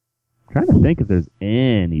to think if there's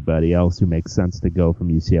anybody else who makes sense to go from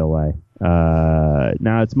UCLA.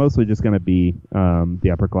 Now, it's mostly just going to be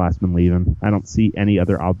the upperclassmen leaving. I don't see any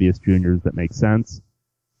other obvious juniors that make sense,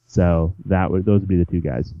 so those would be the 2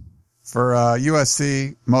 guys. For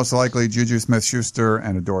USC, most likely Juju Smith-Schuster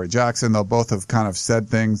and Adoree Jackson. They'll both have kind of said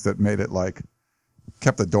things that made it like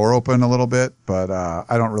kept the door open a little bit, but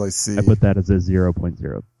I don't really see. I put that as a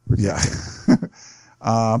 0.0. Yeah.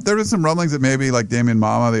 There was some rumblings that maybe like Damian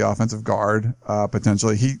Mama, the offensive guard,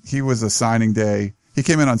 potentially. He was a signing day. He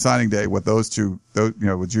came in on signing day with those 2,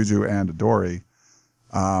 with Juju and Adoree.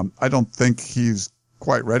 I don't think he's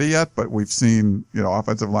quite ready yet, but we've seen,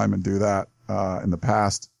 offensive linemen do that in the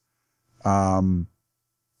past. Yeah,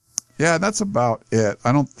 that's about it.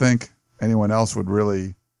 I don't think anyone else would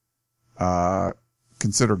really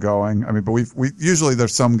consider going. I mean, but we usually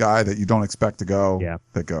there's some guy that you don't expect to go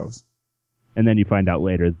that goes. And then you find out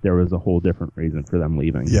later there was a whole different reason for them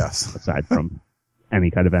leaving. Yes. Aside from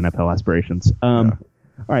any kind of NFL aspirations.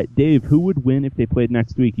 All right, Dave, who would win if they played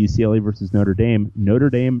next week, UCLA versus Notre Dame? Notre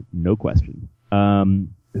Dame, no question.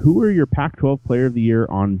 Who are your Pac-12 Player of the Year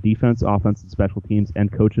on defense, offense, and special teams,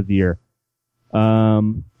 and Coach of the Year?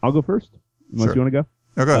 I'll go first, unless you want to go.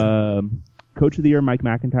 No, go ahead. Coach of the Year, Mike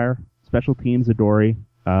McIntyre. Special teams, Adoree'.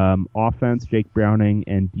 Offense, Jake Browning,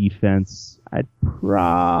 and defense, I'd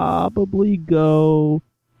probably go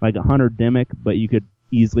like a Hunter Dimick, but you could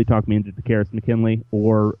easily talk me into DeCaris McKinley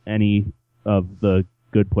or any of the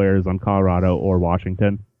good players on Colorado or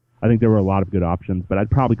Washington. I think there were a lot of good options, but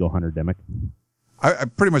I'd probably go Hunter Dimick. I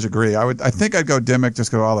pretty much agree. I think I'd go Dimick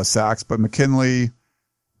just because of all the sacks, but McKinley,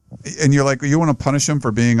 and you're like, you want to punish him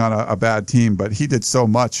for being on a bad team, but he did so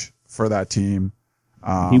much for that team.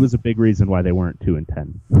 He was a big reason why they weren't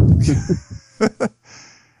 2-10.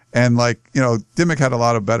 And Dimick had a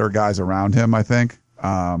lot of better guys around him, I think.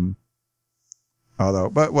 But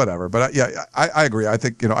whatever. But I agree. I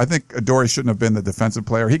think Adoree' shouldn't have been the defensive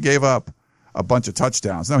player. He gave up a bunch of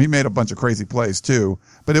touchdowns. Now, he made a bunch of crazy plays too,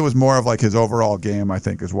 but it was more of like his overall game, I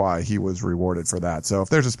think, is why he was rewarded for that. So if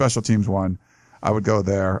there's a special teams one, I would go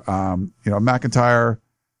there. McIntyre,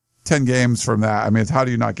 10 games from that. I mean, how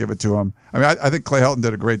do you not give it to him? I mean, I think Clay Helton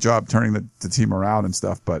did a great job turning the team around and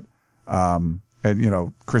stuff, but,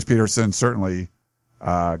 Chris Peterson certainly,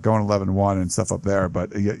 going 11-1 and stuff up there, but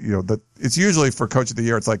it's usually for Coach of the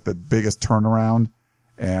Year, it's like the biggest turnaround,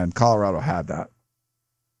 and Colorado had that.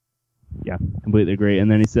 Yeah, completely agree.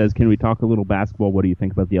 And then he says, can we talk a little basketball? What do you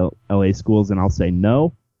think about the LA schools? And I'll say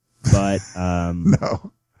no, but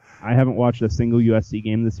no. I haven't watched a single USC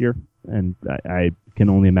game this year, and I can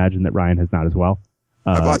only imagine that Ryan has not as well.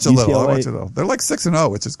 I've watched a little. I watched a little. They're like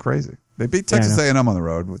 6-0, which is crazy. They beat Texas A&M on the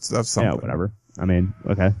road, which that's something. Yeah, whatever. I mean,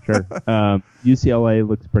 okay, sure. UCLA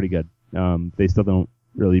looks pretty good. They still don't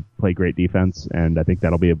really play great defense, and I think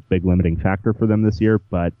that'll be a big limiting factor for them this year,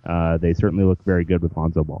 but they certainly look very good with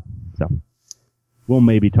Lonzo Ball. So we'll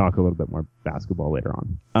maybe talk a little bit more basketball later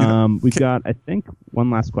on. We've got, I think, one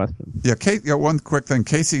last question. Yeah, one quick thing.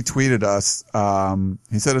 Casey tweeted us.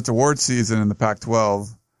 He said it's award season in the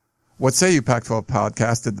Pac-12. What say you, Pac-12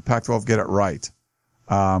 podcast? Did the Pac-12 get it right?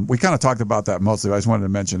 We kind of talked about that mostly. But I just wanted to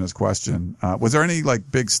mention his question. Was there any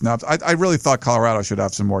big snubs? I really thought Colorado should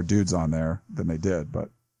have some more dudes on there than they did, but.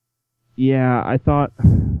 Yeah, I thought,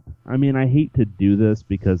 I hate to do this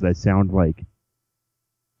because I sound like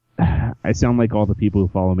all the people who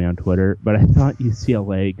follow me on Twitter, but I thought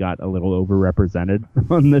UCLA got a little overrepresented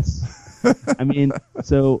on this.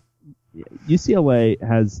 So UCLA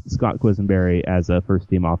has Scott Quisenberry as a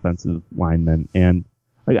first-team offensive lineman, and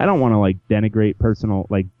I don't want to denigrate personal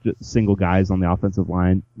just single guys on the offensive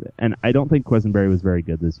line, and I don't think Quisenberry was very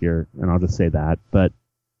good this year, and I'll just say that. But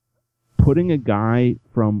putting a guy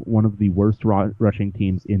from one of the worst rushing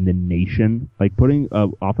teams in the nation, putting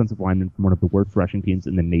an offensive lineman from one of the worst rushing teams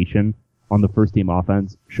in the nation on the first-team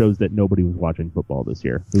offense shows that nobody was watching football this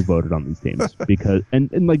year who voted on these teams because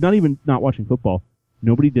and not even not watching football.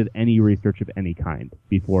 Nobody did any research of any kind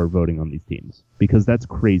before voting on these teams because that's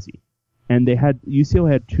crazy. And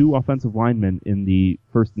UCLA had 2 offensive linemen in the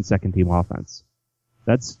first and second team offense.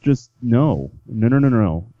 That's just no. That's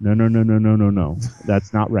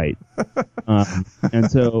not right. And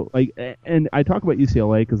so and I talk about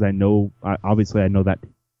UCLA because I know, obviously I know that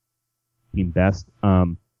team best.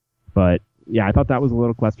 But yeah, I thought that was a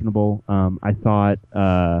little questionable. I thought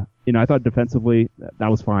defensively that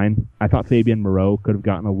was fine. I thought Fabian Moreau could have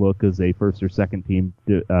gotten a look as a first or second team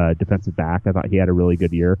defensive back. I thought he had a really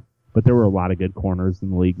good year, but there were a lot of good corners in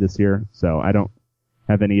the league this year, so I don't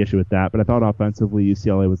have any issue with that. But I thought offensively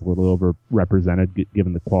UCLA was a little overrepresented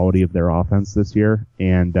given the quality of their offense this year.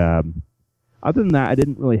 And other than that, I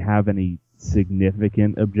didn't really have any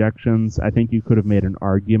significant objections. I think you could have made an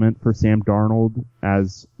argument for Sam Darnold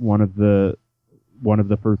as one of the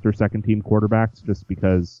first or second team quarterbacks, just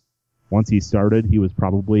because once he started, he was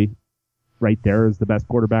probably right there as the best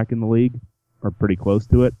quarterback in the league, or pretty close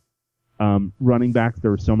to it. Running backs,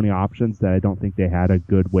 there were so many options that I don't think they had a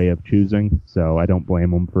good way of choosing, so I don't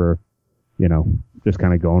blame them for, just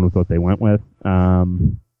kind of going with what they went with.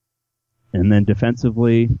 And then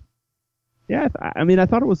defensively, yeah, I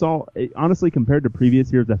thought it was all, honestly, compared to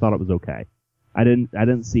previous years, I thought it was okay. I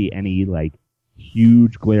didn't see any,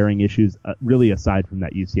 huge glaring issues, really aside from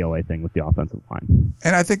that UCLA thing with the offensive line.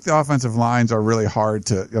 And I think the offensive lines are really hard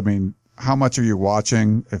to, how much are you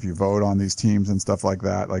watching if you vote on these teams and stuff like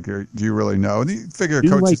that? Do you really know? And you figure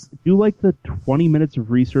coaches do the 20 minutes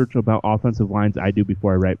of research about offensive lines I do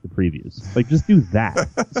before I write the previews. Just do that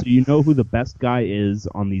so you know who the best guy is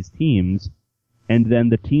on these teams, and then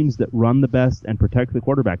the teams that run the best and protect the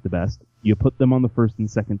quarterback the best, you put them on the first and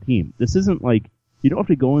second team. This isn't You don't have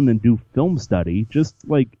to go in and do film study. Just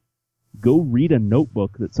like go read a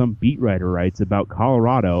notebook that some beat writer writes about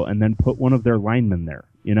Colorado and then put one of their linemen there.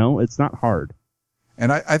 You know, it's not hard.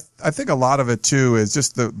 And I think a lot of it too is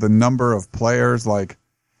just the number of players. Like,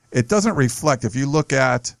 it doesn't reflect, if you look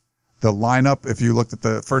at the lineup, if you looked at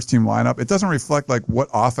the first team lineup, it doesn't reflect like what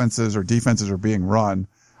offenses or defenses are being run.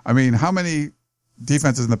 I mean, how many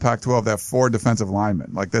defenses in the Pac-12 that have 4 defensive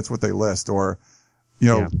linemen? Like, that's what they list. Or, you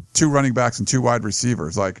know, 2 running backs and 2 wide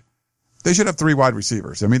receivers. Like, they should have 3 wide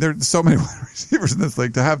receivers. I mean, there's so many wide receivers in this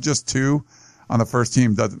league. To have just 2 on the first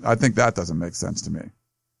team, I think that doesn't make sense to me.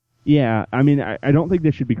 Yeah, I mean, I don't think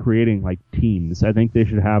they should be creating, like, teams. I think they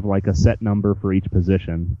should have, like, a set number for each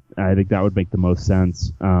position. I think that would make the most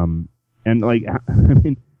sense. And, like, I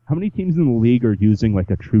mean, how many teams in the league are using,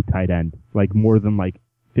 like, a true tight end? Like, more than, like,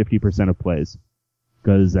 50% of plays?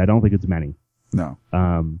 Because I don't think it's many. No.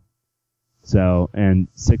 So, and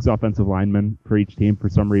 6 offensive linemen for each team for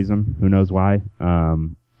some reason. Who knows why?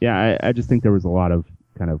 Yeah, I just think there was a lot of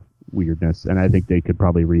kind of weirdness, and I think they could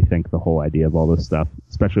probably rethink the whole idea of all this stuff,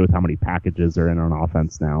 especially with how many packages are in on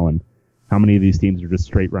offense now, and how many of these teams are just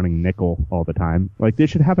straight running nickel all the time. Like, they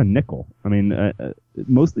should have a nickel. I mean,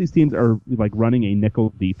 most of these teams are like running a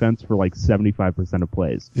nickel defense for like 75% of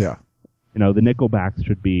plays. Yeah. You know, the nickel backs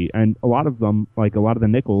should be, and a lot of them, like a lot of the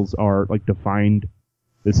nickels are like defined.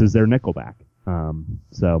 This is their nickel back.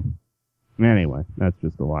 So anyway, that's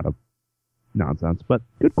just a lot of nonsense, but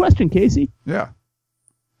good question, Casey. Yeah.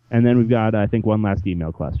 And then we've got, I think, one last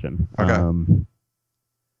email question. Okay.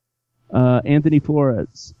 Anthony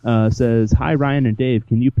Flores says, "Hi, Ryan and Dave.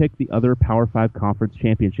 Can you pick the other Power 5 conference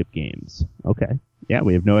championship games?" Okay. Yeah,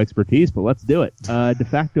 we have no expertise, but let's do it. De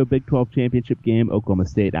facto Big 12 championship game, Oklahoma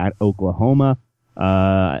State at Oklahoma.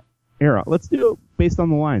 Era, let's do it based on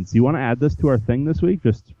the lines. Do you want to add this to our thing this week,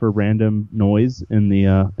 just for random noise in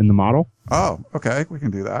the model? Oh, okay. We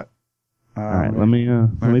can do that. All right. Let me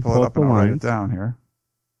pull up the and I'll write lines it down here.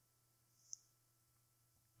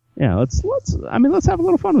 Yeah, let's have a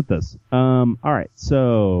little fun with this. All right,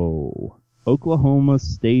 so Oklahoma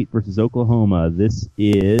State versus Oklahoma. This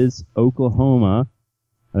is Oklahoma,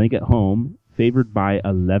 I think at home, favored by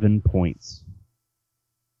 11 points.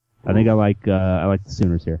 I think I like the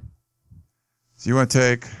Sooners here. So you want to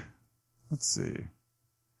take? Let's see.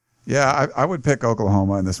 Yeah, I would pick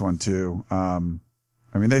Oklahoma in this one too. I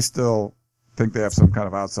mean, they still think they have some kind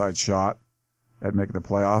of outside shot at making the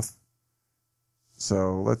playoff.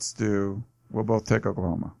 So we'll both take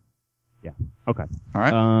Oklahoma. Yeah. Okay. All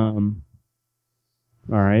right. All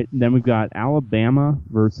right. Then we've got Alabama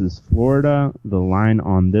versus Florida. The line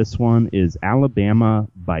on this one is Alabama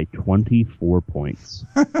by 24 points.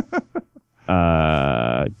 Give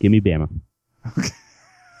me Bama. Okay.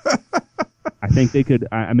 I think they could.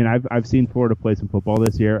 I mean, I've seen Florida play some football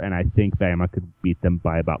this year, and I think Bama could beat them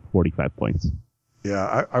by about 45 points.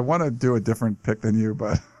 Yeah, I want to do a different pick than you,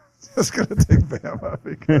 but just going to take Bama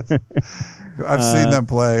because I've seen them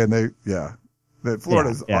play, and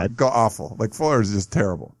Florida's awful. Like, Florida's just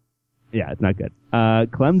terrible. Yeah, it's not good.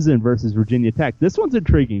 Clemson versus Virginia Tech. This one's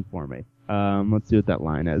intriguing for me. Let's see what that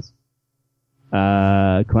line is.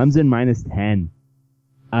 Clemson minus 10.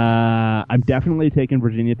 I'm definitely taking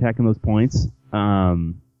Virginia Tech in those points.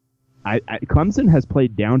 Clemson has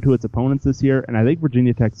played down to its opponents this year, and I think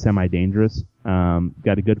Virginia Tech's semi-dangerous.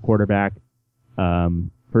 Got a good quarterback.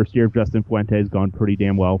 First year of Justin Fuente's gone pretty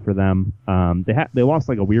damn well for them. They lost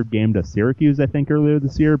like a weird game to Syracuse, I think, earlier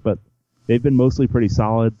this year, but they've been mostly pretty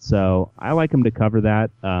solid. So I like them to cover that.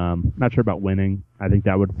 Not sure about winning. I think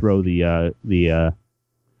that would throw the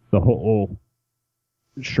whole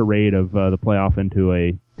charade of the playoff into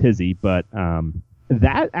a tizzy. But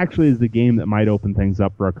that actually is the game that might open things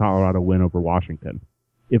up for a Colorado win over Washington.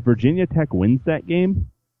 If Virginia Tech wins that game,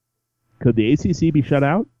 could the ACC be shut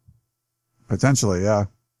out? Potentially, yeah.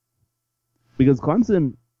 Because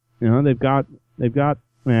Clemson, they've got. I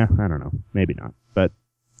don't know, maybe not, but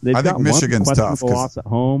they've got Michigan's one questionable tough, loss at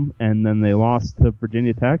home, and then they lost to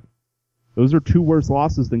Virginia Tech. Those are 2 worse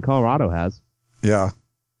losses than Colorado has. Yeah,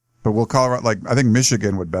 but will Colorado? I think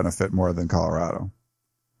Michigan would benefit more than Colorado.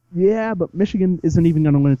 Yeah, but Michigan isn't even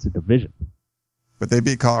going to win its division. But they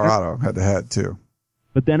beat Colorado head to head too.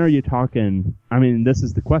 But then are you talking? I mean, this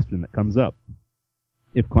is the question that comes up.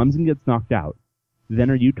 If Clemson gets knocked out, then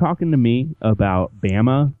are you talking to me about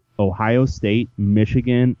Bama, Ohio State,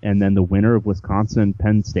 Michigan, and then the winner of Wisconsin,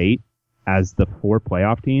 Penn State as the 4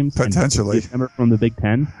 playoff teams? Potentially. And from the Big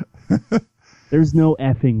Ten? There's no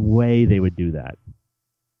effing way they would do that.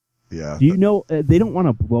 Yeah. Do you know, they don't want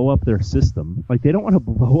to blow up their system. Like, they don't want to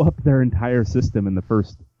blow up their entire system in the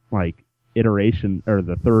first, iteration, or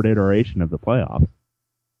the third iteration of the playoff.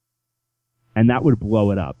 and that would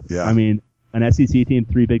blow it up. Yeah. I mean, an SEC team,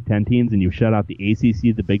 3 Big Ten teams, and you shut out the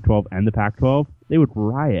ACC, the Big 12, and the Pac-12, they would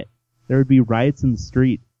riot. There would be riots in the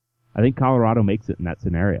street. I think Colorado makes it in that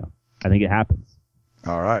scenario. I think it happens.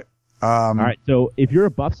 All right. All right, so if you're a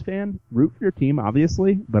Buffs fan, root for your team,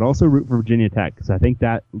 obviously, but also root for Virginia Tech, because I think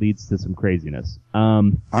that leads to some craziness.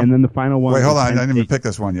 And then the final one. Wait, hold on. I didn't even pick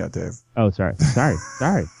this one yet, Dave. Oh, sorry.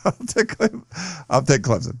 I'll take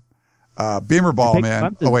Clemson. Beamer ball, man.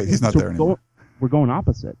 Clemson. Oh, wait, he's not there anymore. We're going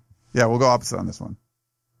opposite. Yeah, we'll go opposite on this one.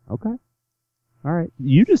 Okay. All right.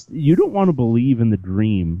 You don't want to believe in the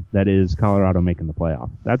dream that is Colorado making the playoff.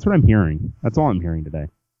 That's what I'm hearing. That's all I'm hearing today.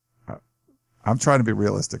 I'm trying to be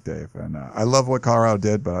realistic, Dave, and I love what Colorado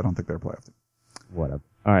did, but I don't think they're a playoff team. Whatever.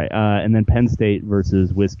 All right, and then Penn State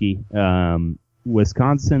versus Whiskey.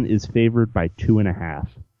 Wisconsin is favored by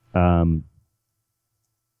 2.5.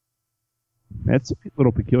 That's a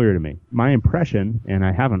little peculiar to me. My impression, and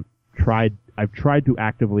I've tried to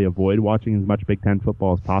actively avoid watching as much Big Ten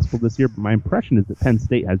football as possible this year, but my impression is that Penn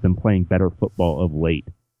State has been playing better football of late.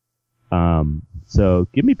 So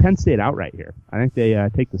give me Penn State outright here. I think they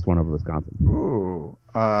take this one over Wisconsin. Ooh.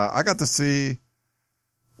 I got to see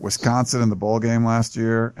Wisconsin in the bowl game last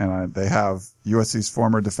year, and they have USC's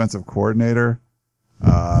former defensive coordinator.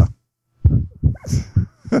 But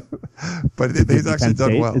he's actually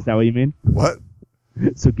done well. Is that what you mean? What?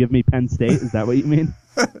 So give me Penn State. Is that what you mean?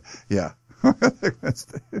 Yeah.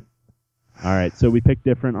 All right. So we picked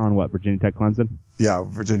different on what? Virginia Tech, Clemson? Yeah,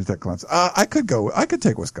 Virginia Tech, Clemson. I could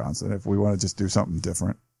take Wisconsin if we want to just do something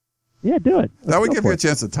different. Yeah, do it. That would give you a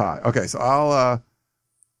chance to tie. Okay, so I'll,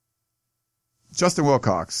 Justin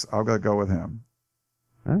Wilcox, I'll go with him.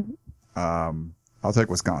 All right. I'll take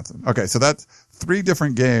Wisconsin. Okay, so that's 3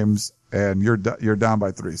 different games, and you're down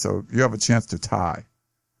by 3, so you have a chance to tie.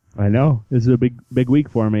 I know. This is a big week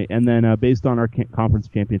for me. And then based on our conference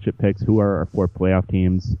championship picks, who are our 4 playoff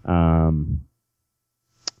teams?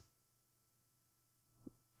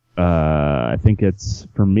 I think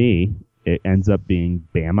for me, it ends up being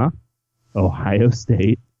Bama, Ohio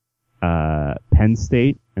State, Penn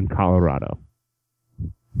State, and Colorado.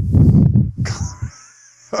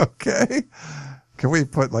 Okay. Can we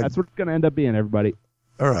put That's what it's going to end up being, everybody.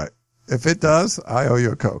 All right. If it does, I owe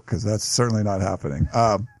you a Coke, because that's certainly not happening.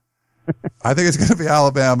 I think it's going to be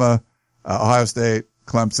Alabama, Ohio State,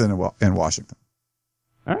 Clemson, and Washington.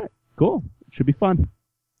 All right. Cool. Should be fun.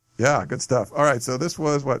 Yeah, good stuff. All right, so this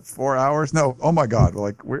was, 4 hours? No, oh my God,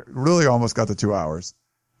 we really almost got to 2 hours.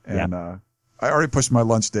 And I already pushed my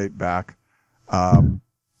lunch date back. So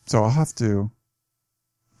I'll have to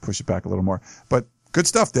push it back a little more. But good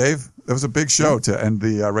stuff, Dave. That was a big show to end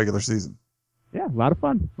the regular season. Yeah, a lot of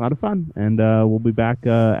fun. And we'll be back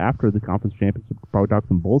after the conference championship to probably talk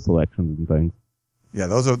some bowl selections and things. Yeah,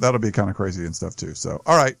 that'll be kind of crazy and stuff too. So,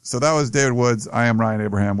 all right. So that was David Woods. I am Ryan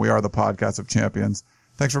Abraham. We are the Podcast of Champions.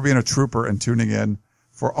 Thanks for being a trooper and tuning in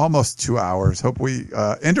for almost 2 hours. Hope we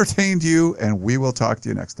entertained you, and we will talk to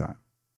you next time.